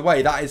 but either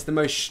way, that is the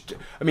most...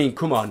 I mean,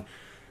 come on.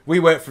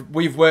 We've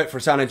worked for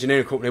a sound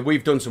engineering company.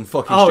 We've done some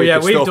fucking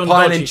stupid stuff,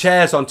 piling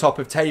chairs on top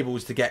of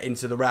tables to get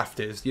into the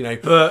rafters. You know,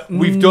 but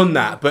we've done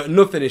that, but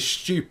nothing as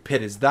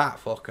stupid as that,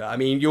 fucker. I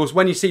mean,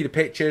 when you see the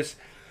pictures,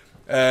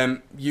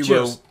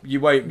 you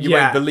won't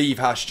believe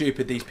how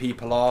stupid these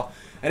people are,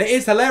 and it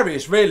is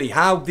hilarious, really,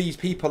 how these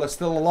people are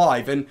still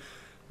alive, and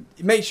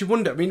it makes you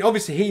wonder. I mean,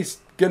 obviously he's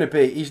not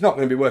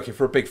going to be working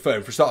for a big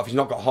firm. For a start off, he's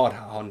not got a hard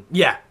hat on.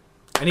 Yeah.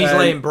 And he's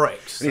laying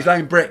bricks. And he's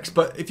laying bricks.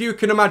 But if you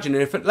can imagine,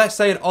 if let's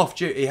say an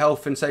off-duty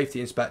health and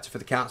safety inspector for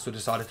the council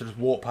decided to just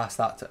walk past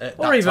that,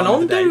 or even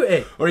on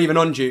duty, or even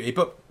on duty.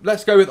 But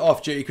let's go with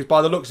off-duty because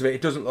by the looks of it,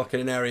 it doesn't look in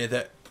an area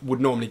that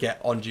would normally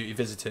get on-duty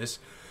visitors.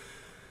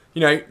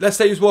 You know, let's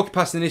say he was walking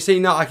past and he's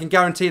seen that. I can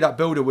guarantee that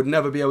builder would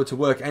never be able to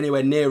work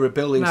anywhere near a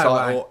building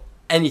site or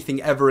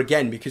anything ever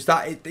again because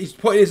he's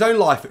putting his own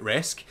life at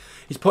risk.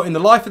 He's putting the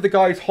life of the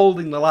guy who's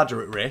holding the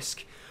ladder at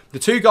risk. The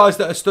two guys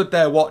that are stood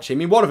there watching, I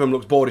mean, one of them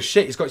looks bored as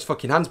shit. He's got his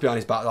fucking hands behind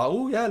his back like,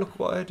 oh yeah, look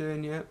what they're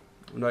doing, yeah.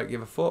 I don't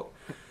give a fuck.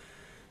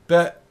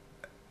 But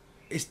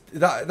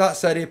that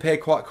said, he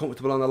appeared quite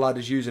comfortable on the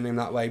ladders using him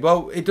that way.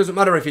 Well, it doesn't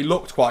matter if he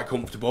looked quite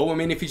comfortable. I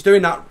mean, if he's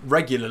doing that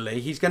regularly,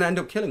 he's going to end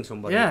up killing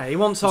somebody. Yeah, he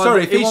wants.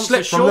 Sorry, if he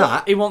slipped from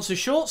that, he wants a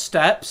short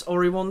steps,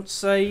 or he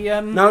wants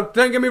a. Now,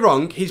 don't get me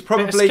wrong. He's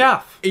probably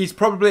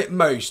at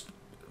most.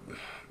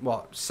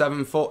 What,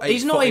 7 foot, 8 foot?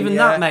 He's not even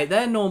that, mate.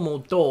 They're normal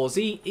doors.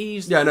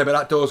 He's yeah, no, but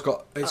that door's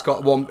got like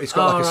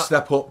a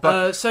step up.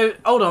 But so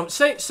hold on,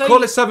 say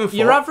call it 7 foot.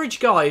 Your average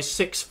guy is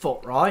 6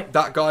 foot, right?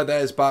 That guy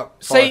there's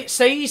about say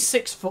he's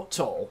 6 foot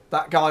tall.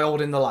 That guy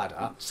holding the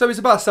ladder. So he's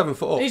about 7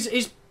 foot up.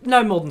 He's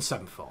no more than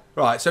 7 foot.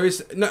 Right, so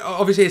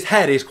obviously his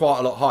head is quite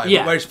a lot higher,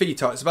 but where his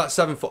feet are, it's about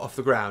 7 foot off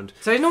the ground.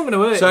 So he's not going to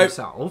hurt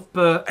himself,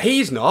 but...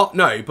 He's not,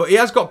 no, but he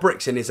has got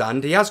bricks in his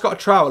hand, he has got a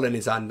trowel in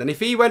his hand, and if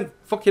he went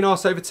fucking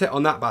arse over tit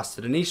on that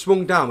bastard and he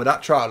swung down with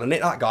that trowel and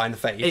hit that guy in the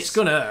face... It's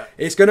going to hurt.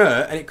 It's going to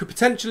hurt, and it could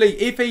potentially,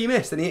 if he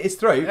missed and he hit his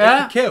throat, it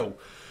could kill.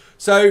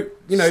 So,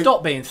 you know...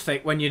 Stop being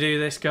thick when you do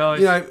this, guys.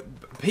 You know,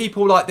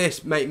 people like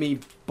this make me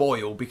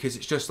boil, because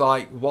it's just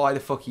like, why the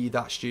fuck are you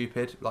that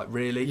stupid? Like,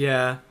 really?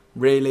 Yeah.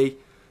 Really?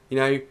 You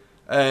know...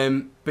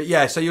 but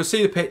yeah, so you'll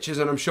see the pictures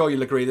and I'm sure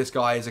you'll agree this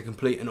guy is a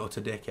complete and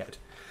utter dickhead.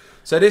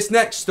 So this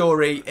next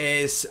story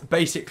is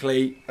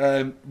basically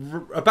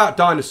about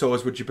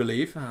dinosaurs, would you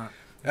believe?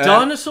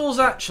 Dinosaurs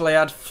actually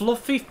had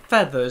fluffy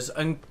feathers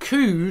and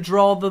cooed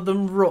rather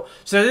than raw.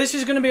 So this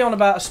is going to be on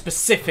about a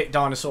specific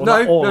dinosaur.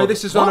 No,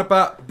 this is on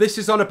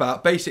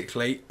about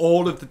basically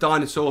all of the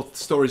dinosaur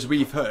stories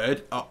we've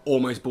heard are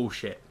almost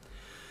bullshit.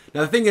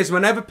 Now the thing is,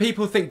 whenever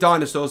people think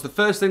dinosaurs, the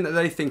first thing that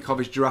they think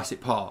of is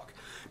Jurassic Park.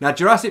 Now,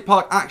 Jurassic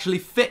Park actually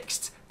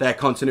fixed their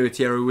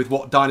continuity error with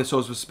what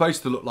dinosaurs were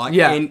supposed to look like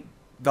in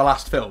the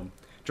last film,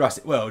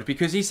 Jurassic World,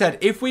 because he said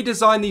if we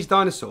design these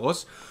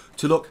dinosaurs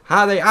to look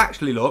how they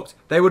actually looked,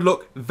 they would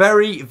look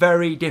very,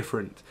 very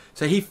different.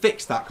 So he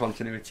fixed that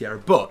continuity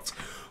error. But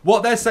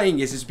what they're saying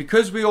is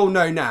because we all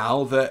know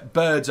now that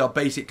birds are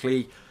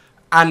basically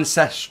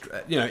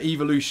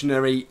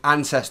evolutionary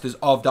ancestors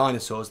of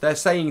dinosaurs, they're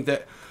saying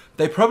that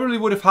they probably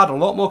would have had a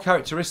lot more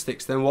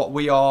characteristics than what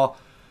we are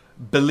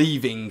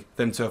believing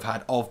them to have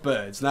had of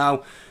birds.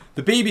 Now,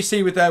 the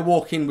BBC with their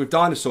Walking with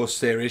Dinosaurs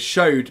series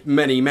showed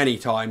many, many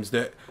times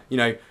that, you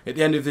know, at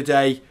the end of the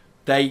day,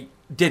 they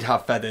did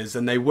have feathers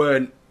and they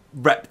weren't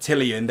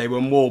reptilian, they were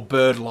more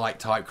bird-like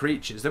type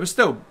creatures. They were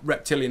still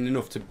reptilian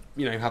enough to,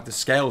 you know, have the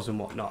scales and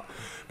whatnot.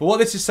 But what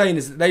this is saying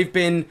is that they've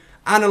been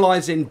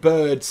analysing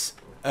birds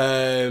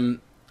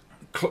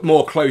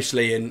more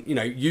closely and, you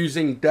know,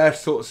 using their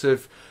sorts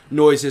of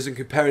noises and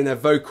comparing their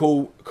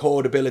vocal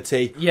cord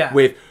ability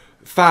with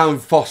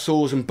found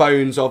fossils and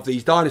bones of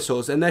these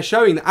dinosaurs, and they're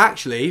showing that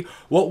actually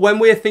when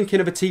we're thinking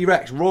of a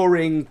T-Rex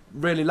roaring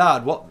really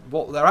loud,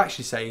 what they're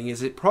actually saying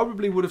is it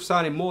probably would have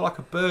sounded more like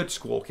a bird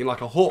squawking,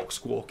 like a hawk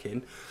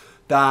squawking,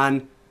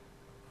 than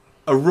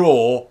a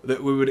roar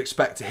that we would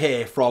expect to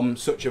hear from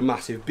such a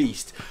massive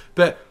beast.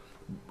 But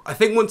I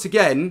think once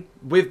again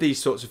with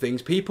these sorts of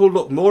things, people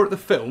look more at the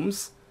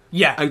films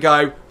and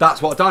go,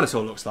 that's what a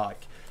dinosaur looks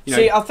like. You know?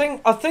 See,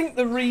 I think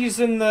the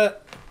reason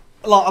that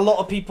like a lot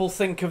of people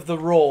think of the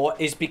roar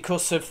is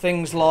because of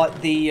things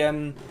like the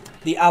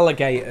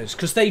alligators,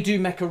 because they do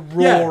make a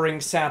roaring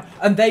sound,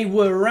 and they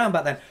were around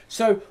back then.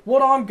 So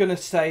what I'm going to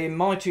say in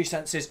my 2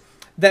 cents is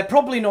they're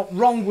probably not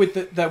wrong with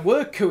that there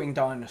were cooing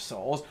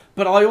dinosaurs,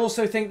 but I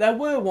also think there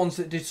were ones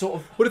that did sort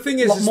of the thing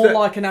is more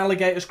like an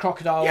alligator's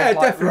crocodile. Yeah,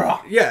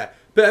 definitely. Yeah,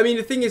 but I mean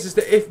the thing is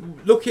that if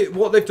look at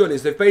what they've done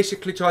is they've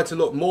basically tried to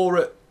look more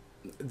at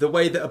the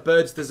way that a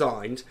bird's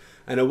designed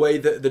and a way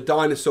that the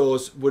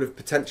dinosaurs would have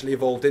potentially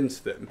evolved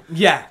into them.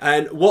 Yeah.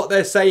 And what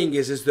they're saying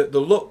is that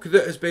the look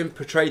that has been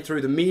portrayed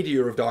through the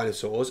media of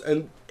dinosaurs,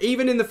 and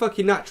even in the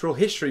fucking natural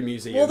history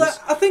museums... Well,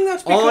 I think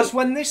that's because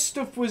when this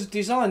stuff was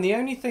designed, the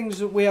only things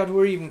that we had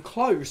were even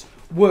close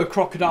were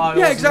crocodiles.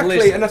 Yeah, exactly.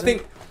 And lizards.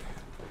 And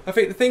I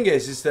think the thing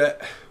is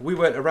that we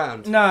weren't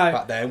around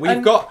back then.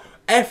 We've got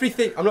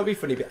everything... I'm not being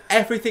funny, but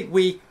everything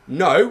we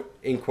know,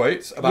 in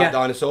quotes, about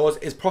dinosaurs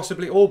is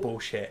possibly all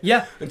bullshit.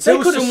 Yeah. Until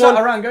they could have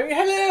sat around going,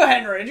 hello,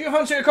 Henry, do you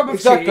fancy a cup of tea?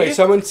 Exactly.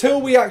 So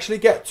until we actually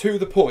get to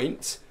the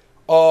point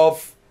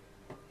of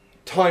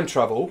time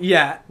travel,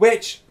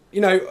 which,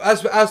 you know,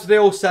 as they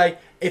all say,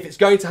 if it's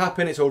going to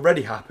happen, it's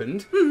already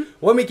happened.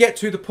 When we get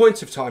to the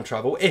point of time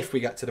travel, if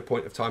we get to the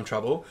point of time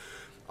travel,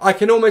 I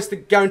can almost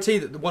guarantee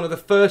that one of the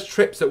first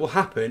trips that will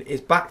happen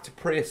is back to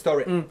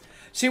prehistoric.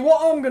 See,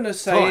 what I'm going to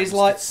say is,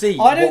 like,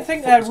 I don't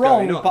think they're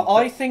wrong, but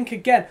I think,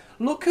 again,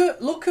 look at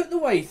the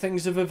way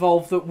things have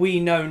evolved that we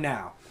know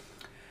now.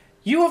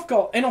 You have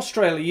got, in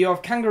Australia, you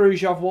have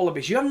kangaroos, you have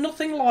wallabies. You have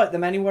nothing like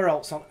them anywhere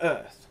else on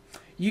Earth.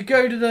 You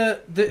go to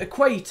the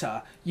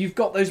equator, you've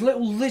got those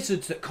little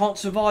lizards that can't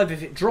survive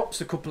if it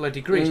drops a couple of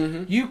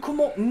degrees. You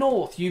come up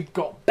north, you've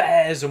got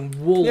bears and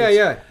wolves.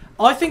 Yeah.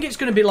 I think it's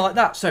going to be like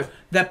that. So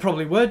there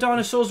probably were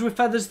dinosaurs with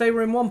feathers, they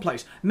were in one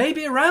place.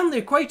 Maybe around the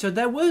equator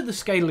there were the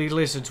scaly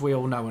lizards we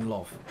all know and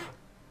love.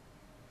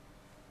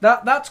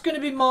 That's going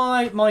to be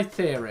my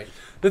theory.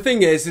 The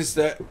thing is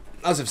that,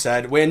 as I've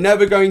said, we're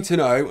never going to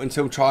know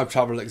until time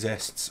travel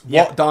exists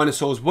what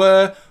dinosaurs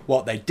were,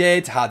 what they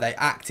did, how they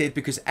acted,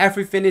 because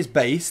everything is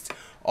based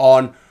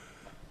on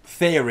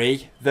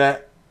theory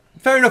that...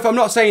 Fair enough, I'm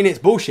not saying it's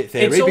bullshit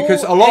theory,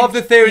 because a lot of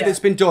the theory that's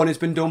been done has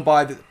been done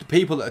by the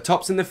people that are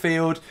tops in the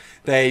field.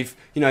 They've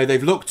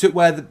looked at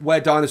where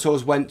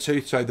dinosaurs went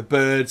to, so the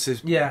birds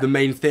is the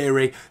main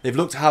theory. They've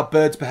looked at how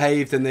birds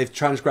behaved, and they've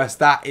transgressed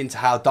that into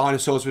how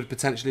dinosaurs would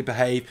potentially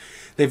behave.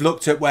 They've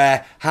looked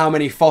at how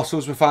many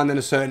fossils were found in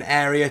a certain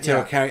area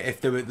to account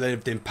if they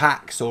lived in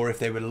packs or if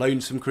they were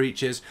lonesome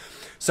creatures.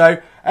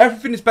 So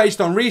everything is based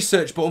on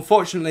research, but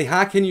unfortunately,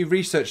 how can you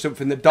research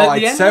something that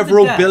died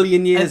several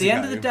billion years ago? At the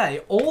end of the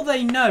day, all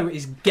they know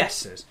is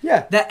guesses.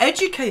 Yeah. They're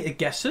educated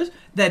guessers.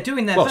 They're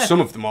doing their best. Well,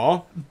 some of them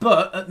are.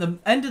 But at the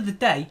end of the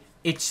day,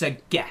 it's a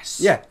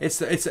guess. Yeah,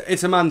 it's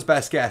a man's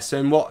best guess.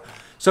 And what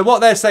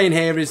they're saying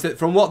here is that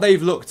from what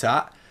they've looked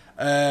at,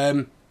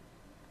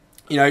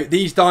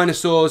 these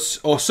dinosaurs,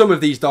 or some of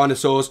these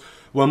dinosaurs,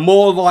 were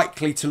more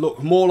likely to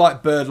look more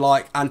like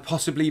bird-like and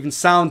possibly even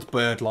sound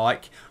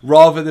bird-like,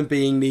 rather than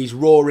being these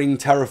roaring,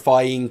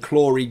 terrifying,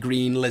 clawy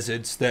green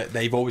lizards that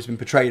they've always been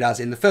portrayed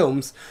as in the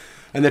films.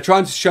 And they're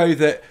trying to show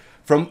that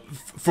from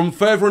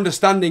further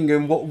understanding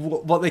and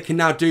what they can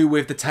now do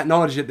with the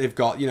technology that they've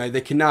got,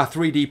 they can now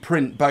 3D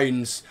print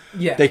bones.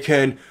 Yeah. They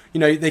can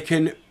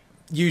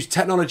use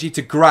technology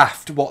to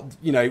graft what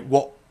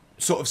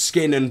sort of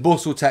skin and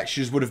muscle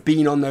textures would have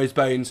been on those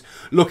bones,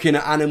 looking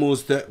at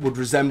animals that would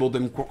resemble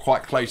them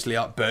quite closely,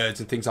 like birds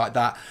and things like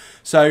that.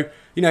 So,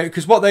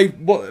 because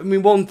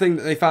one thing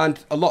that they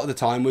found a lot of the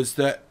time was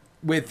that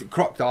with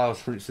crocodiles,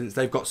 for instance,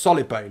 they've got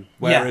solid bone,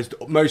 whereas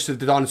most of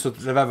the dinosaurs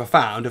that they've ever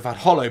found have had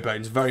hollow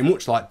bones, very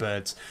much like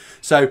birds.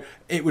 So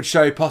it would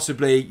show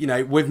possibly,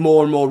 with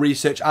more and more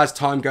research as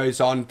time goes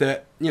on,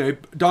 that,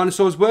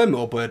 dinosaurs were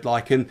more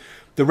bird-like, and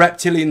the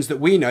reptilians that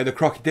we know, the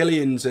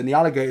crocodilians and the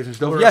alligators and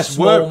stuff, were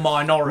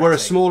a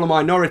smaller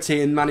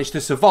minority and managed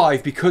to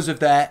survive because of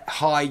their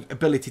high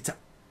ability to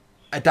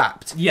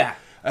adapt. Yeah.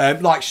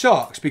 Like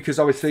sharks, because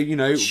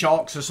obviously,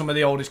 sharks are some of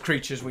the oldest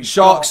creatures we've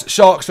got.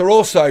 Sharks are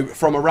also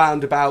from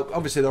around about,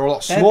 obviously they're a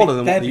lot smaller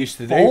than what they used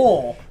to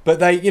do. But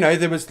they,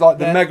 there was like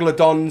the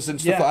megalodons and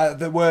stuff like that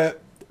that were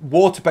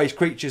water-based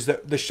creatures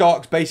that the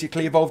sharks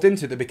basically evolved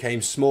into. They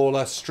became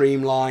smaller,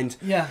 streamlined,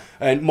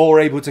 and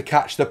more able to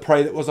catch the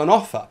prey that was on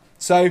offer.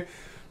 So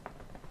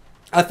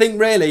I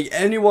think really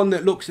anyone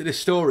that looks at this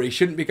story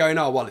shouldn't be going,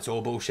 oh, well, it's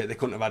all bullshit. They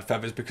couldn't have had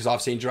feathers because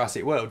I've seen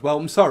Jurassic World. Well,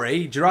 I'm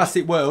sorry.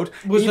 Jurassic World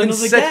was even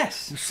another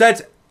guess.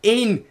 Said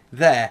in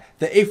there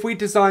that if we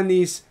design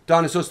these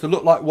dinosaurs to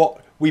look like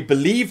what we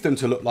believe them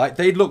to look like,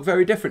 they'd look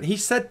very different. He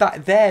said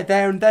that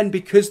there and then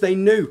because they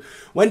knew.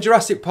 When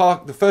Jurassic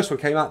Park, the first one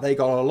came out, they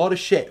got a lot of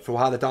shit for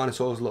how the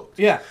dinosaurs looked.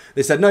 Yeah.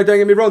 They said, no, don't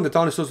get me wrong, the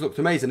dinosaurs looked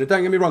amazing. And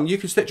don't get me wrong, you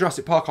can stick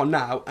Jurassic Park on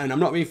now, and I'm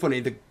not being funny,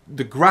 the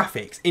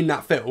graphics in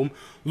that film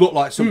look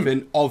like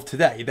something of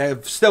today. They're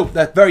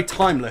very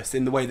timeless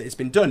in the way that it's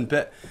been done,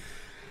 but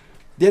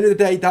at the end of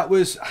the day, that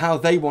was how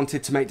they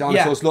wanted to make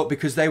dinosaurs look,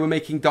 because they were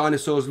making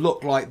dinosaurs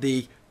look like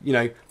the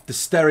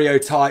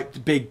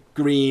stereotyped big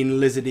green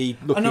lizardy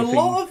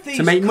looking thing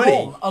to make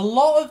money. A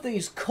lot of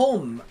these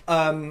come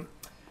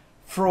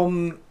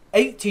from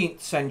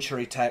 18th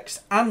century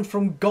texts and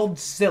from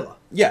Godzilla.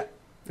 Yeah,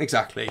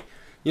 exactly.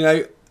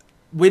 We're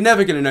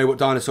never going to know what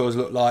dinosaurs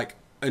look like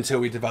until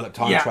we develop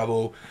time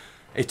travel.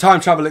 If time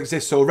travel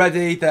exists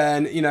already,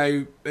 then, at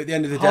the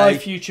end of the day... Hi,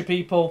 future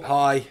people.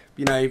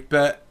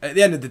 But at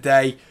the end of the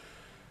day,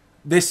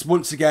 this,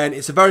 once again,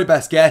 it's a very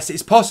best guess.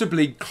 It's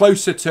possibly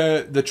closer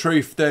to the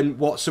truth than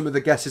what some of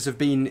the guesses have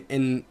been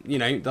in,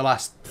 the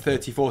last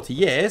 30, 40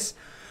 years.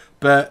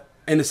 But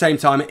in the same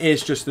time, it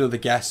is just another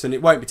guess, and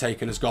it won't be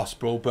taken as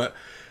gospel. But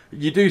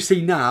you do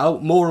see now,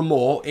 more and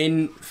more,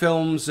 in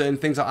films and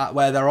things like that,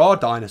 where there are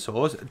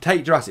dinosaurs.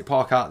 Take Jurassic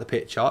Park out of the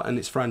picture and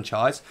its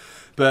franchise.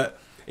 But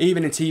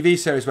even in TV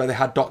series where they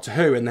had Doctor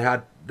Who and they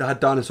had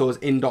dinosaurs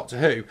in Doctor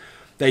Who,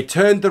 they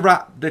turned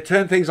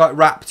things like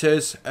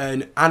raptors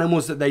and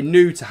animals that they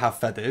knew to have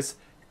feathers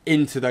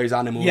into those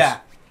animals. Yeah.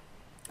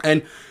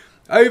 And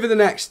over the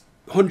next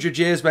 100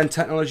 years, when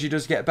technology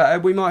does get better,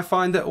 we might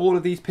find that all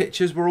of these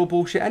pictures were all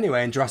bullshit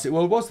anyway, and Jurassic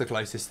World was the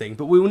closest thing.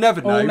 But we will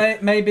never know. Or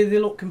maybe they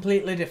look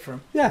completely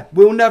different. Yeah,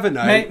 we'll never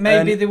know.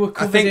 Maybe they were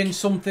covered in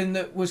something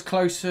that was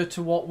closer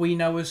to what we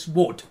know as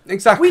wood.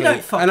 Exactly. We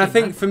don't fucking know. I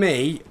think know. for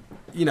me,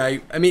 you know,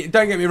 I mean,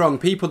 don't get me wrong,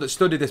 people that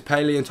study this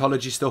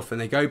paleontology stuff and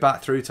they go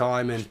back through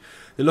time and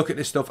they look at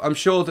this stuff, I'm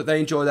sure that they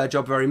enjoy their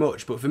job very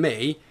much. But for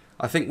me,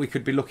 I think we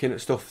could be looking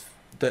at stuff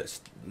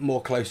that's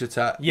more closer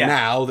to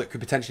now, that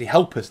could potentially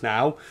help us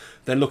now,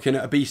 than looking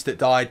at a beast that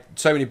died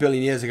so many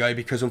billion years ago,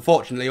 because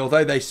unfortunately,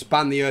 although they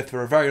spanned the Earth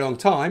for a very long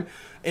time,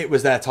 it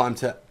was their time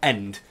to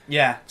end.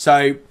 Yeah.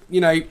 So,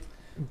 you know...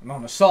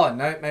 On a side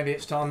note, maybe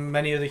it's time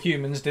many of the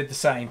humans did the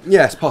same.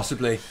 Yes,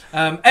 possibly.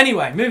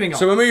 Anyway, moving on.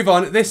 So we'll move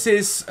on. This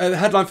is the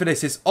headline for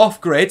this is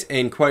off-grid,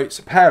 in quotes,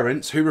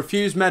 parents who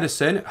refuse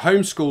medicine,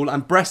 homeschool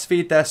and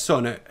breastfeed their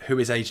son who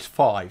is aged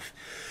 5.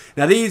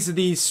 Now these are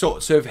these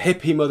sorts of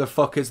hippie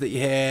motherfuckers that you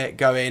hear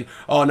going,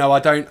 oh no, I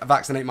don't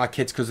vaccinate my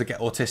kids because they get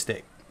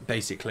autistic,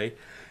 basically.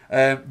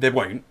 They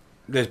won't.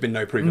 There's been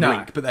no proven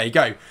link, but there you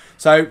go.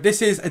 So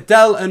this is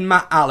Adele and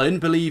Matt Allen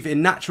believe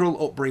in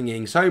natural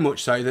upbringing, so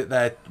much so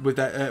that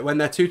when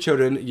their 2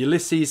 children,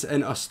 Ulysses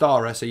and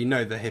Ostara, so you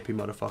know the hippie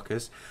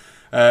motherfuckers,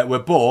 were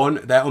born,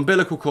 their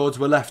umbilical cords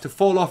were left to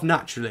fall off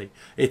naturally.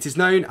 It is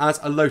known as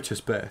a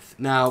lotus birth.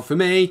 Now, for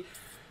me,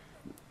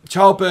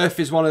 childbirth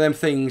is one of them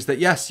things that,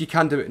 yes, you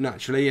can do it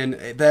naturally, and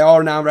they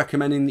are now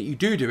recommending that you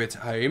do it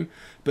at home,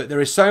 but there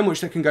is so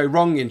much that can go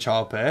wrong in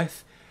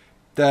childbirth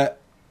that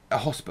a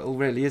hospital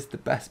really is the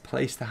best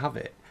place to have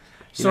it.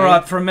 It's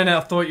alright, for a minute I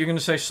thought you were going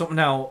to say something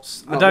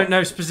else. I don't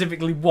know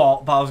specifically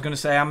what, but I was going to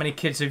say, how many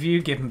kids have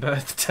you given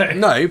birth to?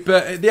 No,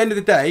 but at the end of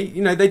the day,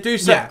 you know, they do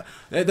say,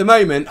 at the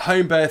moment,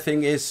 home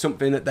birthing is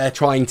something that they're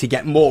trying to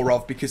get more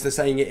of, because they're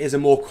saying it is a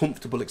more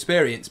comfortable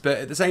experience. But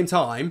at the same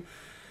time,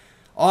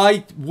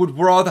 I would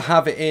rather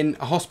have it in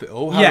a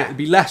hospital, have it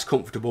be less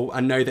comfortable,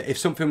 and know that if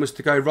something was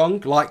to go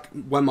wrong, like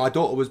when my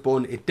daughter was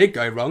born, it did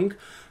go wrong,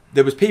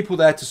 there was people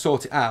there to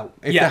sort it out.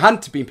 If there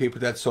hadn't been people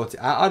there to sort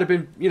it out, I'd have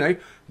been, you know,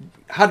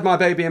 had my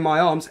baby in my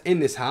arms in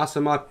this house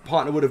and my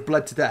partner would have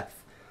bled to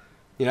death.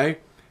 You know?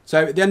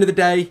 So at the end of the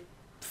day,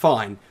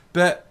 fine.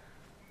 But...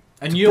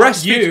 And you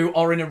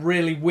are in a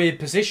really weird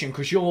position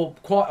because you're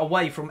quite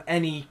away from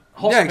any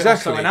hospital, yeah,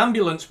 exactly. So an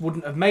ambulance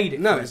wouldn't have made it.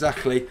 No,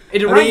 exactly.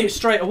 It'd arrange it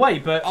straight away,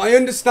 but... I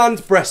understand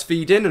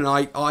breastfeeding, and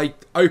I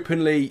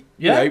openly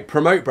you know,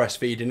 promote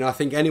breastfeeding. And I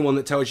think anyone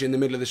that tells you in the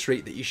middle of the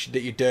street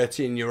that you're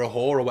dirty and you're a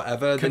whore or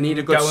whatever, they need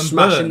a good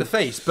smash in the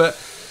face. But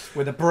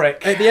with a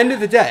brick. At the end of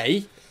the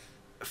day,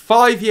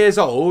 5 years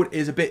old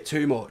is a bit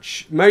too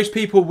much. Most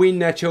people wean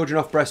their children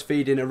off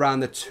breastfeeding around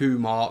the 2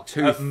 mark,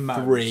 2,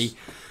 3.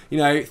 You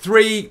know,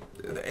 3,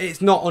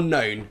 it's not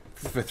unknown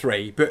for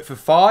 3, but for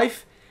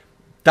 5,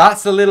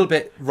 that's a little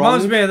bit wrong.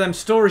 Reminds me of them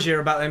stories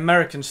here about the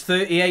Americans.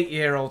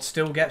 38-year-old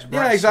still gets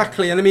breast. Yeah,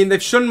 exactly. And I mean, they've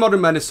shunned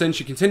modern medicine.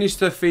 She continues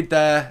to feed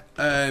their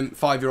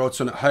 5-year-old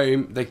son at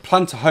home. They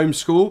plan to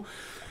homeschool.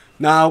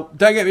 Now,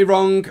 don't get me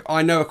wrong.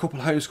 I know a couple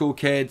of homeschool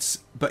kids,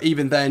 but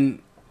even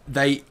then,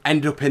 they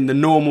end up in the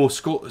normal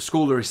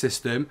schoolery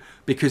system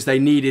because they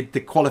needed the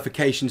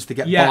qualifications to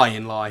get by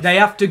in life. They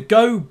have to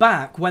go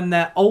back when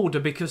they're older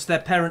because their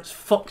parents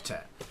fucked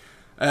it.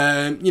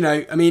 You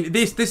know, I mean,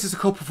 this is a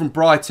couple from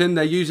Brighton.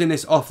 They're using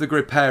this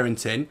off-the-grid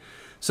parenting.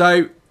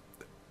 So,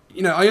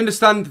 you know, I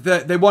understand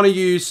that they don't want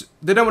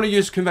to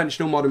use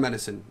conventional modern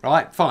medicine,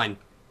 right? Fine.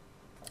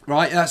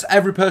 Right? That's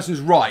every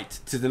person's right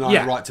to deny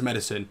the right to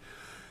medicine.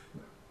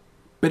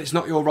 But it's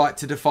not your right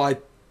to defy...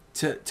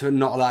 To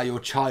not allow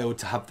your child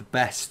to have the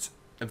best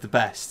of the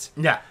best.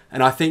 Yeah.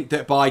 And I think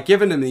that by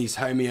giving them these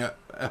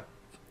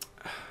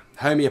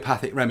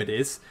homeopathic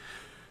remedies,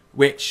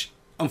 which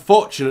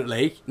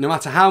unfortunately, no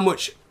matter how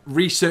much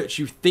research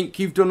you think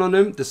you've done on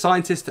them, the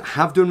scientists that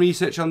have done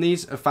research on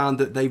these have found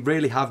that they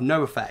really have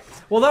no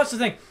effect. Well, that's the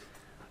thing.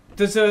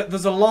 There's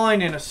a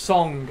line in a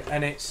song,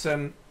 and it's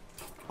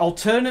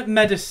alternate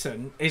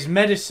medicine is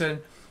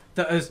medicine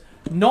that has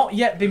not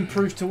yet been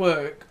proved to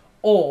work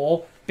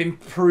or been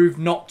proved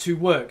not to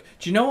work.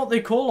 Do you know what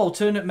they call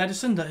alternate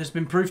medicine that has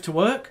been proved to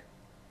work?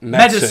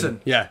 Medicine.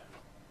 Yeah.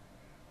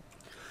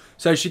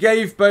 So she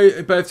gave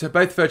birth to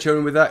both of her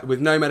children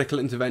with no medical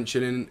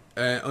intervention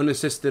and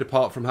unassisted,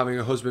 apart from having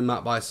her husband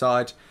Matt by her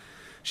side.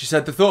 She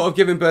said, the thought of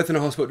giving birth in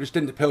a hospital just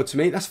didn't appeal to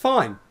me. That's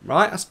fine,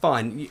 right? That's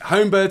fine.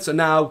 Home births are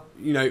now,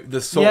 you know,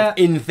 the sort of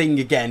in thing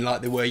again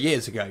like they were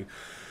years ago.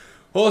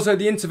 Also,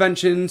 the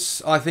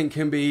interventions, I think,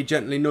 can be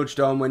gently nudged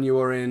on when you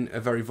are in a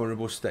very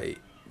vulnerable state.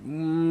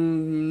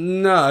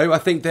 No, I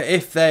think that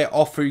if they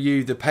offer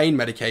you the pain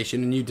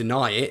medication and you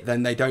deny it,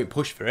 then they don't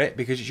push for it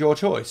because it's your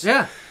choice.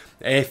 Yeah.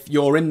 If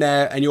you're in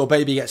there and your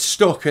baby gets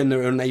stuck and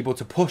they're unable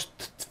to push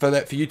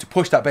for you to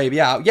push that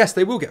baby out, yes,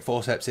 they will get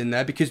forceps in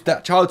there because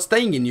that child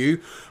staying in you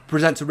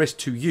presents a risk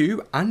to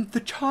you and the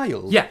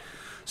child. Yeah.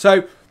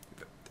 So,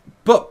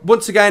 but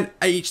once again,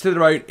 each to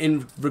their own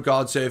in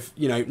regards of,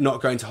 you know,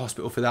 not going to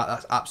hospital for that.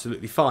 That's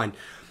absolutely fine.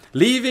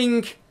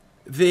 Leaving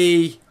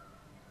the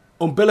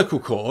umbilical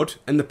cord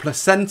and the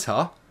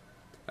placenta,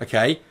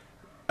 okay,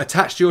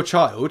 attached to your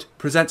child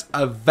presents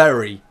a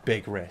very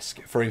big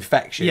risk for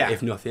infection,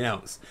 if nothing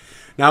else.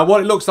 Now,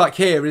 what it looks like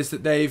here is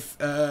that they've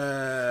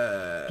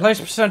placed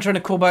placenta in a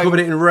covered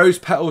it in rose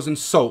petals and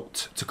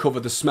salt to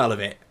cover the smell of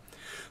it.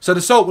 So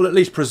the salt will at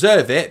least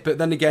preserve it, but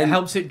then again... It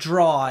helps it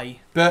dry.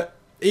 But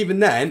even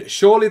then,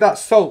 surely that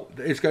salt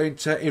is going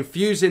to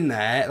infuse in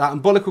there, that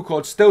umbilical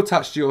cord still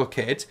attached to your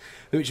kid,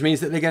 which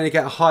means that they're going to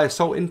get a higher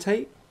salt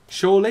intake,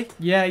 surely?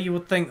 Yeah, you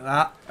would think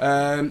that.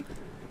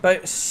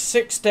 About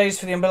 6 days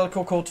for the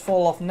umbilical cord to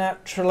fall off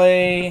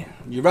naturally.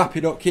 You wrap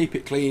it up, keep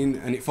it clean,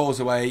 and it falls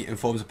away and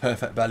forms a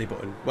perfect belly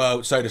button.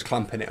 Well, so does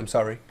clamping it, I'm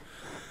sorry.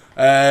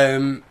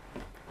 I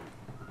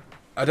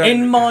don't...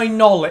 In my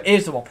knowledge,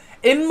 here's the one.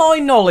 In my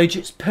knowledge,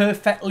 it's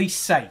perfectly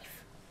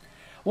safe.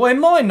 Well,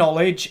 in my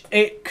knowledge,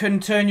 it can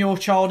turn your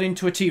child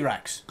into a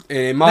T-Rex.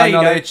 In my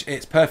knowledge,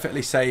 it's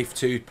perfectly safe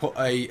to put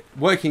a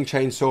working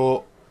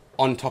chainsaw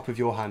on top of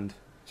your hand.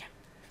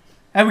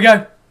 There we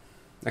go.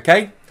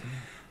 Okay?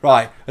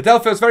 Right. Adele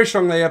feels very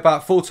strongly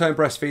about full-term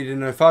breastfeeding,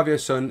 and her 5-year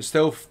son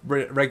still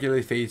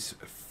regularly feeds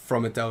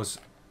from Adele's...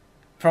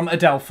 From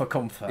Adele for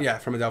comfort. Yeah,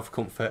 from Adele for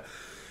comfort.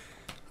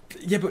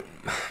 Yeah, but...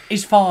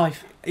 He's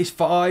 5. He's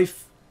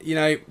 5. You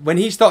know, when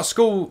he starts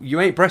school, you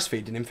ain't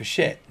breastfeeding him for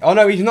shit. Oh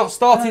no, he's not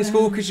starting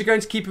school because you're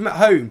going to keep him at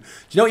home. Do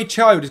you know what your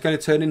child is going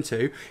to turn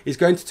into? He's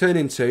going to turn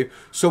into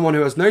someone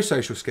who has no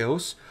social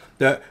skills,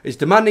 that is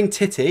demanding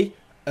titty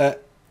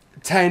at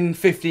 10,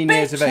 15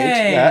 years of age.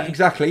 Yeah,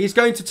 exactly. He's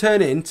going to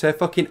turn into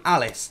fucking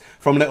Alice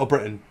from Little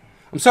Britain.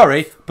 I'm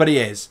sorry, but he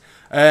is.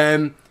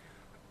 I'm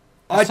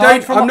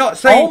not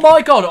saying... Oh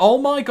my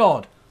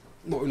god.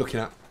 What are we looking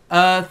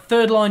at?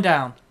 Third line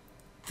down.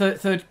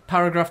 Third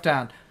paragraph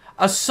down.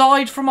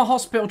 Aside from a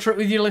hospital trip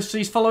with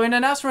Ulysses following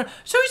an asthma...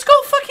 So he's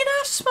got fucking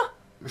asthma!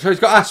 So he's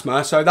got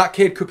asthma, so that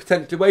kid could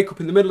potentially wake up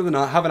in the middle of the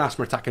night, have an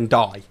asthma attack and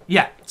die.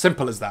 Yeah.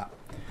 Simple as that.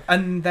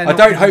 And then I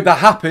don't hope that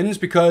happens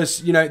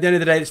because, you know, at the end of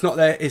the day,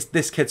 it's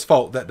this kid's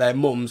fault that that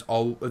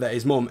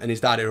his mum and his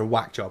dad are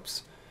whack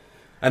jobs.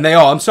 And they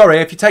are. I'm sorry,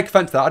 if you take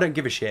offence to that, I don't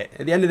give a shit.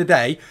 At the end of the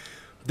day...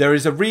 There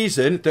is a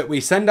reason that we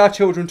send our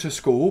children to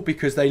school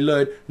because they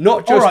learn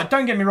not just... Alright,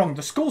 don't get me wrong,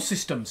 the school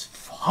system's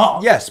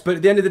fucked. Yes, but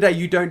at the end of the day,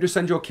 you don't just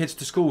send your kids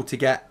to school to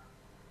get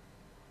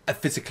a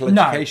physical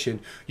education.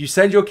 No. You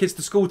send your kids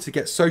to school to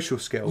get social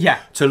skills. Yeah.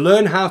 To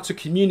learn how to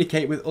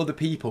communicate with other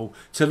people.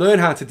 To learn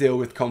how to deal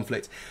with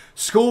conflict.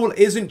 School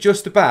isn't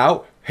just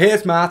about,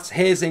 here's maths,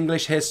 here's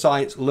English, here's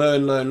science,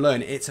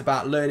 learn. It's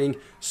about learning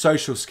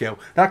social skill.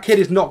 That kid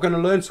is not going to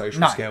learn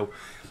social skill.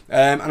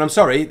 And I'm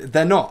sorry,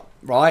 they're not.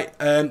 Right,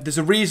 there's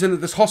a reason that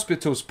there's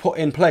hospitals put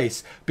in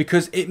place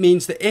because it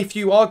means that if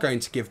you are going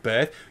to give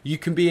birth, you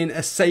can be in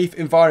a safe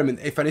environment.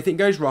 If anything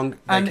goes wrong, they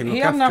can look after it. And he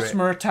had an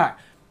asthma attack,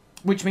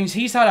 which means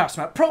he's had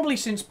asthma probably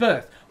since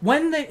birth.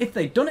 If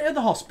they'd done it at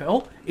the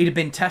hospital, he'd have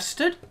been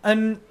tested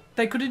and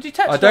they could have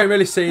detected. I don't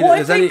really see that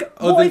there's any.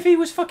 What if he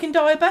was fucking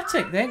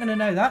diabetic? They ain't gonna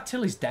know that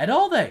till he's dead,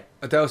 are they?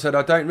 Adele said,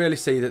 "I don't really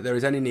see that there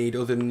is any need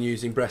other than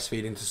using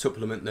breastfeeding to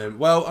supplement them."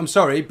 Well, I'm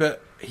sorry,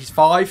 but he's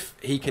 5.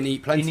 He can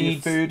eat plenty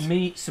of food,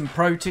 meats and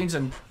proteins,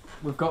 and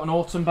we've got an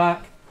autumn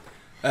back.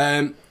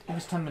 It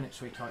was 10 minutes,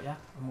 sweetheart. Yeah,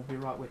 and we'll be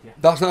right with you.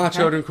 That's not how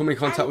children come in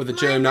contact with the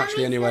germ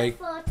naturally, anyway.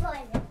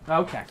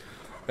 Okay.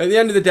 At the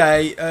end of the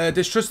day,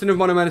 distrusting of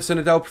monomedicine,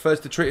 Adele prefers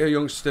to treat her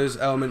youngsters'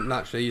 ailment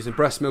naturally, using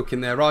breast milk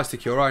in their rice to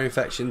cure eye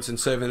infections and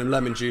serving them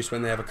lemon juice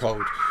when they have a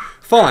cold.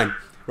 Fine.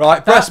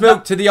 Right, breast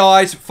milk to the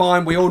eyes,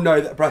 fine. We all know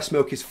that breast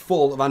milk is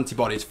full of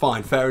antibodies.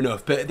 Fine, fair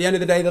enough. But at the end of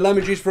the day, the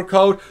lemon juice for a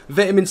cold,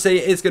 vitamin C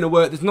is going to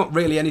work. There's not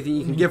really anything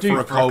you can give for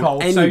a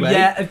cold anyway. So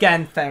yeah,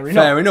 again, fair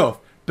enough. Fair enough.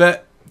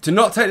 But to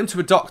not take them to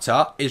a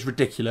doctor is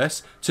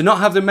ridiculous. To not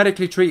have them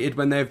medically treated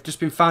when they've just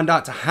been found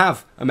out to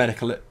have a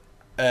medical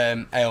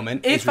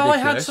ailment is ridiculous. If I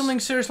had something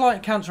serious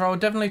like cancer, I would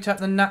definitely take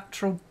the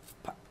natural...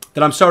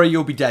 Then I'm sorry,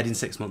 you'll be dead in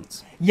 6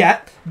 months.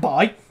 Yeah,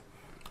 bye.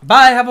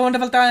 Bye, have a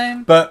wonderful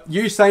time. But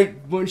you say,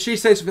 when she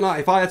says something like,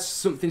 if I had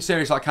something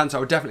serious like cancer, I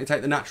would definitely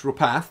take the natural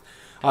path.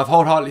 I've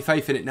wholeheartedly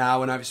faith in it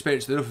now, and I've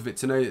experienced enough of it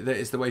to know that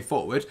it's the way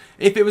forward.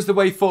 If it was the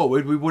way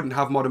forward, we wouldn't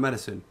have modern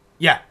medicine.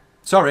 Yeah.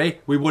 Sorry,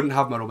 we wouldn't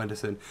have modern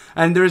medicine.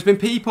 And there has been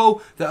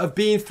people that have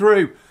been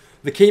through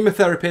the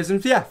chemotherapies,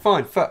 and yeah,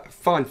 fine,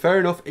 fair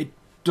enough. It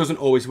doesn't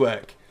always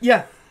work.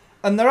 Yeah.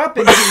 And there have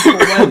been people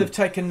where they've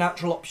taken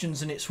natural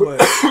options and it's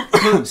worked.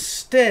 But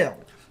still...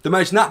 The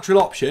most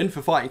natural option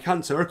for fighting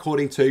cancer,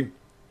 according to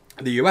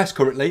the US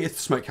currently, is to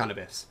smoke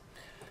cannabis.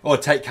 Or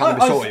take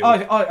cannabis oil.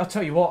 I'll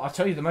tell you what, I'll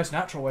tell you the most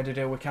natural way to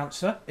deal with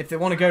cancer. If they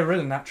want to go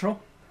really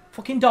natural,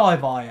 fucking die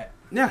by it.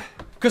 Yeah.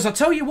 Because I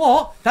tell you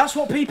what, that's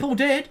what people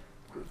did.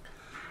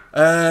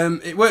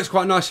 It works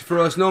quite nicely for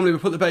us. Normally we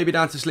put the baby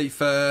down to sleep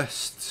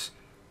first.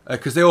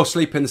 Because they all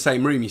sleep in the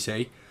same room, you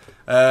see.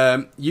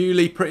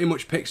 Yuli pretty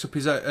much picks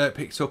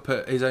up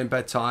at his own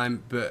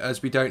bedtime, but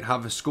as we don't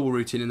have a school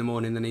routine in the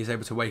morning, then he's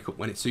able to wake up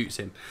when it suits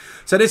him.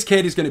 So this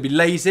kid is going to be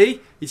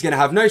lazy, he's going to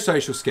have no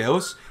social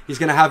skills, he's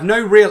going to have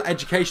no real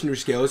educational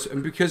skills,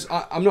 and because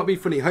I'm not being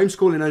funny,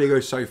 homeschooling only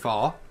goes so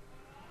far.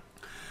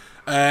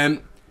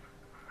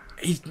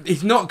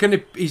 He's not going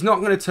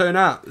to turn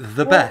out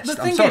the best. The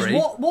thing I'm sorry.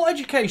 is, what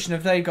education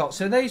have they got?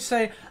 So they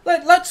say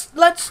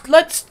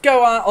let's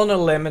go out on a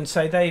limb and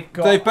say they've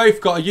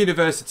both got a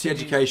university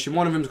education.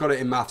 One of them's got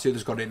it in maths, the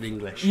other's got it in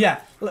English.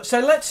 Yeah.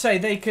 So let's say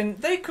they could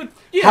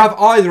have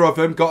either of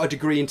them got a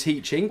degree in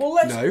teaching. Well,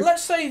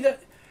 let's say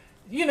that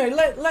you know,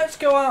 let's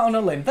go out on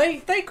a limb.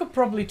 They could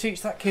probably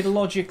teach that kid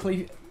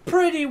logically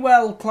pretty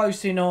well,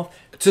 close enough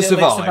to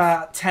survive. It's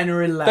about 10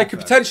 or 11.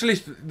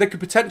 They could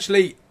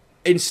potentially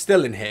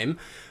instill in him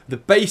the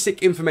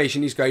basic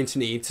information he's going to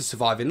need to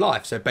survive in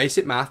life. So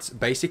basic maths,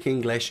 basic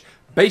English,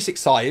 basic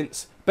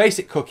science,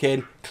 basic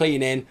cooking,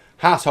 cleaning,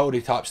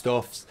 householdy type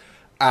stuff.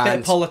 And bit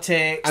of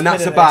politics. And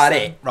that's about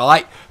it,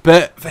 right?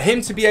 But for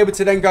him to be able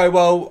to then go,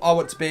 well, I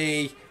want to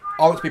be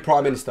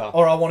Prime Minister.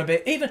 Or I want to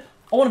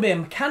be a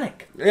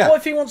mechanic. Yeah. What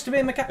if he wants to be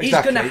a mechanic?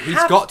 Exactly. He's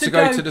got to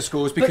go to the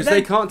schools because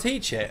they can't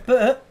teach it.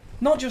 But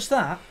not just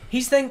that.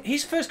 He's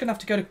first going to have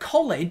to go to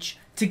college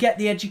to get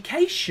the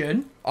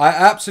education. I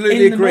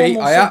absolutely agree.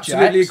 I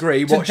absolutely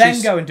agree. To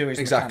then go and do his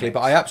exactly. mechanics. But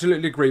I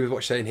absolutely agree with what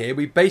you're saying here.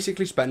 We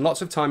basically spend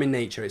lots of time in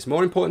nature. It's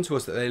more important to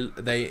us that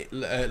they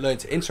learn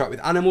to interact with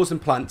animals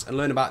and plants and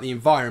learn about the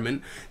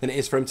environment than it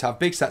is for them to have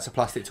big sets of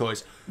plastic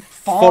toys.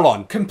 Full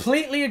on.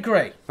 Completely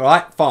agree. All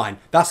right, fine.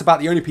 That's about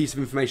the only piece of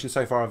information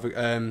so far I've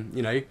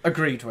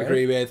agreed with.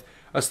 Agree with.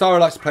 Astara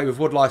likes to play with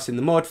woodlice in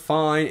the mud.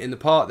 Fine. In the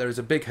park there is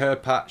a big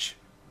herb patch,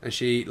 and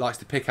she likes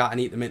to pick out and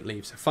eat the mint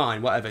leaves.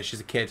 Fine, whatever. She's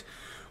a kid.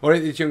 Or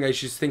at this young age,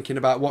 she's thinking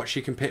about what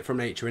she can pick from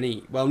nature and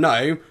eat. Well,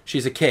 no,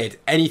 she's a kid.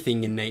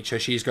 Anything in nature,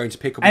 she's going to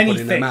pick up and put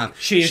in her mouth.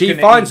 She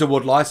finds a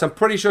woodlice. I'm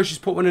pretty sure she's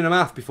put one in her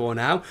mouth before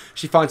now.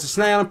 She finds a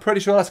snail. I'm pretty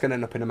sure that's going to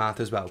end up in her mouth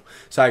as well.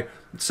 So,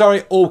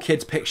 sorry, all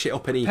kids pick shit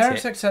up and eat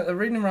Parents accept the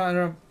reading and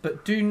writing,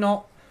 but do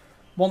not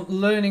want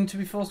learning to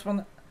be forced upon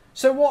them.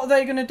 So what are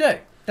they going to do?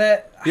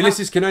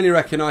 Ulysses can only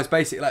recognise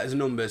basic letters and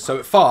numbers. So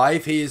at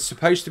 5, he is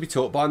supposed to be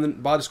taught by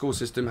the school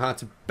system how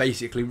to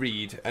basically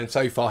read, and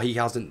so far he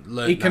hasn't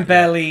learned. He can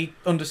barely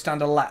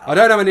understand a letter. I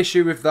don't have an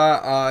issue with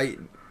that.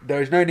 There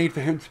is no need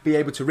for him to be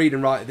able to read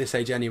and write at this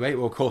age anyway.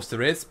 Well, of course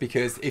there is,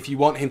 because if you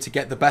want him to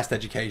get the best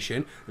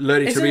education,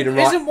 learning to read and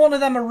write. Isn't one of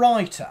them a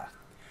writer?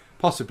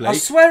 Possibly. I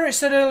swear it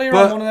said earlier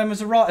on one of them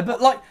was a writer,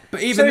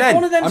 but even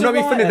then, I'm not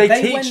being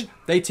funny.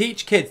 They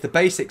teach kids the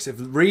basics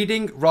of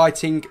reading,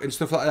 writing, and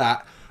stuff like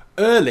that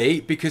early,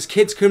 because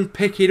kids can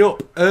pick it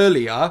up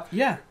earlier.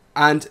 Yeah.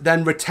 And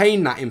then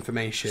retain that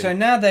information. So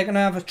now they're going to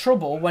have a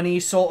trouble when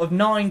he's sort of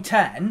 9,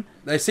 10.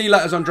 They see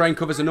letters on drain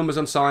covers and numbers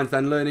on signs,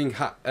 then learning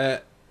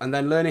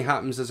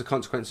happens as a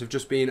consequence of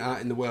just being out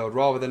in the world,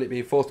 rather than it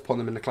being forced upon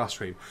them in the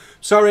classroom.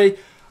 Sorry,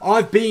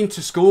 I've been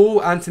to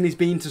school. Anthony's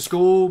been to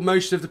school.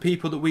 Most of the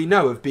people that we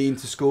know have been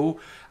to school,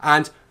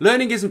 and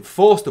learning isn't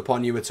forced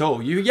upon you at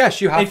all. You have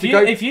to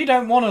go. If you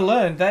don't want to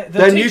learn,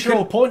 the teacher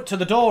will point to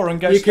the door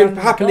and go. You can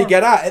happily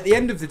get out. At the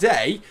end of the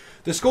day,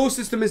 the school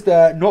system is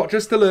there not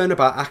just to learn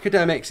about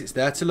academics. It's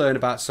there to learn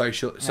about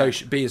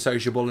being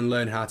sociable and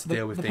learn how to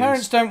deal with things. The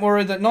parents don't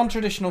worry that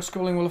non-traditional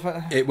schooling will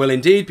affect. It will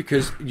indeed,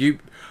 because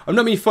I'm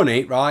not being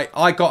funny, right?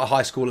 I got a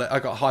high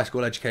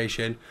school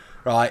education,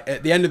 right?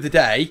 At the end of the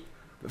day,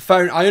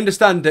 I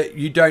understand that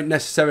you don't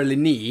necessarily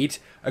need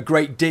a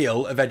great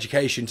deal of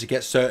education to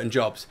get certain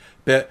jobs,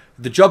 but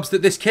the jobs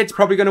that this kid's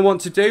probably going to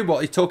want to do,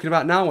 what he's talking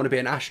about now, I want to be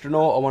an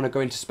astronaut, I want to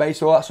go into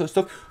space, all that sort of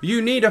stuff.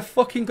 You need a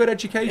fucking good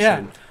education.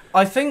 Yeah.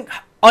 I think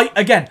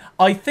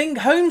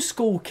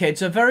homeschool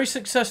kids are very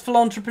successful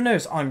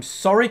entrepreneurs. I'm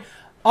sorry.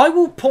 I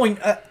will point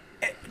at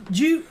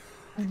you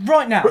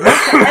right now. Look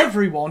at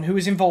everyone who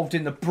is involved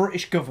in the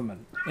British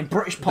government, in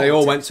British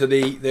politics.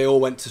 They all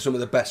went to some of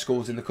the best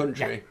schools in the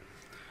country. Yeah.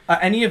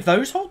 Any of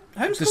those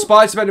homeschools?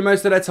 Despite spending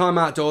most of their time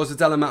outdoors, the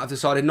Dell have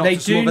decided not to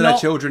smother their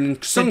children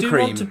in sun cream. They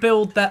do want to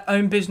build their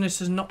own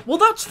businesses. Well,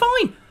 that's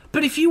fine.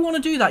 But if you want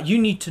to do that, you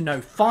need to know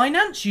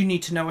finance. You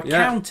need to know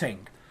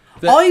accounting.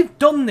 Yeah. I've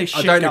done this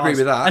shit, I don't agree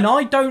with that. And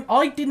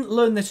I didn't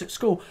learn this at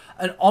school.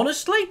 And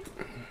honestly,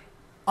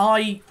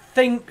 I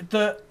think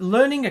that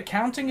learning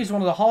accounting is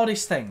one of the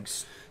hardest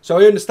things. So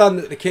I understand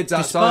that the kids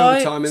outside all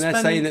the time, and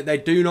they're saying that they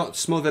do not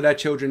smother their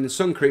children in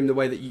sun cream the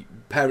way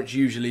that parents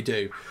usually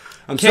do.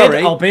 I'm sorry.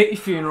 I'll be at your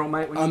funeral,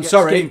 mate. When I'm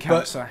sorry,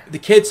 but the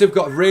kids have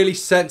got really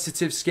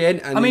sensitive skin.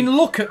 And I mean,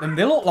 look at them.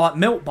 They look like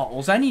milk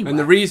bottles anyway. And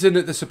the reason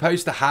that they're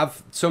supposed to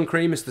have sun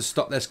cream is to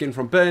stop their skin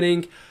from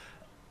burning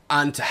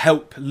and to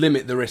help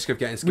limit the risk of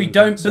getting skin cancer. We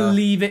don't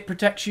believe it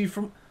protects you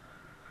from...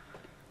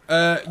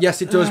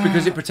 Yes, it does,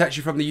 because it protects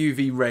you from the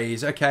UV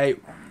rays. Okay,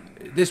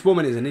 this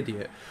woman is an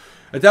idiot.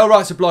 Adele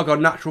writes a blog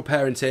on natural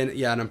parenting.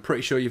 Yeah, and I'm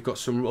pretty sure you've got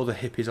some other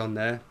hippies on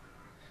there.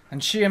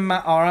 And she and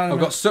Matt are... I've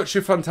got such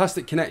a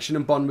fantastic connection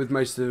and bond with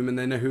most of them, and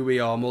they know who we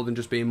are more than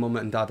just being mum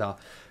and dada.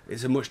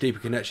 It's a much deeper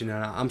connection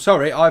than that. I'm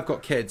sorry, I've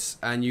got kids,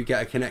 and you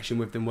get a connection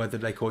with them whether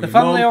they call you mum. The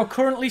family are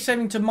currently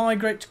saving to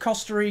migrate to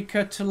Costa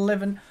Rica to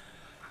live in...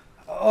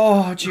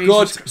 Oh,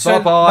 Jesus.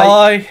 Good.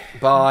 Bye-bye.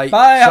 Bye.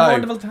 Bye. Have a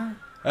wonderful time.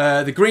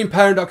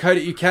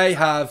 TheGreenParent.co.uk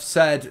have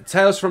said,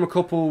 tales from a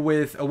couple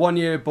with a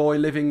 1-year boy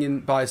living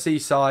by a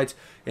seaside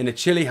in a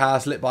chilly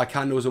house lit by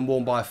candles and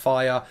warmed by a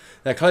fire.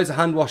 Their clothes are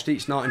hand washed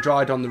each night and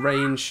dried on the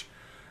range.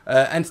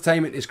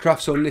 Entertainment is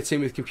crafts or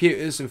knitting with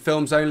computers, and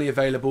films only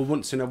available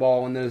once in a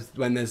while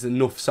when there's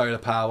enough solar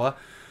power.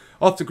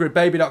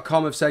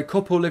 OffTheGridBaby.com have said,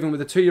 couple living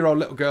with a 2-year-old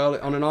little girl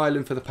on an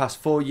island for the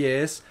past 4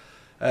 years.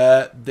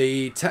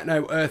 The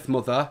Techno Earth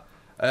Mother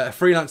A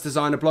freelance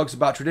designer, blogs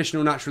about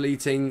traditional natural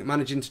eating,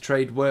 managing to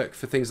trade work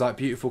for things like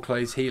beautiful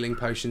clothes, healing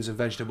potions and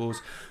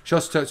vegetables. She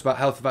also talks about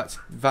health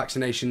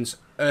vaccinations,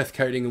 earth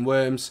coding and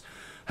worms.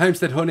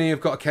 Homestead Honey have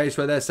got a case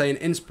where they're saying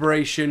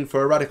inspiration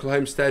for a radical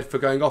homestead for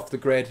going off the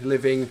grid,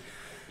 living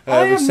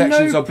with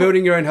sections on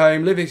building your own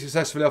home, living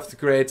successfully off the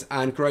grid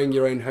and growing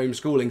your own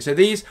homeschooling. So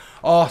these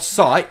are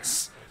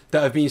sites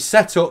that have been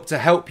set up to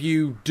help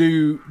you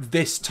do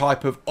this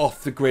type of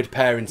off the grid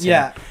parenting.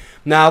 Yeah.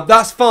 Now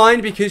that's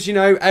fine because you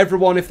know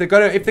everyone if they're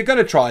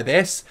gonna try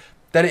this,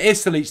 then it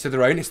is to each to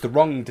their own. It's the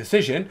wrong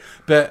decision,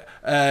 but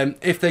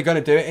if they're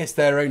gonna do it, it's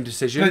their own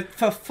decision. But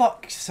for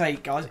fuck's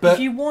sake, guys, if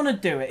you want to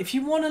do it, if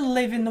you want to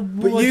live in the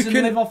woods and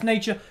live off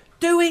nature,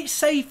 do it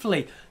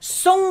safely.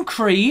 Sun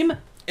cream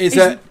is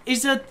a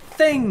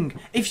thing.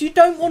 If you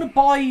don't want to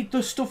buy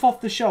the stuff off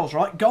the shelves,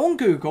 right? Go on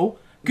Google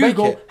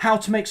how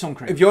to make sun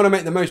cream. If you want to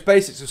make the most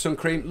basics of sun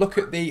cream, look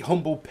at the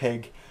humble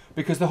pig.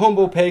 Because the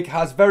humble pig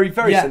has very,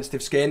 very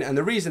sensitive skin, and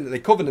the reason that they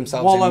cover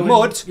themselves in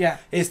mud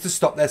is to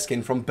stop their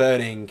skin from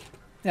burning.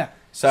 Yeah.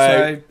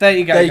 So there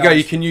you go. There you go.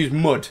 You can use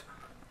mud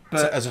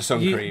as a sun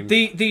cream.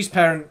 These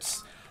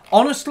parents,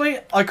 honestly,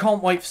 I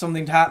can't wait for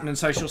something to happen and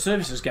social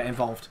services get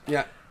involved.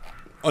 Yeah.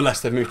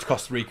 Unless they've moved to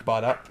Costa Rica by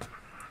that.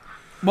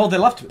 Well,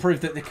 they'll have to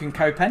prove that they can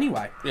cope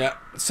anyway. Yeah.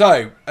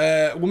 So,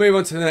 we'll move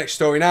on to the next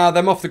story now.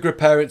 Them off-the-grid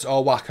parents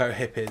are wacko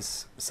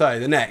hippies. So,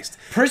 the next.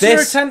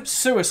 Prisoner attempts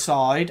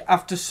suicide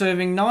after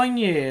serving 9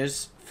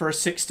 years for a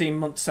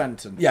 16-month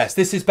sentence. Yes,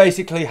 this is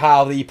basically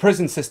how the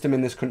prison system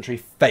in this country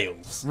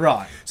fails.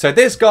 Right. So,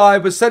 this guy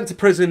was sent to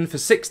prison for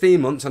 16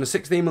 months on a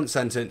 16-month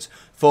sentence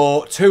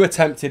for 2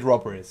 attempted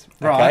robberies.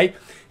 Okay? Right.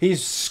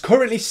 He's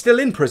currently still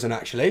in prison,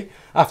 actually,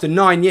 after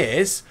 9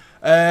 years.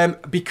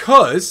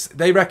 Because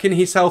they reckon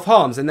he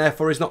self-harms and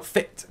therefore is not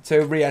fit to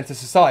re-enter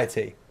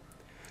society.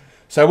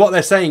 So what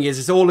they're saying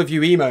is all of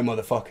you emo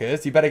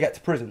motherfuckers, you better get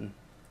to prison.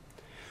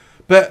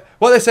 But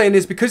what they're saying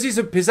is because he's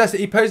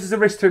he poses a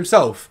risk to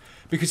himself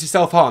because he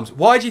self-harms.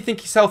 Why do you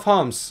think he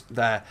self-harms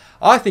there?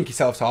 I think he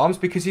self-harms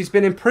because he's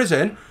been in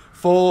prison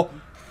for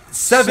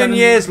 7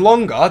 years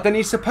longer than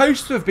he's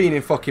supposed to have been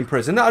in fucking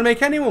prison. That would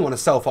make anyone want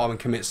to self-harm and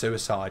commit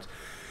suicide.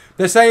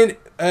 They're saying...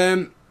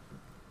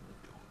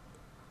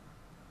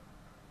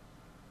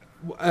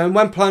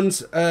 when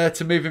plans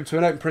to move him to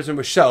an open prison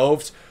were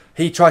shelved,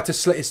 he tried to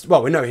slit his...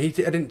 Well, no, he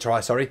didn't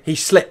try, sorry. He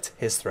slit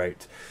his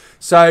throat.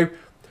 So,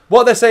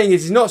 what they're saying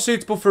is he's not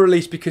suitable for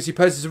release because he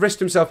poses a risk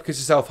to himself because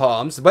he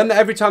self-harms.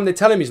 Every time they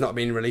tell him he's not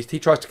being released, he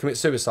tries to commit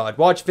suicide.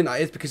 Why do you think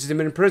that is? Because he's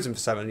been in prison for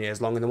 7 years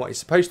longer than what he's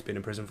supposed to be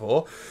in prison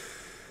for.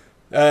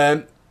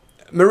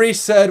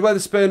 Maurice said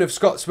Weatherspoon of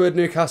Scotswood,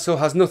 Newcastle,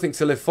 has nothing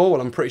to live for. Well,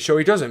 I'm pretty sure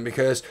he doesn't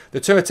because the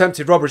 2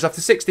 attempted robberies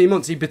after 16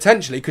 months, he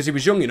potentially, because he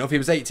was young enough, he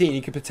was 18,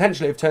 he could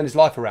potentially have turned his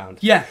life around.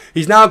 Yeah.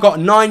 He's now got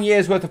 9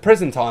 years worth of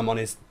prison time on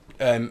his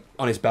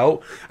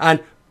belt, and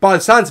by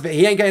the sounds of it,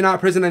 he ain't getting out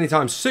of prison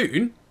anytime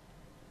soon.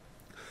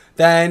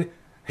 Then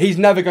he's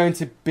never going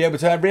to be able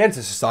to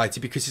re-enter society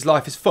because his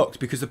life is fucked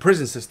because the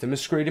prison system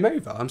has screwed him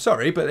over. I'm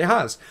sorry, but it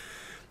has.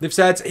 They've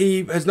said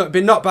he has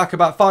been knocked back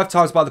about 5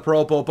 times by the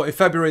parole board, but in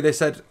February they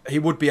said he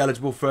would be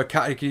eligible for a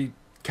category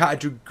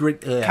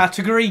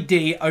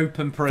D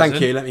open prison.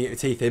 Thank you, let me get your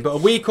teeth in. But a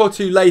week or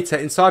 2 later,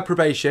 inside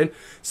probation,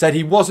 said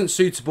he wasn't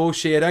suitable.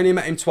 She had only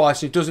met him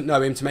twice and doesn't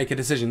know him to make a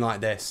decision like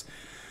this.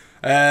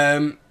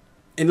 In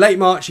late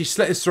March, he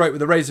slit his throat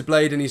with a razor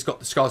blade and he's got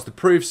the scars to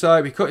prove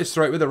so. He cut his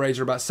throat with a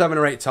razor about 7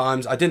 or 8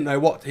 times. I didn't know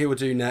what he would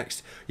do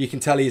next. You can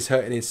tell he's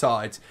hurting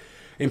inside.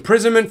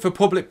 Imprisonment for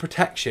Public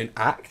Protection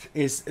Act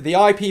is the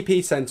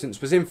IPP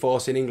sentence was in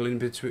force in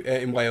England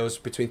in Wales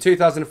between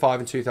 2005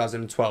 and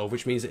 2012,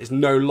 which means it is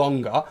no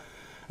longer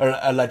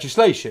a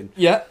legislation.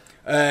 Yeah.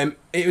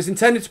 It was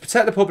intended to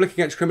protect the public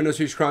against criminals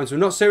whose crimes were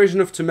not serious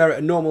enough to merit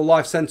a normal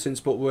life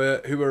sentence, but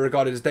who were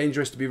regarded as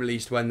dangerous to be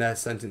released when their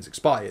sentence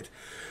expired.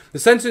 The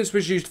sentence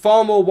was used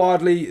far more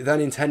widely than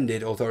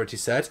intended,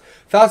 authorities said.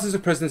 Thousands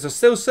of prisoners are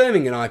still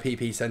serving an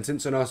IPP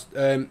sentence and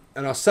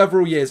are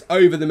several years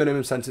over the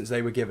minimum sentence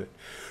they were given.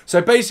 So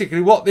basically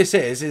what this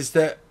is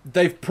that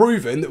they've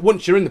proven that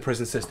once you're in the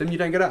prison system, you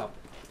don't get out.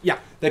 Yeah.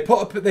 They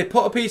put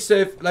a piece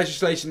of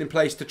legislation in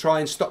place to try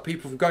and stop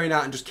people from going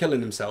out and just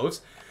killing themselves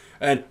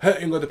and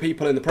hurting other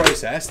people in the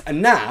process. And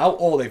now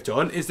all they've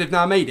done is they've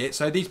now made it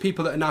so these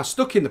people that are now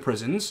stuck in the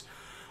prisons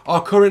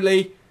are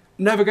currently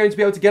never going to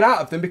be able to get out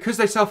of them because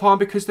they self-harm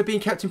because they're being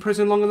kept in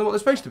prison longer than what they're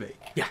supposed to be.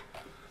 Yeah.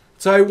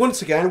 So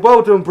once again,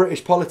 well done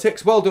British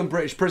politics, well done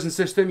British prison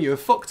system. You have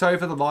fucked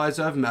over the lives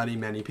of many,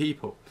 many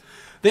people.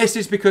 This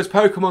is because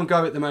Pokemon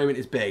Go at the moment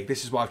is big.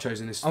 This is why I've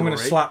chosen this story. I'm going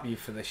to slap you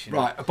for this. You know?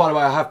 Right, by the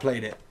way, I have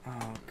played it. Oh,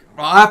 God.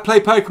 Right, I have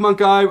played Pokemon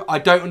Go. I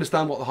don't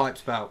understand what the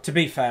hype's about. To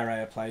be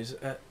fair,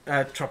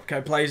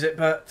 Tropico plays it,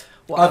 but...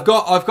 I've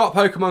got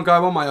Pokemon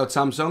Go on my old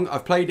Samsung.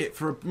 I've played it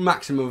for a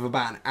maximum of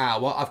about an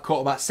hour. I've caught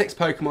about 6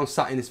 Pokemon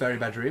sat in this very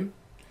bedroom.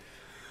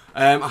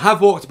 I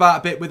have walked about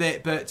a bit with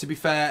it, but to be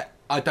fair,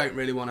 I don't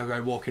really want to go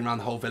walking around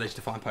the whole village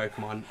to find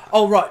Pokemon.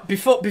 Oh right,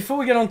 before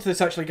we get on to this,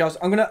 actually, guys,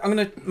 I'm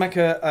gonna make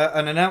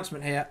an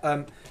announcement here.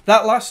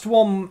 That last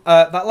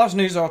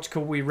news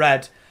article we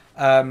read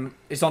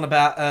is on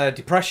about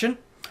depression.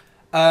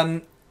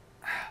 For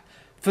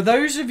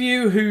those of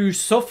you who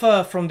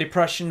suffer from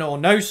depression or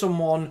know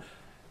someone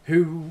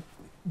who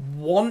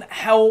want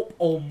help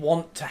or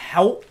want to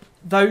help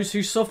those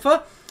who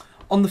suffer,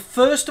 on the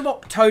 1st of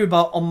October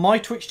on my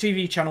Twitch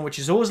TV channel, which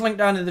is always linked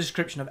down in the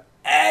description of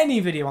any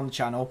video on the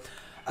channel,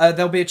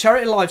 there'll be a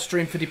charity live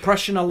stream for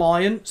Depression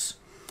Alliance,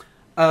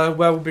 where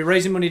we'll be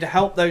raising money to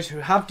help those who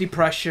have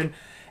depression.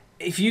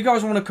 If you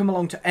guys want to come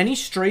along to any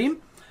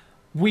stream,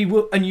 we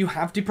will, and you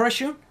have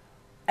depression,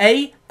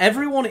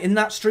 everyone in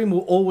that stream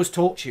will always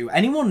talk to you.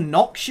 Anyone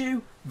knocks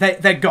you,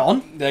 they're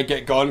gone. They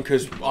get gone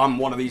because I'm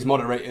one of these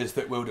moderators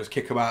that will just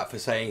kick them out for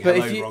saying but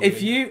hello wrongly.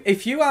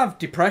 if you have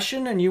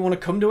depression and you want to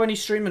come to any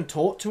stream and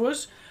talk to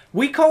us,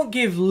 we can't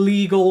give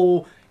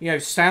legal,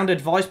 sound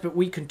advice, but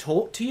we can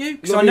talk to you.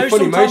 Because I know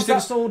sometimes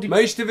that's all.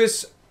 Most of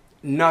us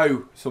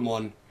know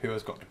someone who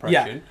has got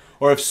depression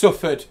or have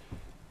suffered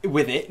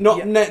with it,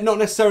 not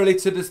necessarily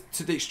to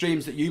the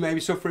extremes that you may be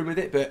suffering with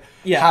it, but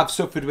have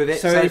suffered with it.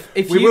 So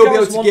if we will be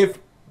able to give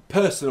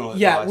personal advice.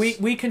 Yeah,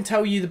 we can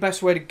tell you the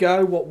best way to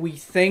go, what we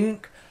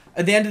think.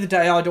 At the end of the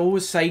day, I'd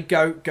always say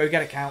go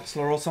get a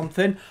counsellor or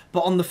something. But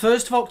on the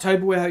 1st of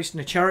October, we're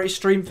hosting a charity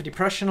stream for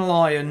Depression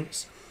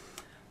Alliance,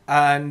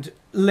 and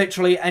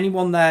literally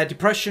anyone there,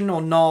 depression or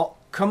not,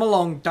 come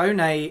along,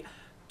 donate,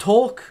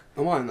 talk.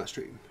 Am I on that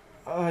stream?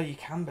 You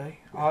can be.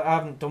 I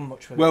haven't done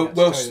much with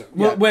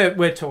it.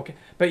 We're talking.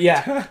 But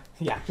yeah,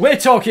 we're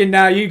talking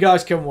now. You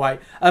guys can wait.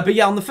 But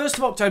yeah, on the 1st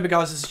of October,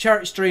 guys, there's a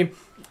charity stream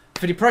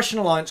for Depression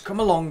Alliance. Come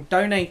along,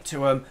 donate to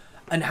them,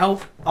 and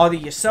help either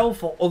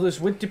yourself or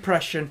others with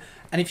depression.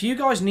 And if you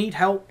guys need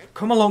help,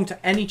 come along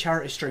to any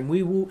charity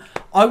stream.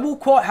 I will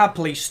quite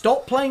happily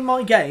stop playing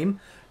my game,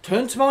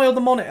 turn to my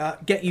other monitor,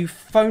 get you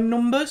phone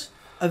numbers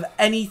of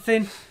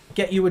anything,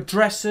 get you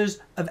addresses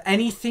of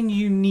anything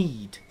you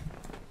need.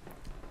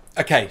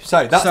 Okay,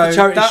 so that's the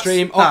charity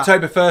stream,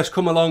 October 1st.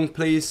 Come along,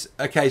 please.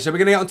 Okay, so we're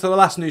going to get on to the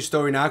last news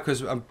story now,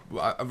 because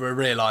I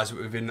realise that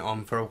we've been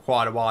on for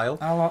quite a while.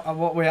 What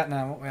are we at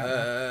now?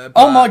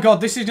 Oh my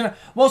God, this is going to...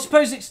 Well,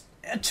 suppose it's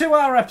a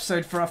 2-hour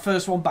episode for our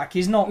first one back.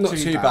 Is not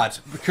too bad.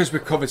 Because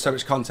we've covered so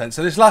much content.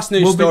 So this last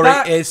news story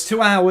is 2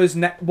 hours,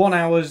 1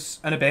 hour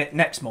and a bit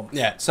next month.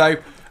 Yeah, so...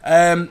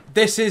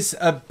 this is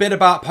a bit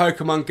about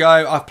Pokemon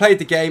Go. I've played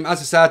the game. As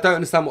I said, I don't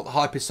understand what the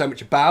hype is so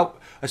much about.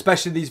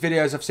 Especially these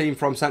videos I've seen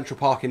from Central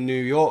Park in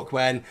New York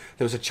when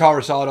there was a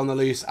Charizard on the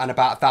loose and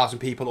about 1,000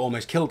 people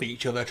almost killed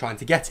each other trying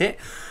to get it.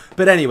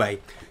 But anyway,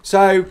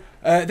 so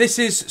this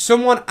is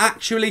someone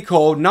actually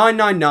called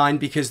 999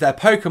 because their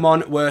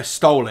Pokemon were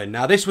stolen.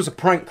 Now this was a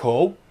prank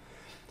call.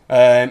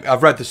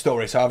 I've read the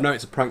story, so I know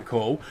it's a prank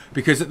call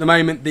because at the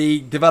moment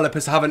the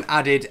developers haven't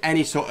added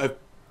any sort of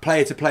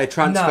player-to-player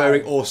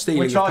transferring or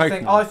stealing of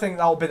Pokemon. I think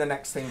that'll be the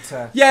next thing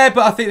to... Yeah,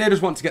 but I think they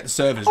just want to get the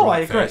servers right I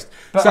agree. first.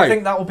 But I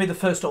think that will be the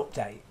first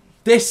update.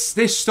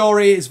 This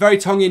story is very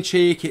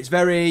tongue-in-cheek. It's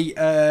very,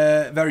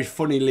 very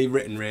funnily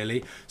written,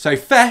 really. So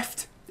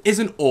theft is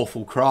an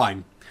awful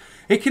crime.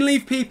 It can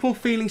leave people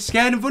feeling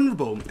scared and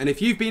vulnerable. And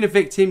if you've been a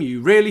victim, you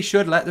really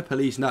should let the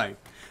police know.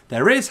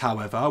 There is,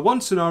 however,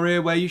 one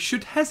scenario where you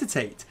should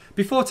hesitate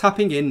before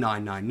tapping in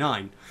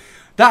 999.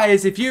 That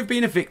is, if you've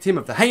been a victim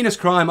of the heinous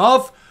crime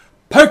of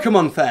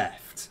Pokemon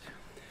theft.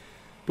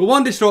 But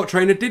one distraught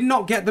trainer did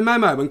not get the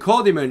memo and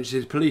called the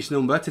emergency police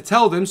number to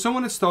tell them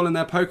someone had stolen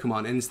their Pokemon.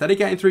 And instead of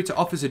getting through to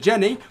Officer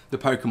Jenny, the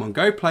Pokemon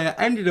Go player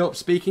ended up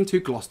speaking to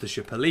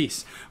Gloucestershire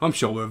Police. I'm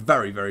sure we're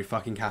very, very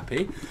fucking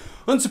happy.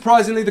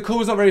 Unsurprisingly, the call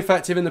was not very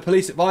effective and the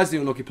police advised the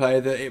unlucky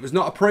player that it was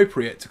not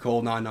appropriate to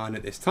call 999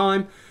 at this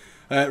time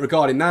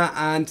regarding that.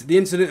 And the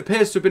incident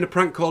appears to have been a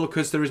prank call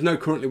because there is no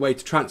currently way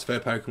to transfer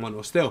Pokemon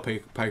or steal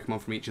Pokemon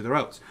from each other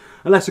else.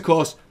 Unless, of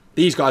course,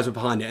 these guys were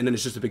behind it, and then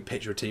it's just a big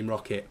picture of Team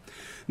Rocket.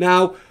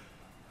 Now,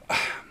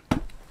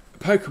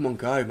 Pokemon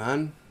Go,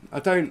 man. I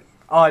don't.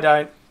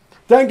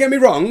 Don't get me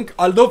wrong.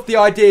 I love the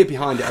idea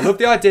behind it. I love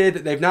the idea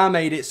that they've now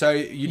made it so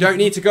you don't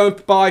need to go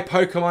and buy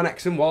Pokemon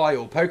X and Y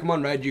or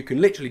Pokemon Red. You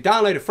can literally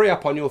download a free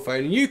app on your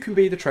phone, and you can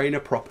be the trainer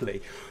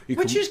properly.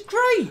 Which is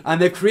great. And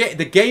they've created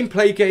the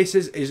gameplay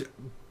cases is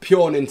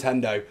pure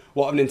Nintendo.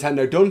 What have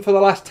Nintendo done for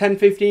the last 10,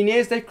 15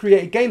 years? They've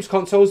created games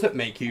consoles that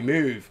make you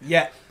move.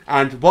 Yeah.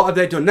 And what have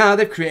they done now?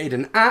 They've created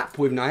an app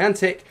with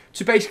Niantic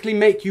to basically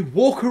make you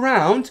walk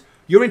around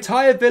your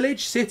entire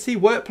village, city,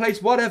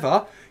 workplace,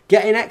 whatever,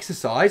 getting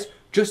exercise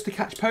just to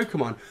catch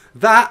Pokemon.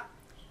 That,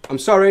 I'm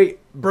sorry,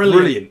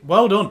 brilliant.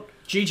 Well done.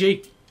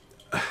 GG.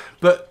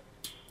 But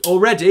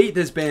already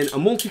there's been a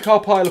multi-car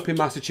pile-up in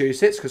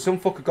Massachusetts because some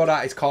fucker got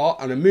out his car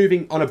and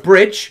moving on a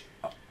bridge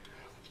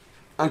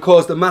and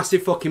caused a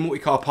massive fucking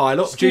multi-car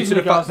pile-up due to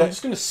the fact that... I'm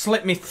just going to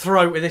slit my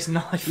throat with this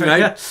knife.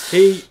 No,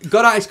 he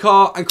got out his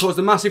car and caused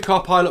a massive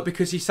car pile-up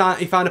because he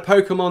found a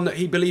Pokemon that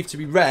he believed to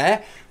be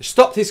rare,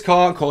 stopped his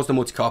car and caused a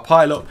multi-car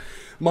pile-up.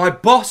 My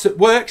boss at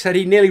work said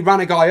he nearly ran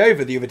a guy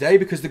over the other day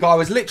because the guy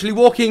was literally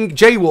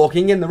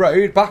jaywalking in the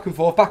road, back and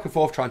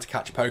forth, trying to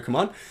catch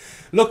Pokemon.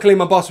 Luckily,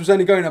 my boss was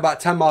only going about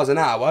 10 miles an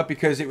hour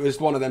because it was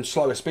one of them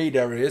slower speed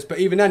areas. But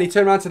even then, he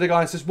turned around to the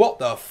guy and says, "What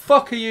the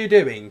fuck are you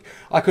doing?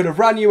 I could have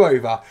ran you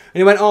over." And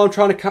he went, "Oh, I'm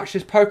trying to catch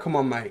this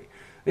Pokemon, mate."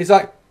 And he's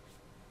like,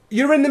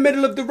 "You're in the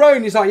middle of the road."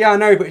 And he's like, "Yeah, I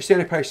know, but it's the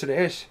only place that it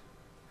is."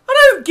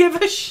 I don't give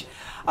a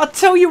I'll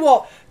tell you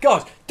what,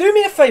 guys, do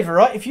me a favour,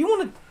 right? If you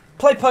want to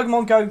play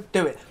Pokemon Go,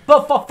 do it.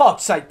 But for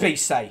fuck's sake, be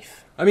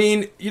safe. I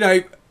mean, you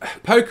know,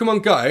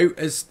 Pokemon Go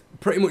has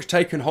pretty much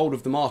taken hold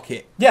of the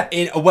market. Yeah.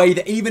 In a way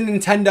that even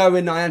Nintendo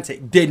and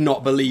Niantic did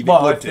not believe it would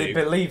do. Well, if they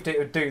believed it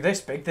would do this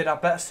big, they'd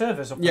have better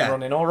servers up and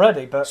running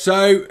already. But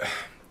so,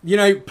 you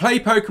know, play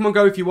Pokemon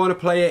Go if you want to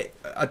play it.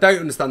 I don't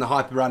understand the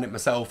hype around it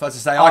myself.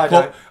 As I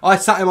say, I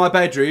sat in my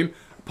bedroom,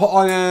 put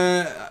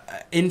on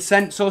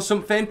incense or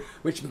something,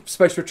 which is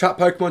supposed to attract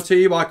Pokemon to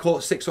you. I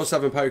caught 6 or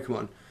 7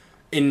 Pokemon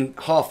in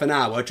half an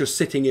hour just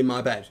sitting in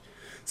my bed.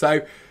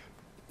 So,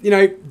 you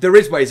know, there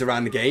is ways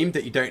around the game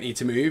that you don't need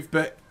to move,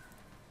 but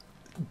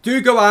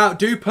do go out,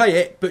 do play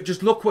it, but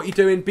just look what you're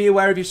doing, be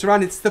aware of your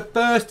surroundings. It's the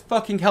first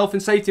fucking health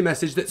and safety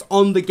message that's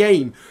on the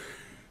game.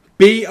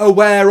 Be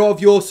aware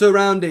of your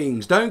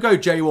surroundings. Don't go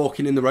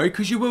jaywalking in the road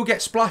because you will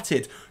get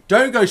splattered.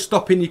 Don't go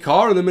stopping your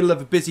car in the middle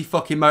of a busy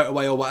fucking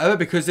motorway or whatever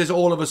because there's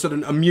all of a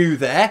sudden a Mew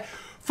there.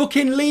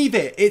 Fucking leave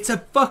it. It's a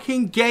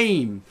fucking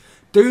game.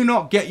 Do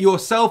not get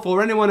yourself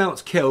or anyone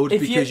else killed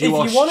because you are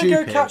stupid. If you want to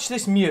go catch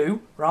this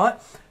Mew, right,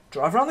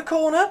 drive around the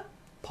corner,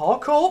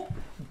 park up,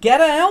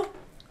 get out,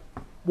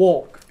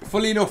 walk.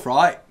 Fully enough,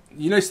 right,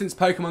 you know, since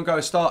Pokemon Go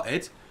has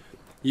started,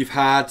 you've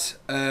had,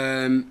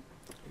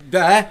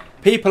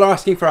 people are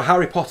asking for a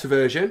Harry Potter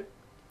version.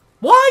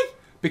 Why?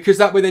 Because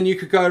that way then you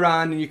could go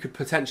around and you could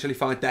potentially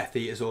find Death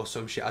Eaters or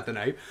some shit, I don't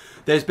know.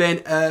 There's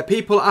been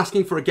people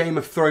asking for a Game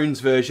of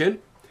Thrones version.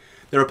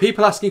 There are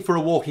people asking for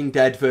a Walking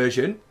Dead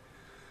version.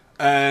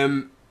 I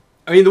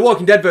mean, the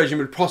Walking Dead version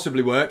would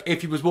possibly work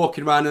if you was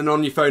walking around and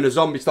on your phone a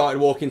zombie started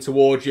walking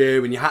towards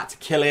you and you had to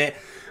kill it,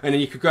 and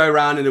then you could go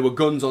around and there were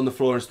guns on the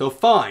floor and stuff.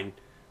 Fine,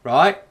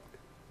 right?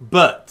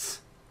 But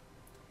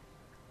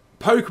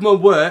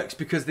Pokemon works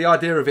because the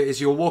idea of it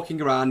is you're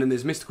walking around and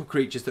there's mystical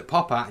creatures that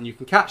pop out and you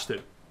can catch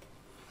them.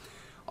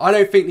 I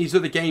don't think these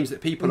other games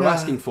that people are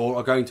asking for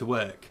are going to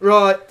work.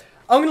 Right,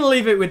 I'm going to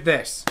leave it with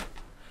this.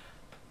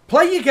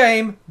 Play your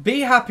game,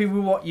 be happy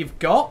with what you've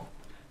got.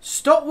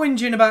 Stop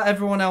whinging about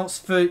everyone else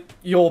for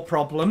your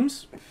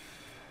problems.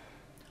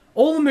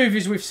 All the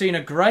movies we've seen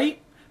are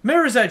great.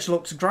 Mirror's Edge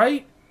looks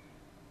great.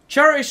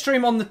 Charity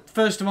stream on the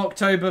 1st of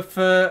October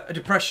for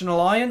Depression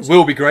Alliance.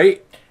 Will be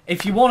great.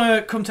 If you want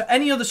to come to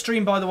any other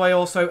stream, by the way,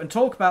 also, and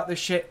talk about this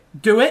shit,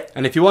 do it.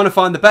 And if you want to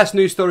find the best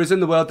news stories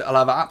in the world that'll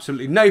have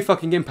absolutely no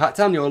fucking impact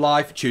on your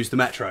life, choose the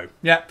Metro.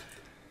 Yeah.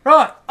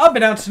 Right, I've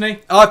been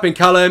Anthony. I've been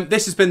Callum.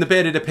 This has been The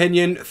Bearded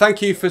Opinion.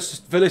 Thank you for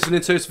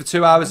listening to us for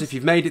 2 hours if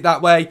you've made it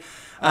that way.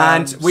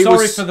 And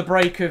sorry for the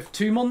break of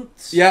 2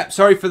 months. Yeah,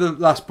 sorry for the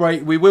last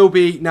break. We will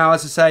be now,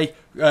 as I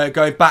say,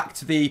 going back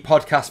to the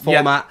podcast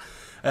format.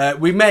 Yeah.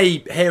 We may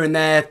here and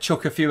there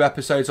chuck a few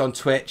episodes on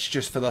Twitch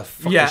just for the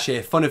fucking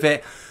sheer fun of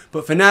it.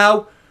 But for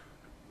now,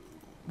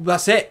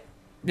 that's it.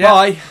 Yeah.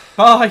 Bye.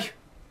 Bye.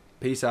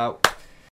 Peace out.